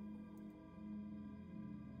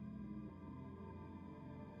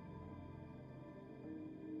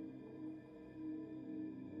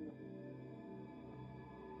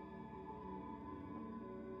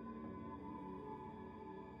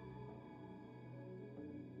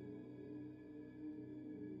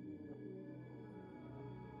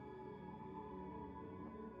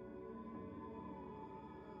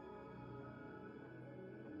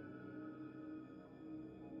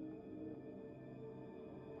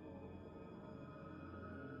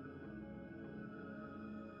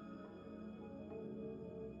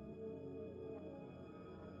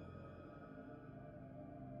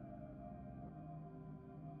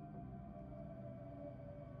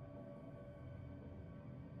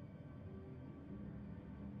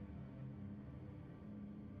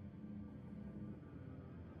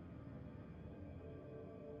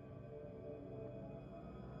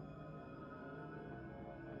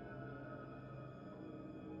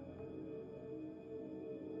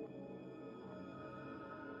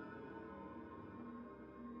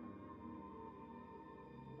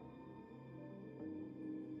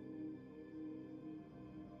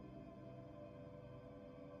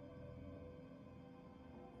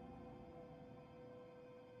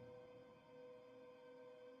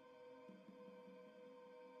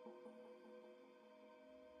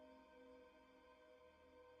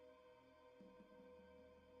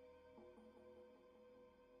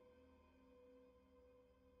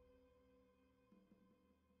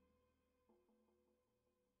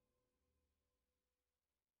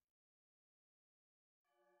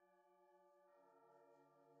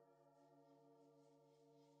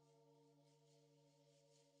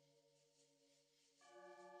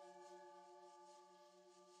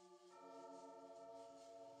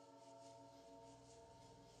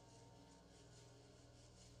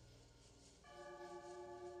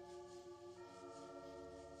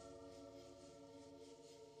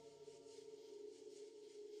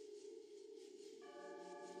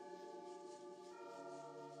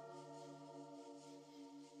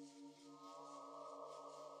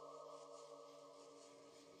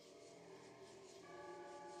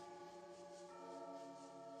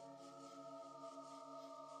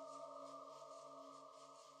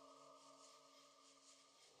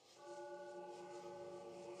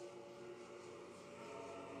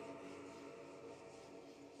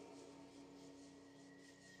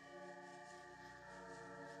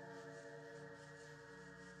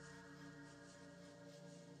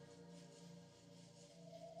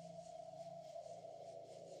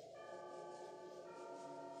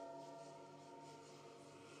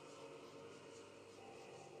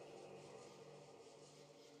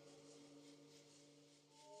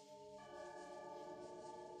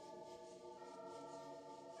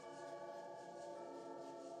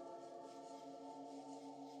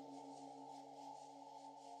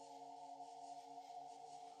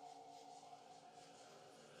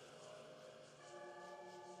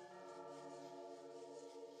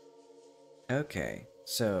 Okay,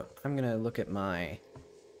 so I'm gonna look at my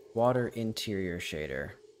water interior shader.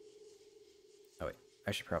 Oh wait,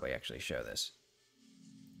 I should probably actually show this.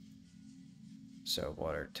 So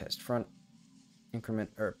water test front increment,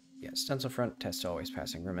 or yeah, stencil front test always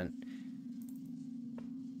pass increment.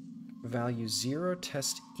 Value 0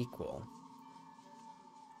 test equal.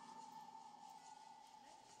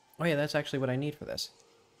 Oh yeah, that's actually what I need for this.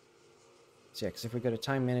 So yeah, because if we go to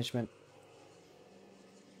time management,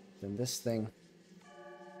 then this thing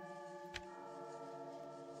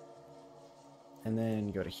And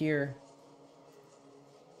then go to here.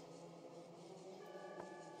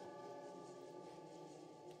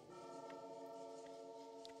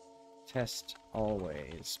 Test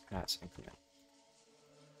always pass increment.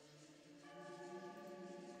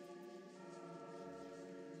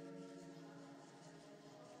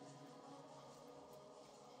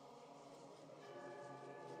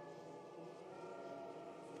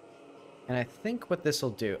 And I think what this will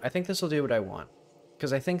do, I think this will do what I want.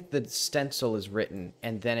 Because I think the stencil is written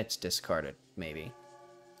and then it's discarded, maybe.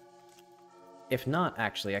 If not,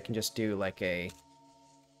 actually, I can just do like a...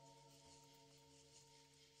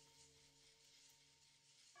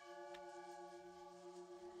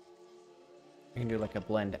 I can do like a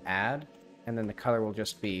blend add, and then the color will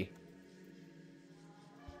just be...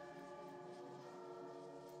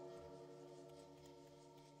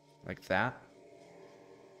 like that.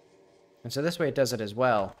 And so this way it does it as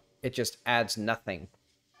well. It just adds nothing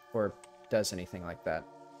or does anything like that.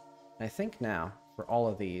 And I think now, for all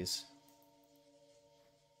of these,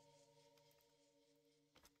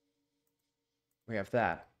 we have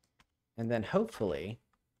that. And then hopefully...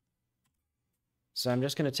 So I'm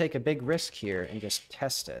just going to take a big risk here and just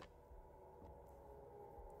test it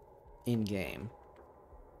in-game.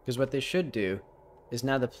 Because what they should do is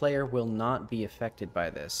now the player will not be affected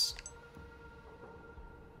by this.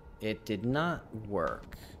 It did not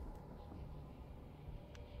work.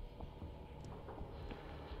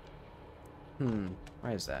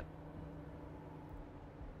 Why is that?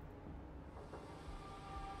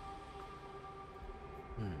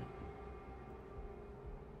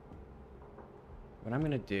 What I'm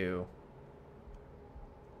gonna do...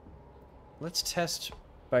 Let's test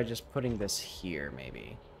by just putting this here,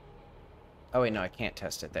 maybe. Oh wait, no, I can't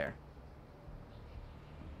test it there.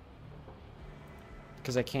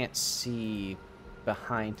 Because I can't see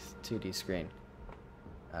behind the 2D screen.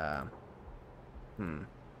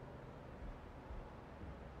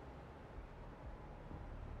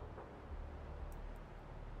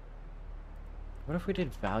 What if we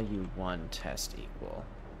did value 1 test equal?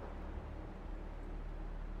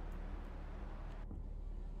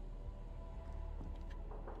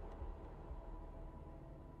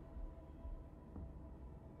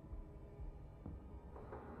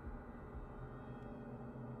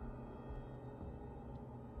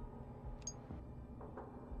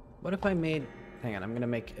 What if I made... Hang on, I'm gonna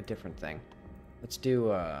make a different thing. Let's do,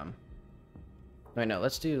 Wait, no,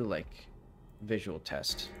 let's do, like, visual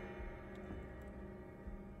test.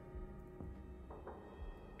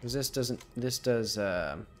 Because this doesn't... This does,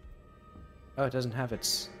 Oh, it doesn't have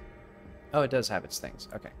its... Oh, it does have its things.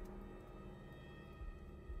 Okay.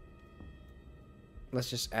 Let's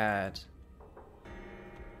just add...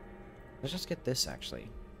 Let's just get this, actually.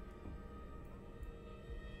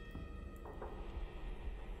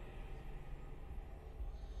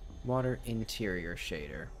 Water interior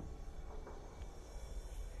shader.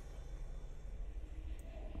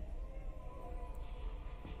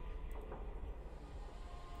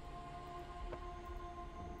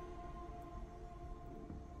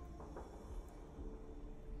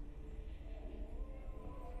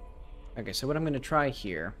 Okay, so what I'm going to try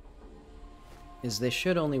here is this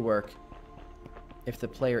should only work if the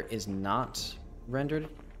player is not rendered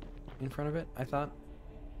in front of it, I thought.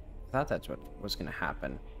 I thought that's what was going to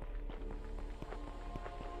happen.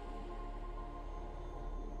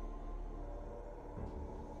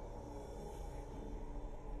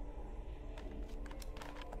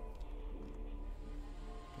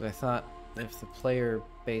 But I thought if the player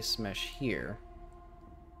base mesh here...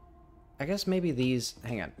 I guess maybe these...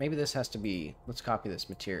 Hang on. Maybe this has to be... Let's copy this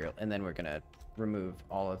material, and then we're going to remove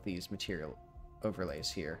all of these material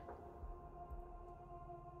overlays here.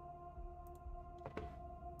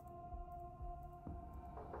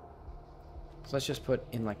 So let's just put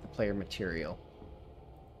in, like, the player material.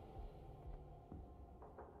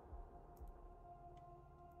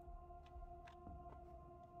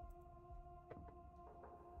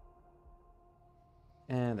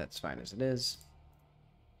 And that's fine as it is.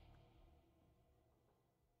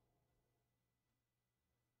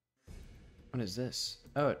 What is this?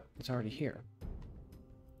 Oh, it's already here.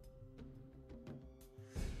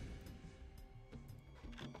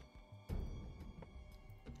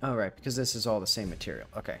 Oh, right, because this is all the same material.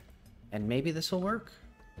 Okay. And maybe this will work?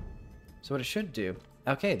 So what it should do...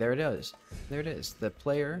 Okay, there it is. There it is. The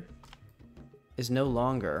player is no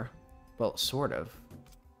longer... Well, sort of.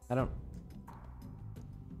 I don't...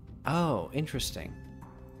 Oh, interesting.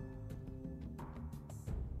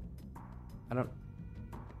 I don't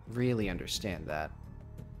really understand that.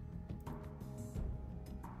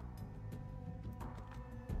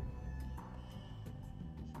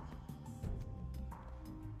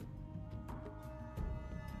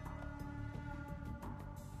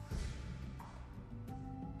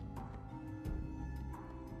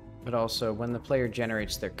 but also when the player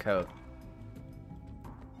generates their coat.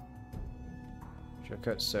 Show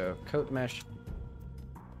coat, so coat mesh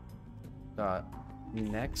dot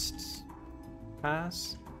next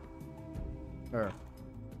pass or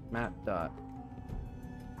map dot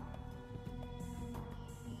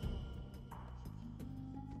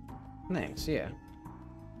thanks, yeah.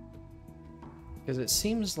 Because it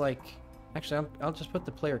seems like... Actually, I'll just put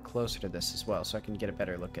the player closer to this as well so I can get a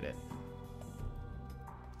better look at it.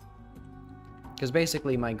 Because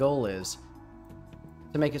basically my goal is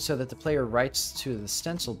to make it so that the player writes to the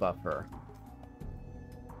stencil buffer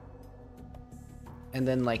and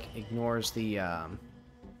then, like, ignores the...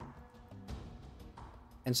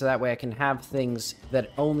 And so that way I can have things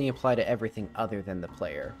that only apply to everything other than the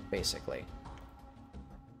player, basically.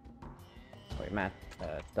 Wait, mat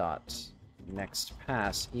dot next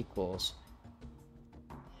pass equals...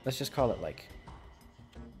 Let's just call it, like,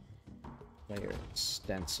 player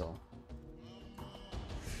stencil.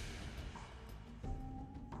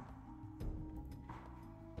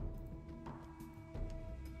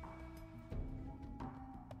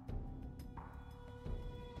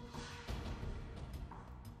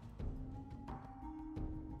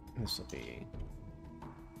 This will be...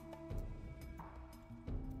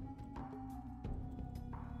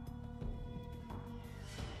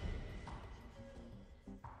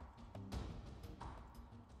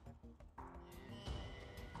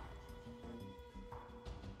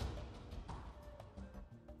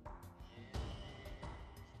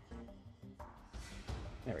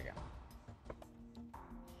 There we go.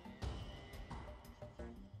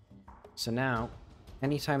 So now,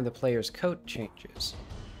 anytime the player's coat changes,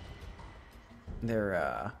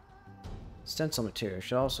 their stencil material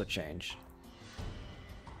should also change.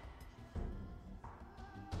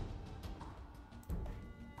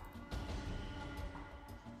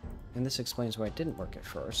 And this explains why it didn't work at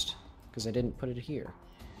first, because I didn't put it here.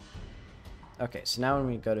 Okay, so now when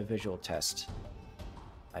we go to visual test,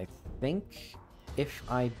 I think if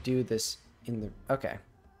I do this in the... Okay.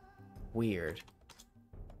 Weird.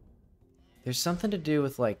 There's something to do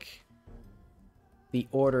with, like, the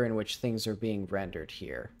order in which things are being rendered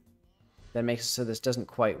here. That makes it so this doesn't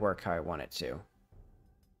quite work how I want it to.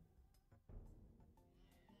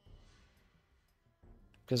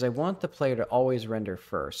 Because I want the player to always render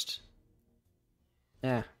first.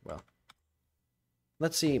 Well.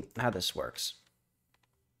 Let's see how this works.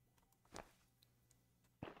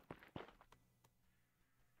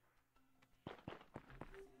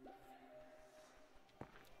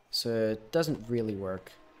 So it doesn't really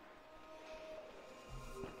work.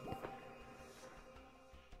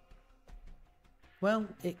 Well,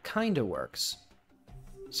 it kind of works.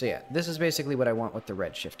 So yeah, this is basically what I want with the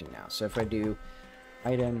red shifting now. So if I do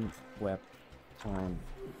item, web, time...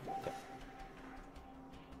 Okay.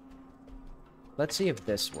 Let's see if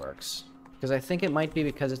this works. Because I think it might be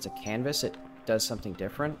because it's a canvas, it does something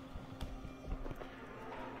different.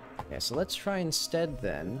 Okay, so let's try instead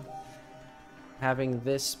then having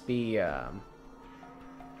this be...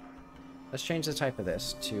 let's change the type of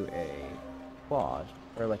this to a quad,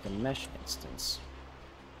 or like a mesh instance.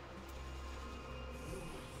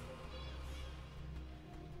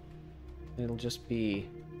 It'll just be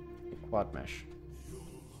a quad mesh.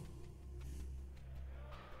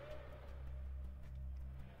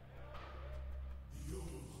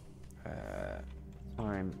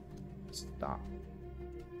 Time stop.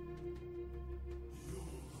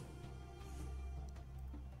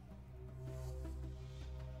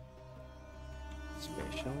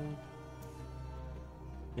 Spatial.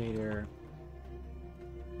 Later.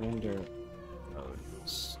 Render mode.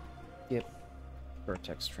 Skip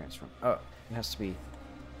vertex transform. Oh, it has to be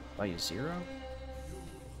value 0?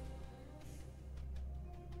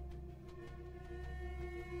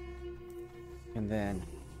 And then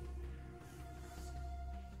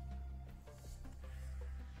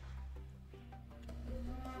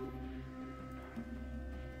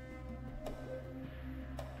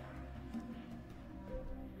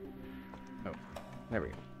oh, there we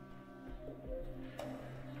go.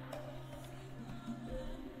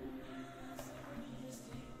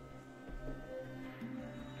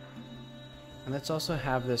 And let's also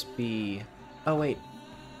have this be... Oh wait,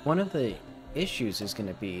 one of the issues is going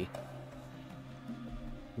to be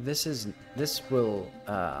this will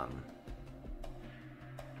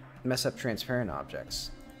mess up transparent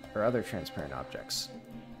objects or other transparent objects.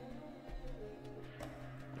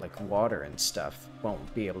 Like water and stuff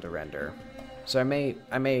won't be able to render. So I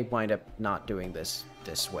may wind up not doing this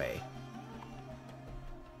way.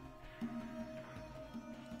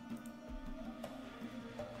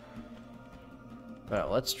 Well,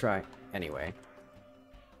 let's try anyway.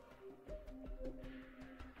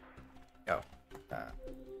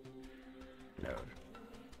 node.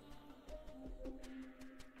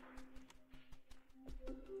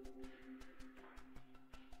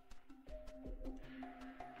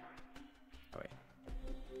 Oh, wait.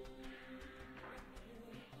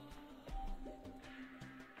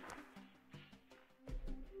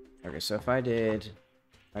 Okay, so if I did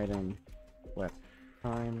item weapon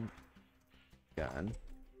prime gun.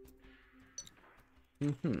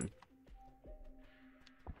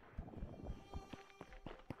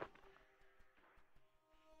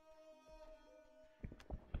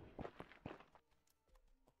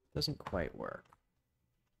 Doesn't quite work.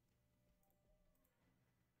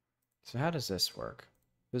 So how does this work?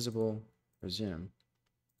 Visible, resume.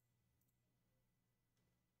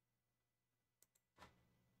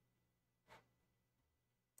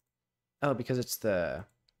 Oh, because it's the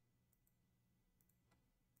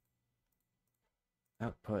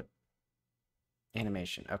output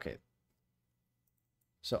animation. Okay.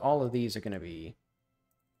 So all of these are going to be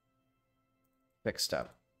fixed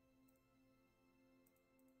up.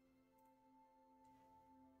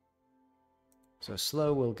 So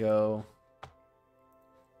slow will go.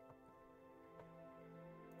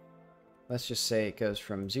 Let's just say it goes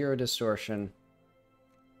from 0 distortion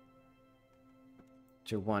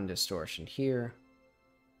to 1 distortion here.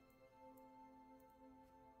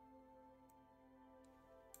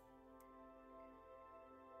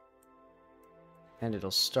 And it'll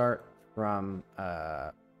start from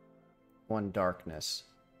 1 darkness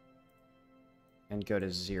and go to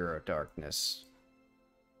 0 darkness.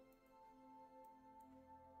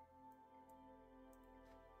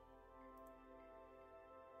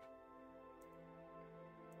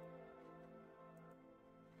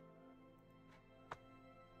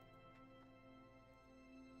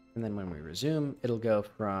 And then when we resume, it'll go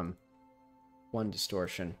from 1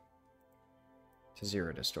 distortion to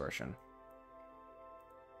 0 distortion.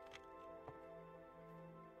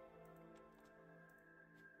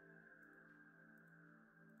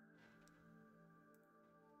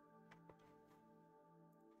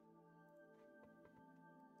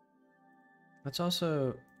 Let's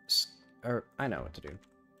also, or I know what to do.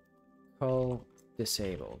 Call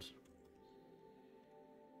disabled.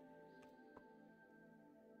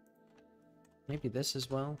 Maybe this as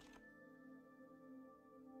well.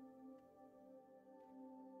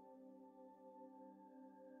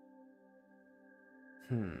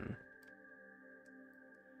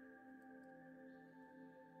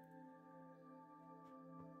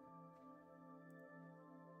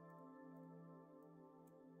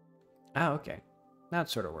 Oh, okay. Now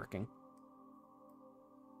it's sort of working.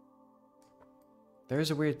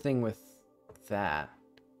 There's a weird thing with that.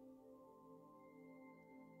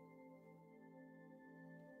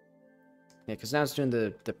 Yeah, because now it's doing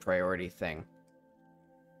the priority thing.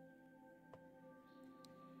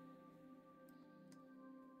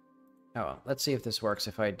 Oh well, let's see if this works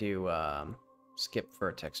if I do skip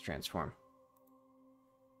vertex transform.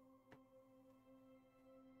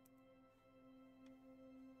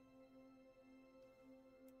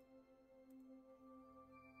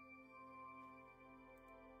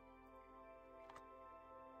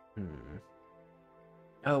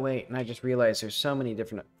 Oh wait, and I just realized there's so many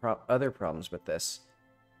different other problems with this,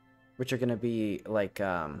 which are going to be like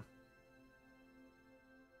the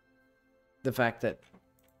fact that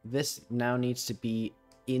this now needs to be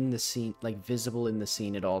in the scene, like visible in the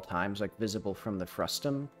scene at all times, like visible from the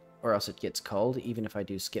frustum, or else it gets culled, even if I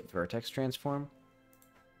do skip vertex transform.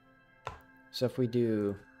 So if we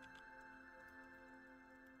do...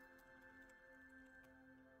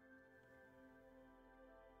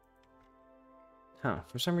 Huh,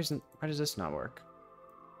 for some reason, why does this not work?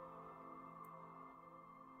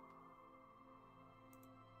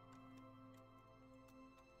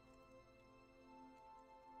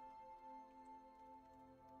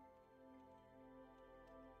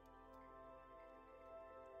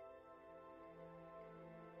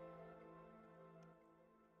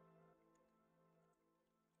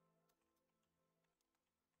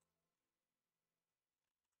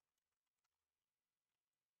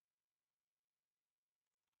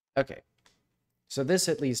 Okay, so this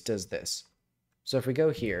at least does this. So if we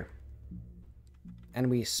go here, and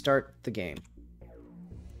we start the game,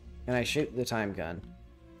 and I shoot the time gun,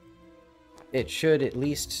 it should at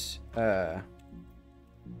least kind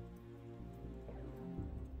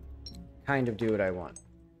of do what I want.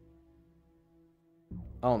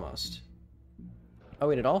 Almost. Oh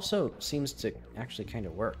wait, it also seems to actually kind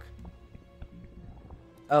of work.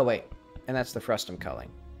 Oh wait, and that's the frustum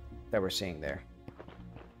culling that we're seeing there.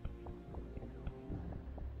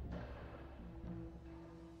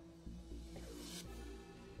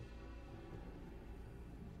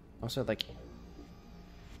 Also, like,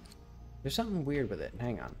 there's something weird with it.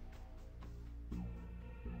 Hang on.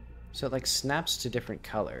 So it, like, snaps to different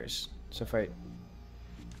colors. So if I...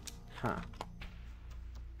 Huh.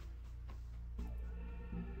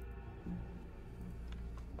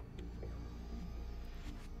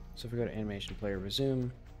 So if we go to animation player,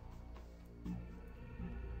 resume.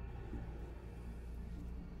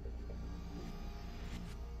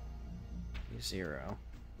 0.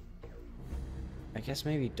 I guess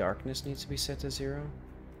maybe darkness needs to be set to 0?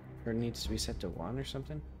 Or needs to be set to 1 or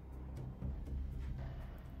something?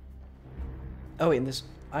 Oh, and this...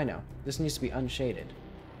 I know. This needs to be unshaded.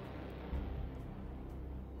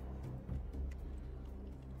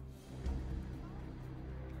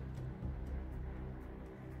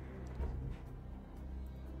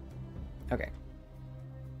 Okay.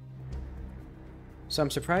 So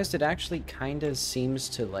I'm surprised it actually kind of seems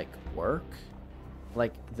to, like, work.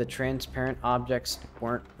 Like, the transparent objects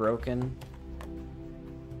weren't broken.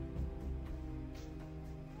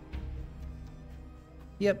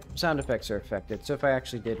 Yep, sound effects are affected. So if I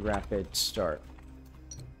actually did rapid start,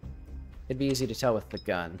 it'd be easy to tell with the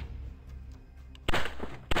gun.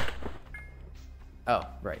 Oh,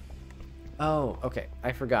 right. Oh, okay.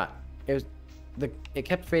 I forgot. It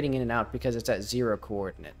kept fading in and out because it's at 0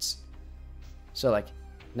 coordinates. So, like,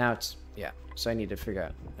 now it's... Yeah, so I need to figure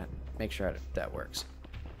out... Make sure that works.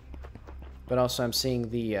 But also, I'm seeing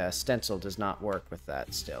the stencil does not work with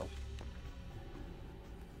that still.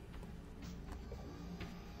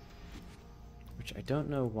 Which I don't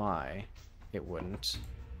know why it wouldn't.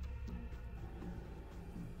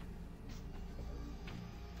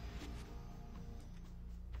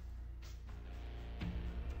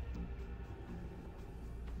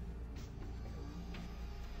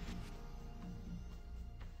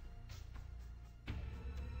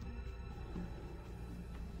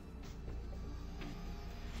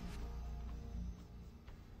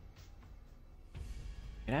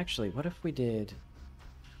 And actually, what if we did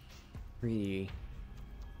 3D?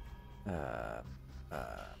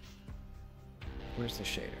 Where's the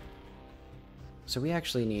shader? So we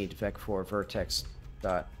actually need vec4 vertex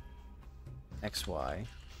dot xy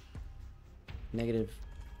negative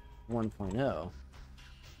 1.0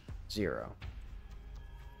 0.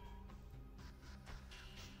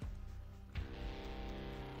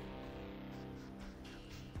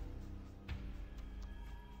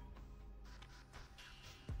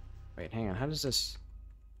 Wait, hang on. How does this...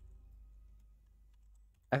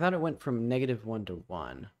 I thought it went from -1 to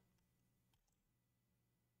 1.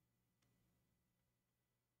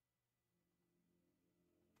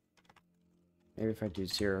 Maybe if I do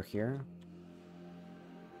 0 here.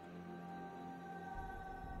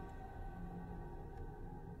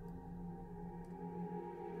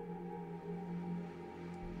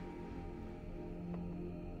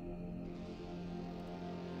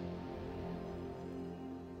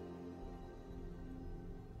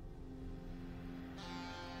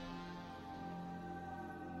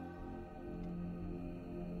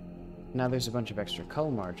 Now there's a bunch of extra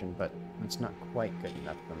color margin, but it's not quite good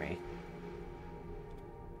enough for me.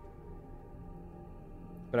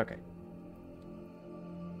 But okay.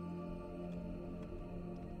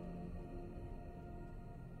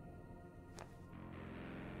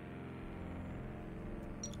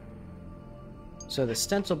 So the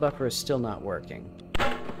stencil buffer is still not working.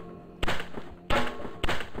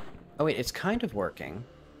 Oh wait, it's kind of working.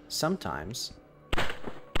 Sometimes.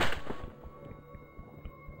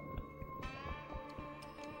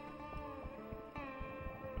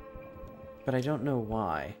 But I don't know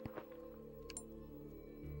why.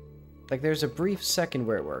 Like, there's a brief second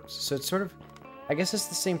where it works. So it's sort of... I guess it's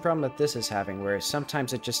the same problem that this is having, where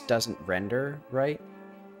sometimes it just doesn't render right.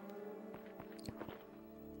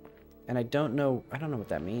 And I don't know what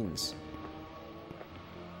that means.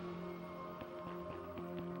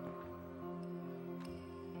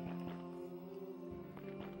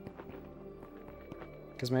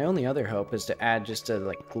 Because my only other hope is to add just a,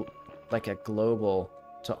 like a global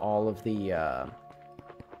to all of the, I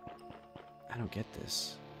don't get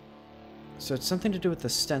this. So it's something to do with the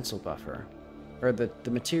stencil buffer. Or the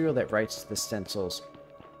material that writes to the stencils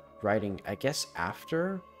writing, I guess,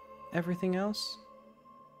 after everything else?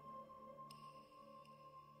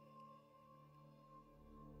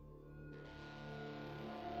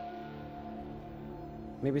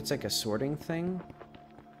 Maybe it's like a sorting thing?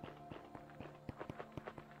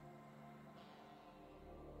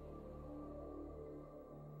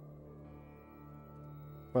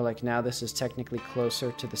 Or like now this is technically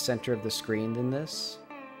closer to the center of the screen than this?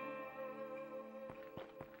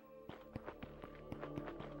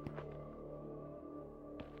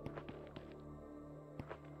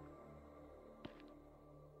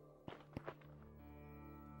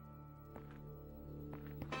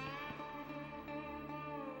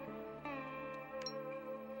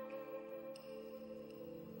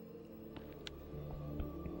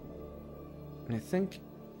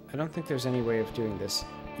 I don't think there's any way of doing this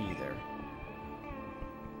either.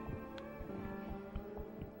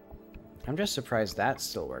 I'm just surprised that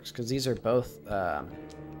still works, because these are both, oh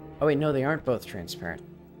wait, no, they aren't both transparent.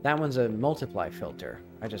 That one's a multiply filter,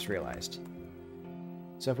 I just realized.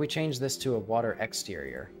 So if we change this to a water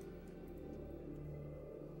exterior...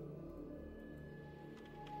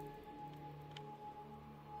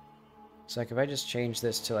 So like if I just change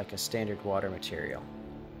this to like a standard water material,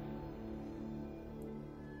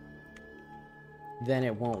 then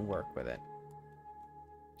it won't work with it.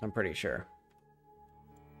 I'm pretty sure.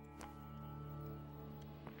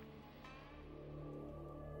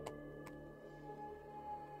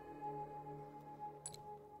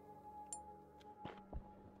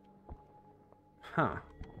 Huh.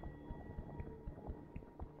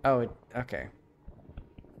 Oh, okay.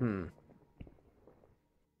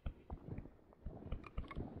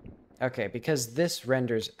 Okay, because this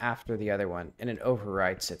renders after the other one, and it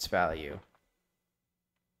overwrites its value.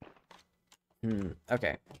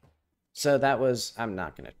 Okay. So that was... I'm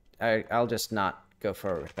not gonna... I'll just not go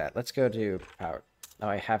forward with that. Let's go to power. Oh,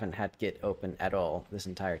 I haven't had Git open at all this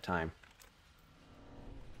entire time.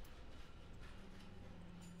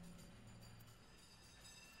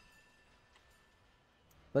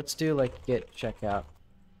 Let's do, like, Git checkout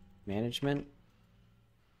management.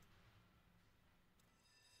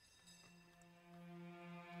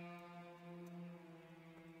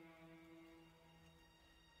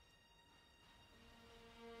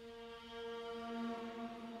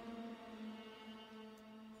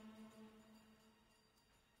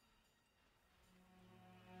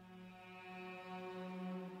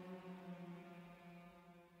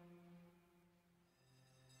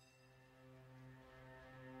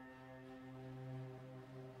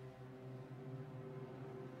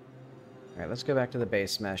 Alright, let's go back to the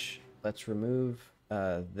base mesh. Let's remove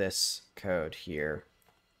this code here.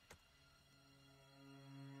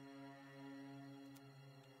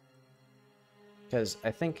 Because I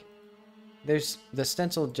think the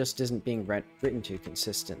stencil just isn't being written to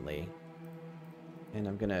consistently. And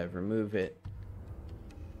I'm gonna remove it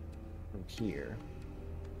from here.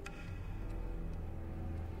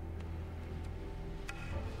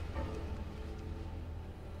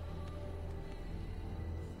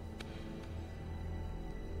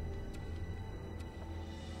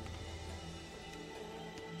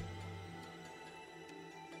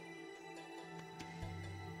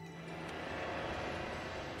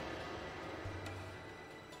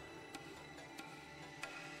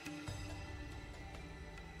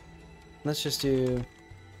 Let's just do...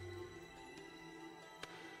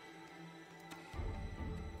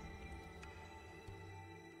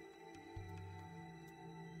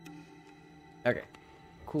 Okay.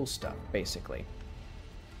 Cool stuff, basically.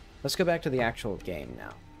 Let's go back to the actual game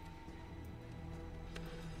now.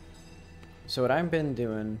 So what I've been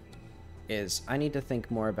doing is I need to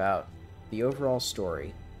think more about the overall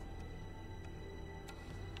story.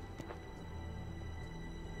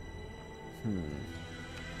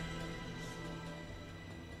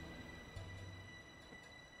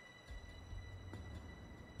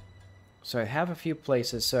 So I have a few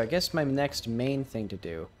places, so I guess my next main thing to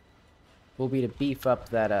do will be to beef up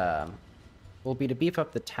that,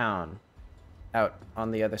 the town out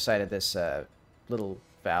on the other side of this, little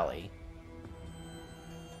valley.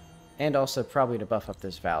 And also probably to buff up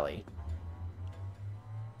this valley.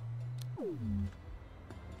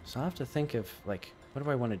 So I'll have to think of, like, what do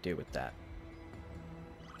I want to do with that?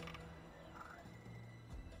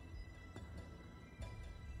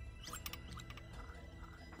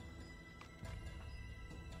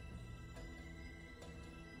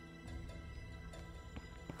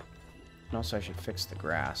 And also I should fix the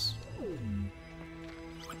grass.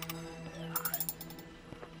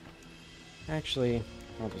 Actually,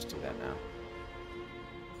 I'll just do that now.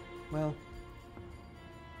 Well...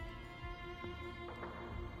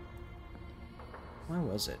 why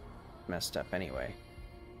was it messed up anyway?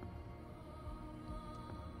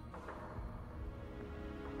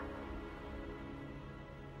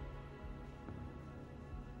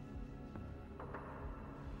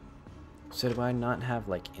 So do I not have,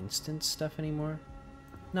 like, instant stuff anymore?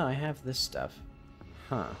 No, I have this stuff.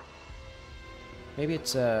 Huh. Maybe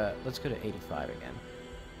it's, let's go to 85 again.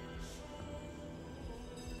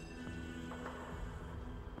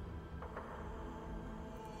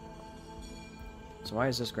 So why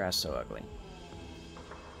is this grass so ugly?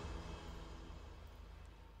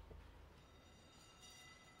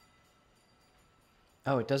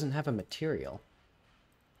 Oh, it doesn't have a material.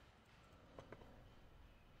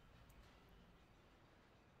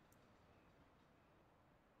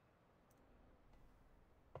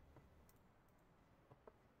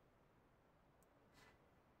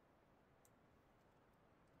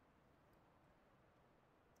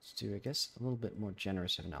 Let's do, I guess, a little bit more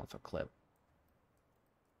generous of an alpha clip.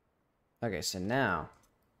 Okay, so now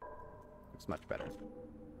it's much better.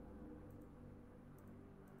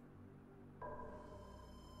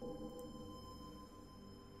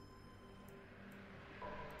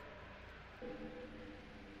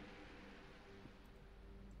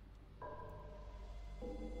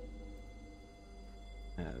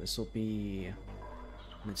 This will be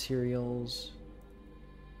materials,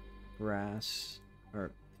 grass,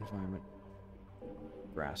 or environment,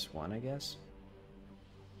 grass 1, I guess.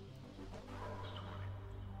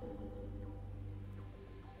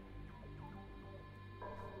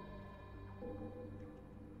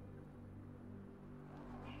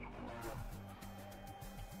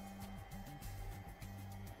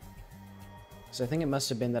 So I think it must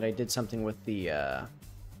have been that I did something with the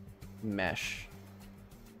mesh.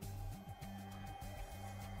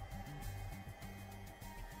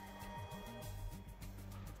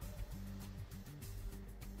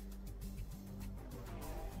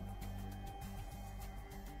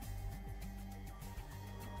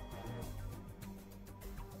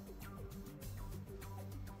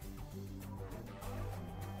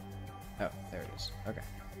 Oh, there it is. Okay.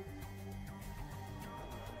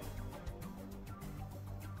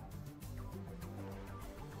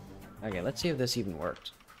 Okay, let's see if this even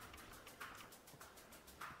worked.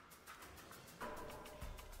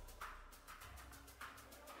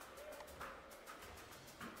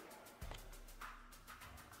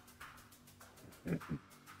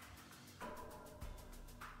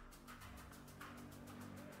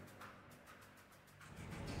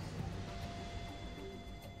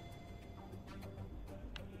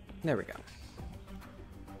 There we go.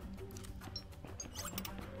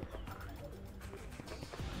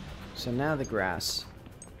 So now the grass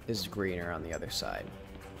is greener on the other side.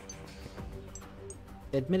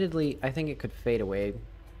 Admittedly, I think it could fade away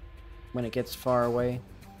when it gets far away.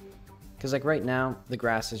 Because like right now, the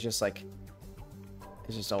grass is just like,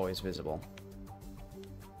 it's just always visible.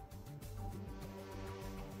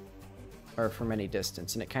 Or from any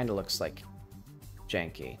distance, and it kind of looks like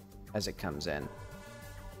janky as it comes in.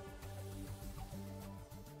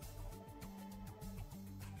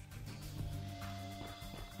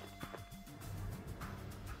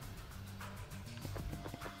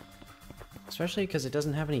 Especially because it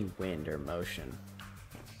doesn't have any wind or motion.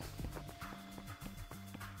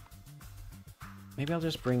 Maybe I'll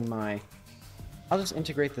just bring my... I'll just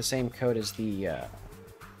integrate the same code as the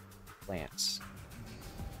plants.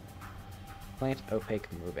 Plant opaque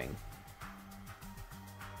moving.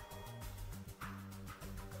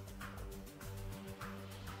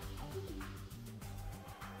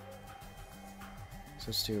 So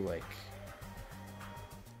let's do like...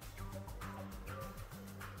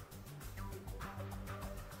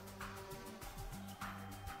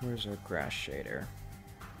 Where's our grass shader?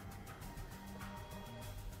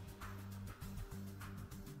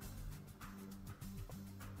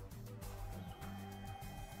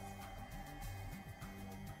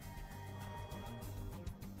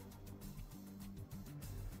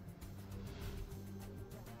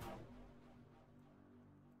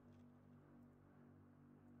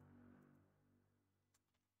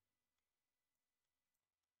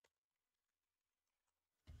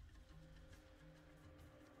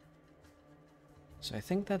 So I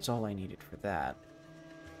think that's all I needed for that.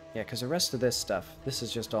 Yeah, because the rest of this stuff, this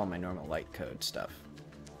is just all my normal light code stuff.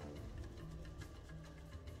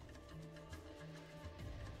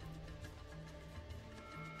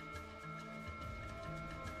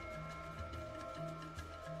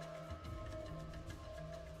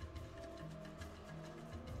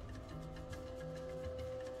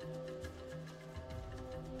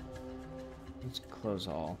 Let's close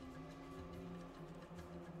all.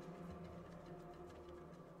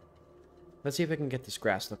 Let's see if I can get this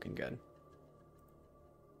grass looking good.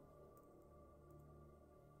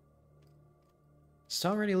 It's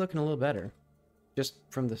already looking a little better. Just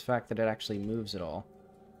from the fact that it actually moves at all.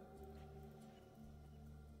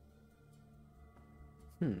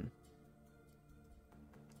 I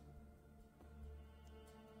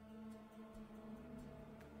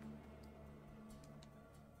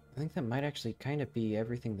think that might actually kind of be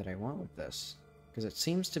everything that I want with this. Because it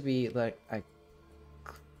seems to be like I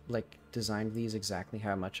designed these exactly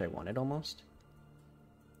how much I wanted almost.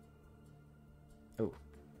 Oh.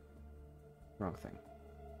 Wrong thing.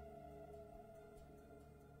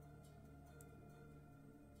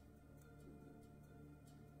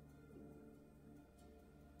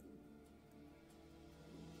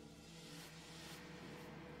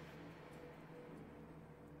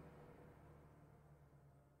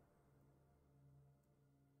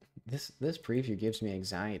 This preview gives me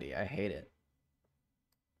anxiety. I hate it.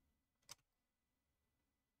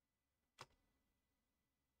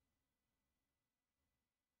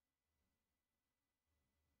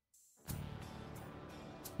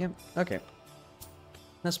 Yep, okay.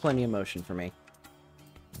 That's plenty of motion for me.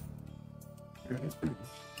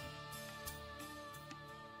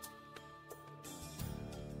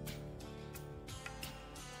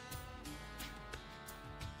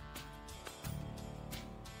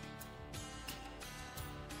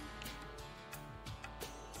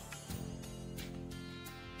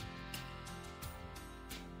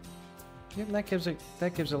 Yep,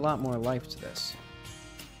 that gives a lot more life to this.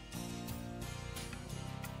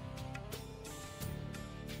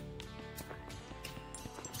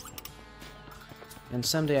 And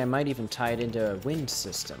someday I might even tie it into a wind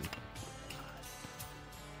system.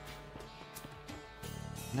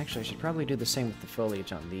 And actually, I should probably do the same with the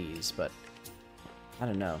foliage on these, but I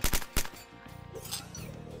don't know.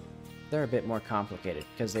 They're a bit more complicated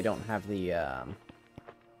because they don't have the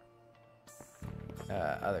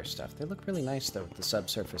other stuff. They look really nice though with the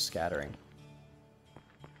subsurface scattering.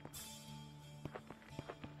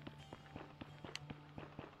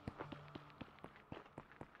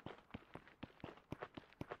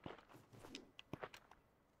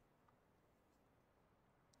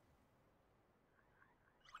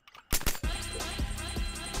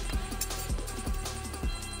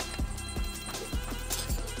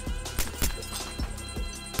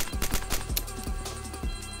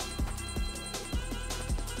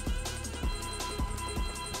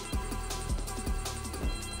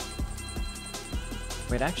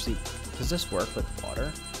 Wait, actually, does this work with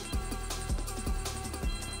water?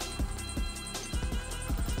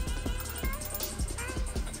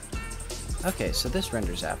 Okay, so this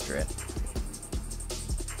renders after it.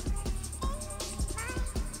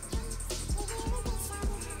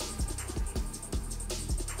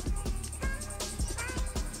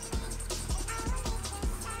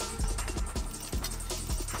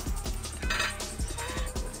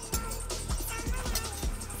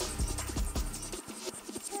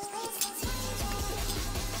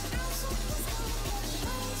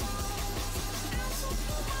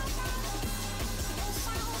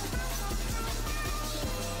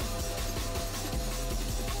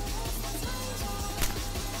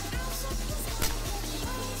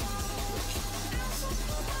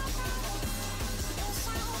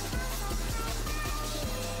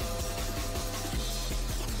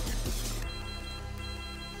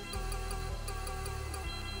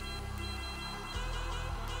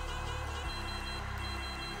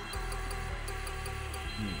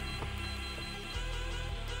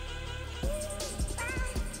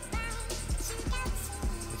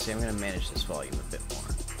 Let's see, I'm going to manage this volume a bit more.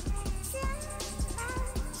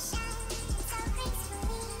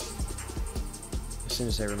 As soon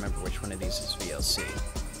as I remember which one of these is VLC.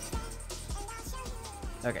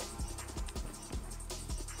 Okay.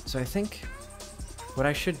 So I think what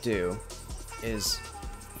I should do is,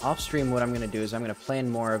 off-stream what I'm going to do is I'm going to plan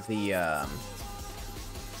more of the,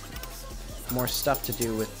 more stuff to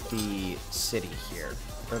do with the city here,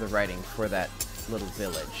 or the writing for that little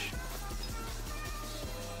village.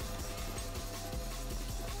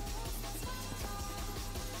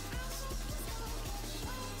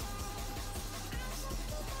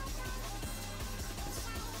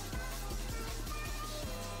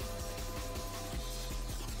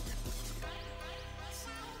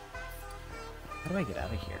 How do I get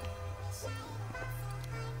out of here?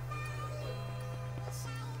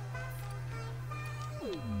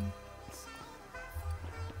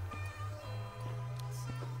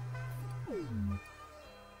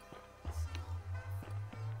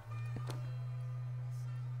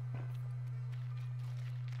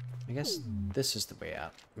 I guess this is the way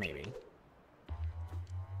out, maybe.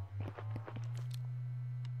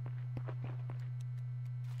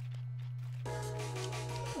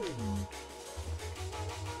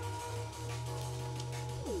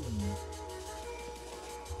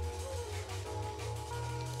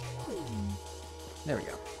 There we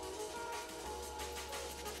go.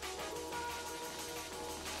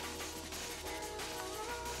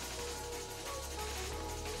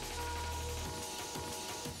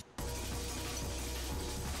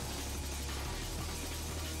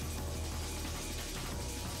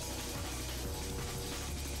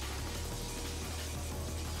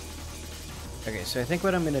 Okay, so I think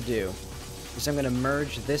what I'm going to do is I'm going to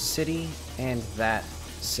merge this city and that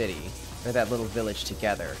city, or that little village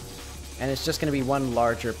together. And it's just going to be one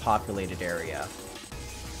larger populated area.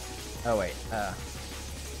 Oh, wait.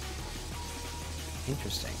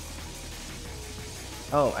 Interesting.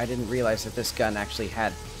 Oh, I didn't realize that this gun actually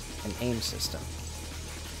had an aim system.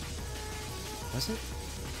 Was it?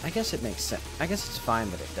 I guess it makes sense. I guess it's fine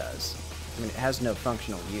that it does. I mean, it has no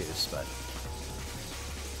functional use, but...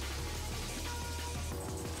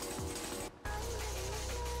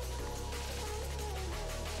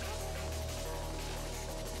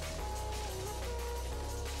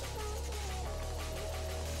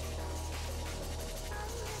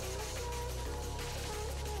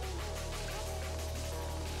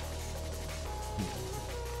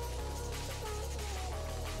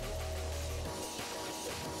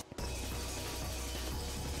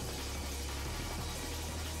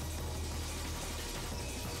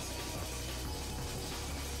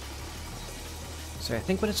 So I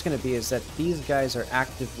think what it's going to be is that these guys are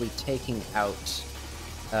actively taking out,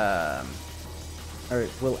 or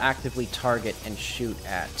will actively target and shoot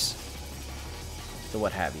at the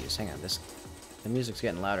what-have-yous. Hang on, the music's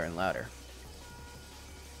getting louder and louder.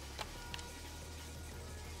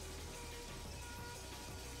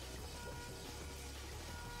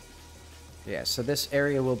 Yeah, so this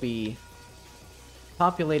area will be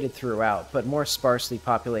populated throughout, but more sparsely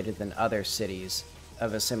populated than other cities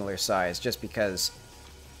of a similar size, just because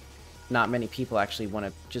not many people actually want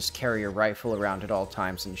to just carry a rifle around at all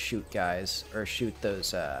times and shoot guys, or shoot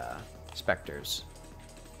those, specters.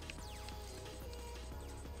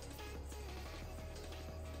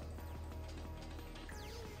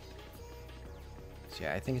 So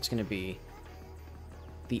yeah, I think it's going to be...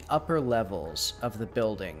 The upper levels of the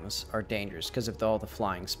buildings are dangerous because of all the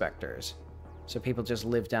flying specters. So people just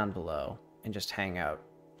live down below and just hang out.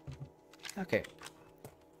 Okay.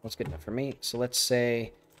 That's good enough for me. So let's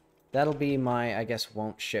say that'll be my, I guess,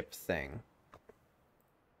 won't ship thing.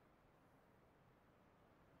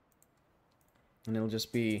 And it'll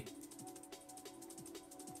just be...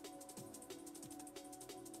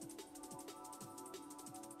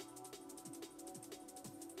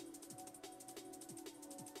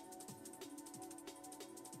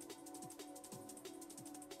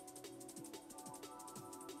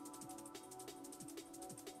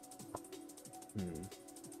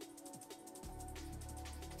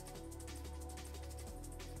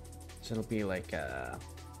 So it'll be like,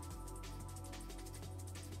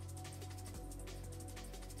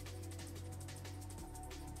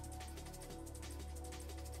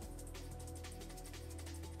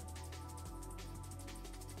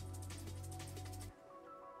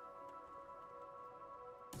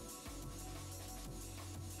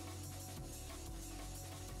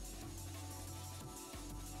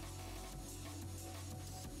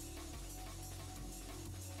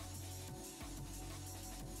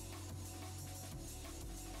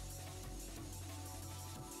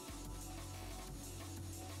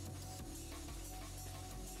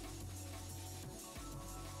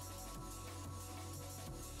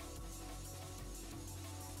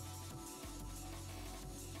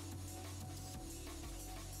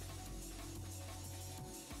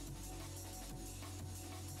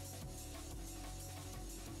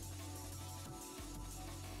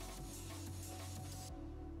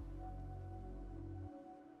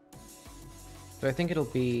 so I think it'll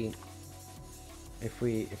be,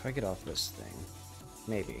 if I get off this thing,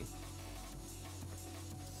 maybe.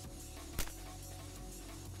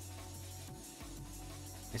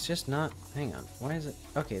 It's just not, hang on, why is it,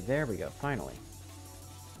 okay, there we go, finally.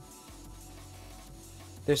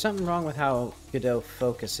 There's something wrong with how Godot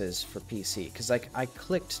focuses for PC, because like, I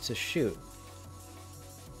clicked to shoot,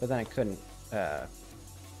 but then I couldn't,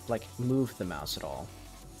 like, move the mouse at all.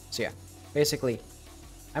 So yeah, basically,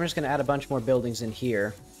 I'm just going to add a bunch more buildings in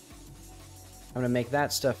here. I'm going to make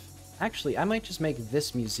that stuff... Actually, I might just make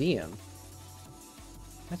this museum.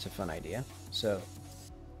 That's a fun idea. So,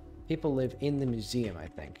 people live in the museum, I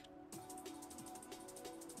think.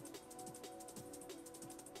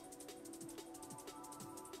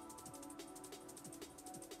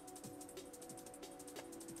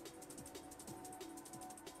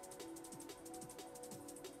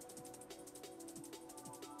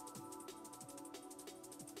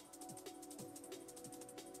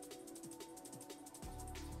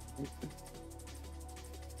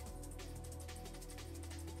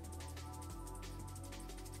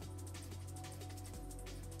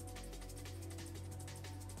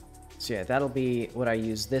 So yeah, that'll be what I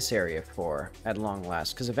use this area for at long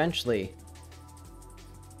last, because eventually,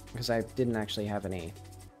 because I didn't actually have any,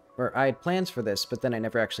 or I had plans for this, but then I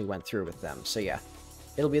never actually went through with them. So yeah,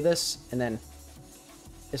 it'll be this, and then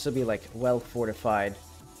this will be like well fortified,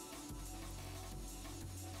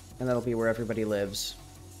 and that'll be where everybody lives.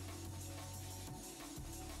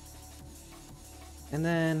 And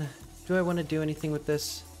then, do I want to do anything with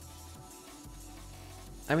this?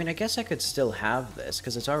 I mean, I guess I could still have this,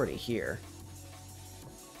 because it's already here.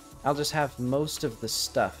 I'll just have most of the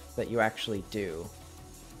stuff that you actually do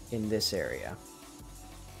in this area.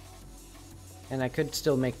 And I could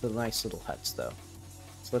still make the nice little huts, though.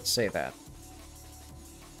 So let's say that.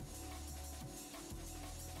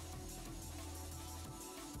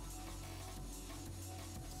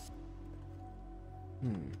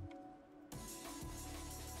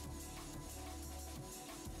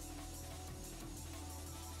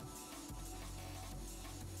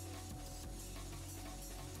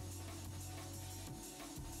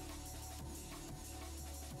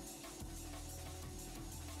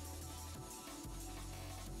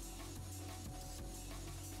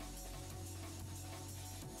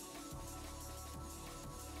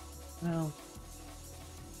 Well,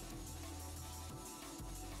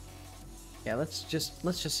 yeah, let's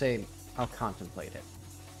just say I'll contemplate it.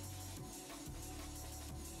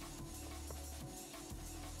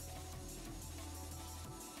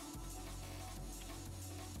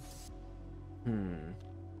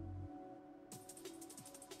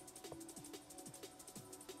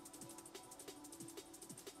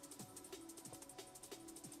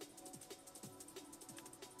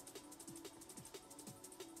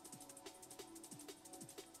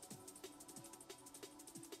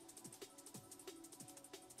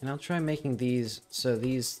 And I'll try making these, so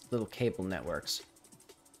these little cable networks.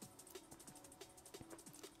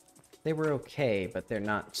 They were okay, but they're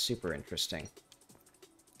not super interesting.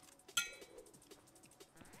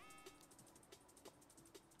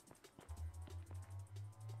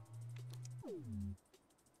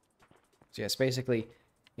 So yes, basically,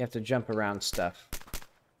 you have to jump around stuff.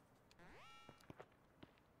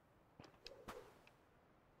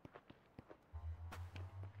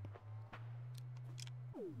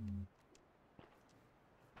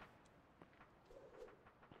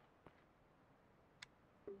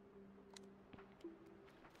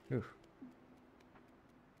 Oof.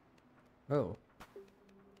 Oh.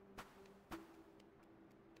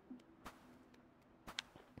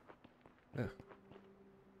 Ugh.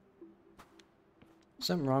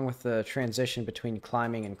 Something wrong with the transition between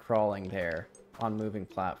climbing and crawling there on moving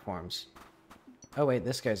platforms. Oh wait,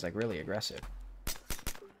 this guy's like really aggressive.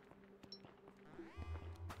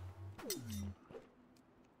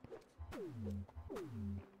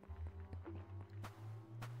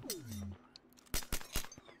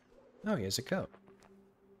 Oh, he has a coat.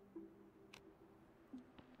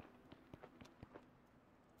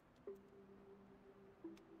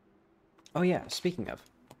 Oh yeah, speaking of,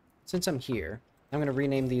 since I'm here, I'm going to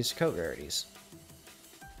rename these coat rarities.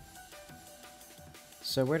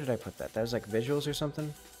 So where did I put that? That was like visuals or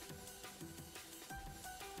something?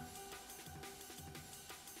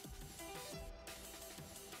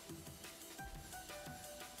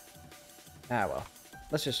 Ah well,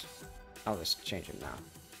 I'll just change them now.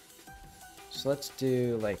 So let's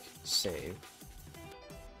do like save.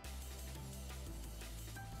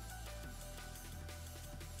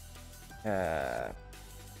 Have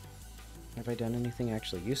I done anything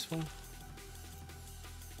actually useful?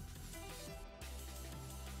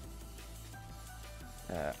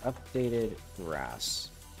 Updated grass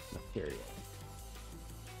material.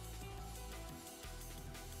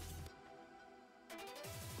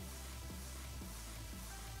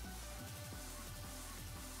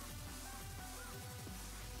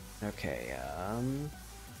 Okay,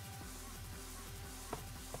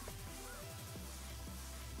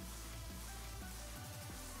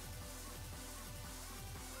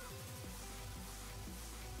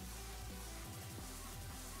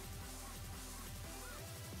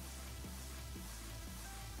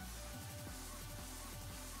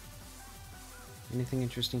 anything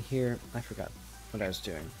interesting here? I forgot what I was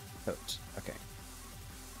doing. Coats. Okay.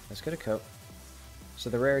 Let's get a coat. So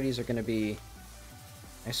the rarities are going to be...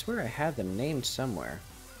 I swear I had them named somewhere.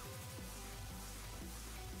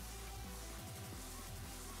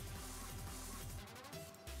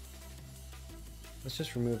 Let's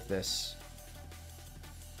just remove this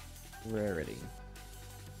rarity.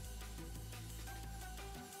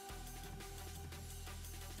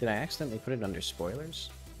 Did I accidentally put it under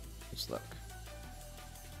spoilers? Let's look.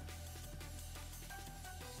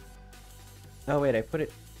 Oh wait, I put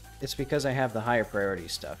it... It's because I have the higher priority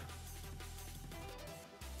stuff.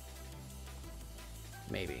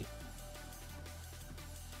 Maybe.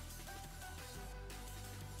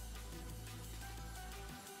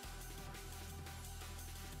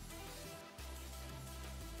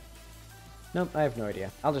 Nope, I have no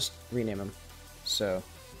idea. I'll just rename them. So,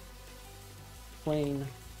 plain.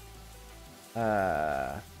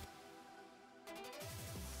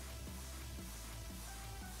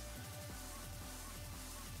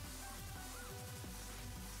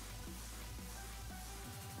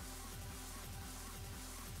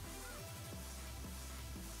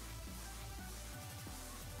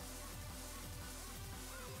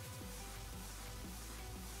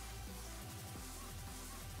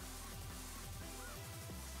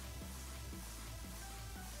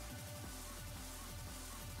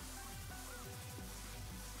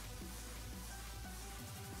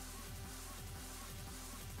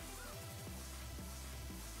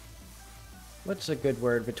 What's a good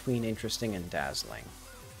word between interesting and dazzling?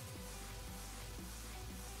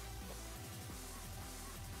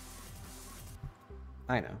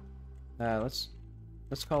 I know. Let's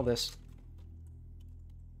call this.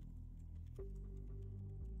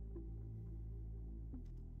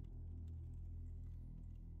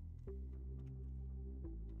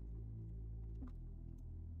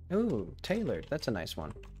 Ooh, tailored. That's a nice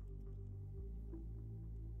one.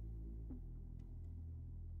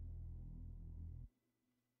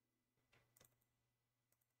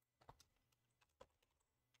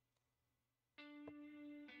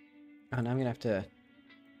 Oh, now I'm gonna have to.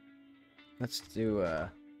 Let's do. Yeah,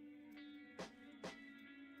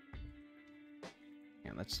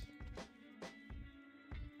 let's.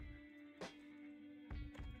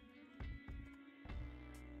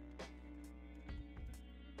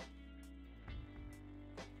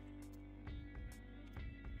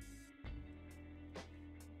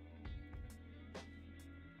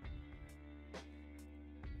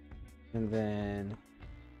 And then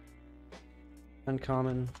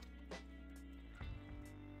uncommon.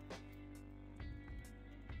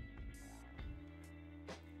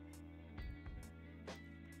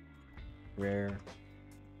 Rare.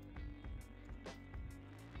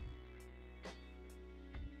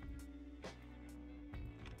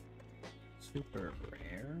 Super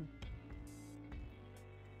rare.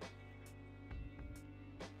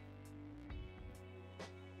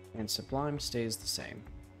 And sublime stays the same.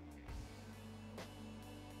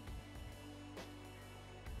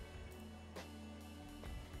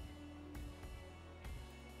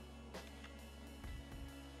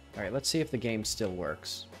 Alright, let's see if the game still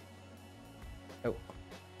works. Oh.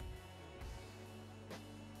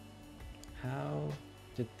 How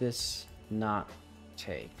did this not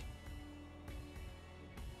take?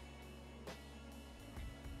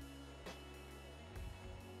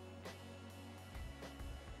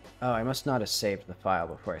 Oh, I must not have saved the file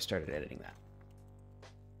before I started editing that.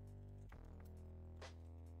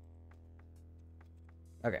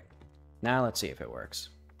 Okay, now let's see if it works.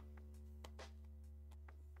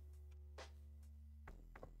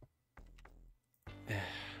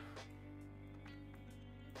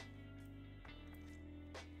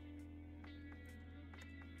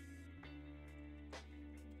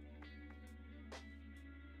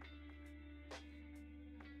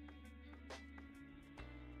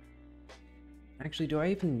 Actually, do I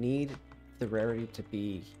even need the rarity to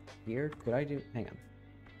be here? Could I do... Hang on.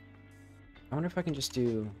 I wonder if I can just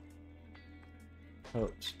do...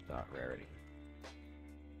 Coat.rarity.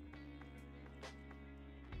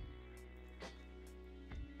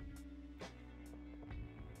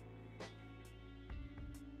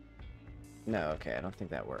 No, okay, I don't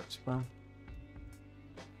think that works. Well...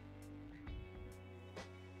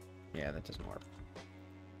 Yeah, that doesn't work.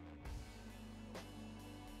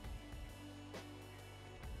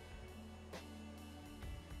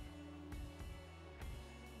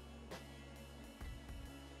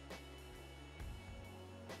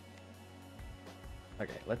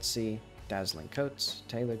 Okay, let's see. Dazzling coats,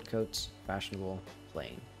 tailored coats, fashionable,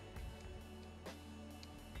 plain.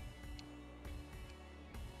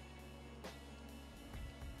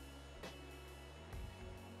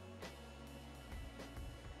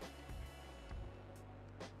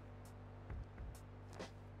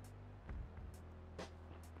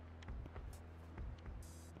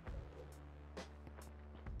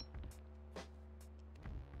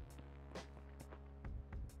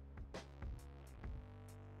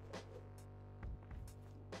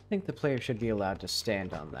 I think the player should be allowed to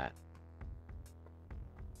stand on that.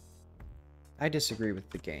 I disagree with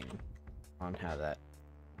the game on how that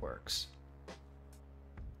works.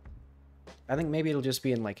 I think maybe it'll just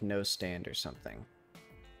be in like no stand or something.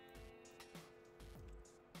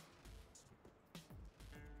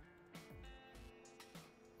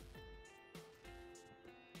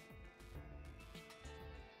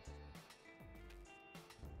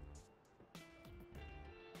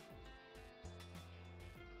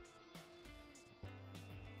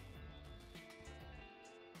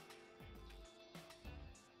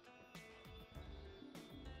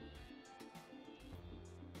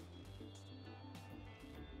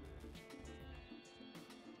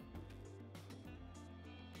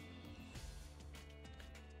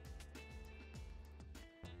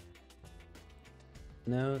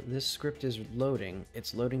 No, this script is loading.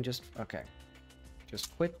 It's loading just... Okay.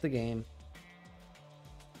 Just quit the game.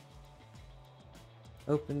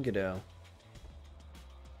 Open Godot.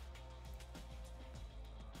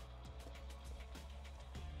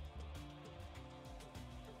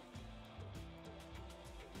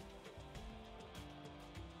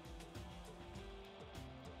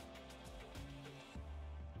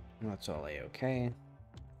 That's all a-okay.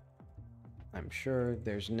 I'm sure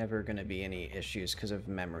there's never going to be any issues because of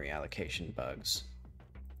memory allocation bugs.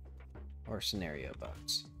 Or scenario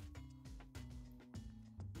bugs.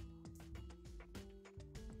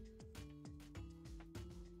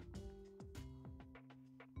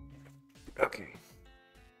 Okay.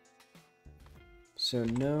 So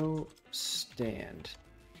no stand.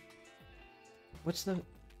 What's the...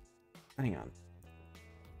 Hang on.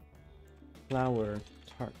 Flower,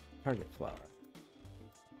 target flower.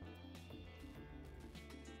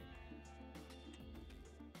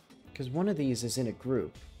 Because one of these is in a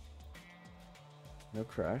group. No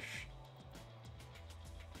crush.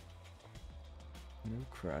 No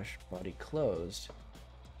crush. Body closed.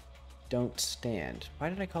 Don't stand. Why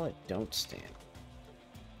did I call it don't stand?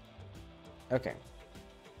 Okay.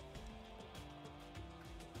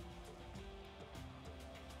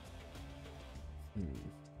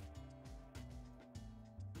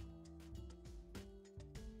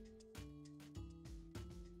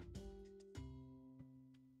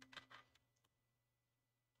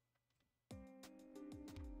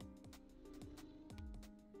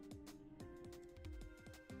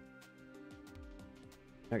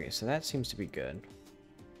 Okay, so that seems to be good.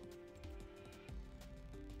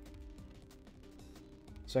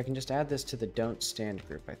 So I can just add this to the don't stand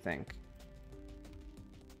group, I think.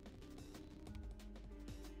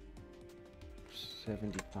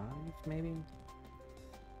 75, maybe?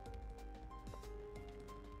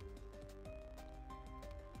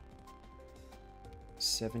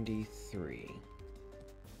 $73.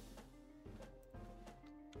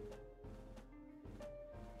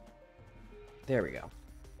 There we go.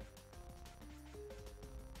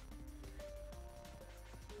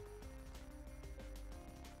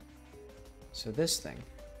 So this thing.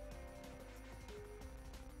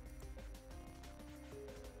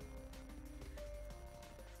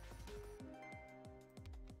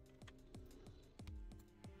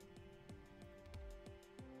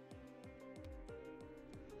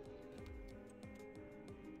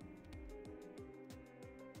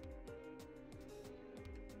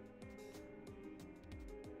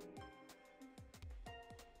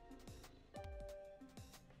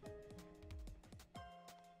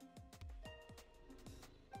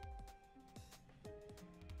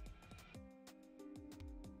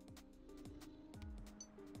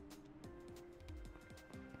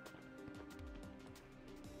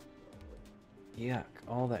 Yuck,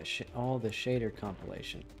 all that shit, all the shader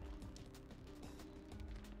compilation.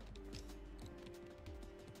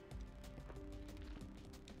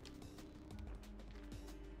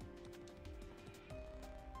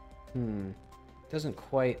 Doesn't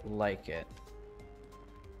quite like it.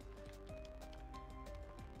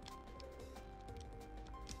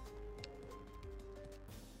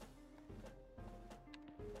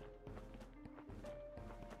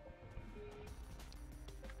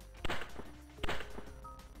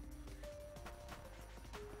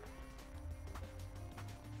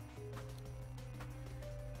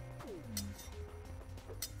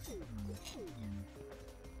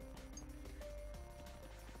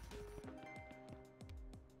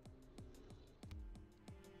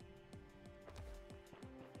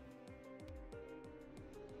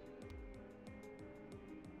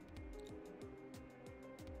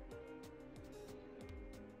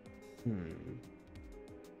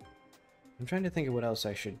 I'm trying to think of what else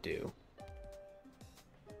I should do.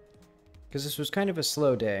 Because this was kind of a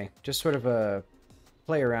slow day. Just sort of a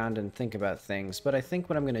play around and think about things. But I think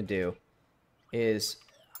what I'm going to do is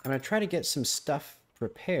I'm going to try to get some stuff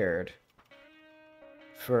prepared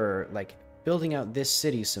for, like, building out this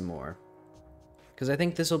city some more. Because I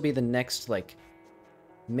think this will be the next, like,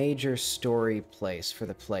 major story place for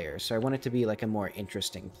the player. So I want it to be, like, a more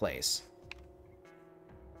interesting place.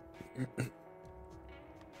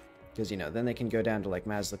 Because, you know, then they can go down to, like,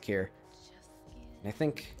 Mazlakir. And I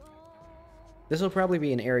think this will probably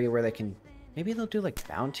be an area where they can... Maybe they'll do, like,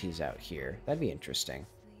 bounties out here. That'd be interesting.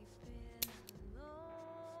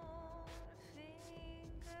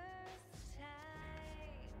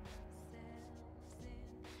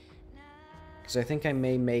 Because I think I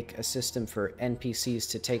may make a system for NPCs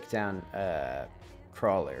to take down,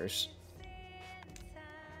 crawlers.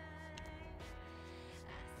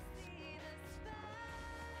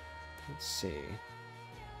 Let's see.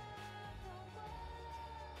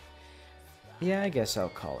 Yeah, I guess I'll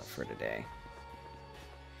call it for today.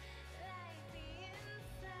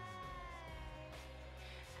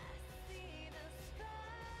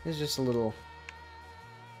 It's just a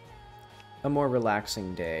more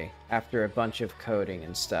relaxing day after a bunch of coding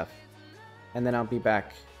and stuff. And then I'll be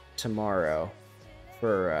back tomorrow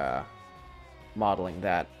for modeling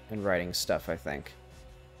that and writing stuff, I think.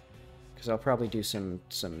 Because I'll probably do some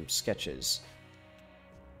sketches.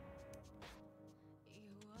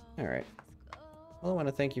 Alright. Well, I want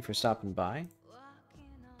to thank you for stopping by.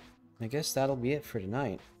 I guess that'll be it for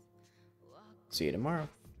tonight. See you tomorrow.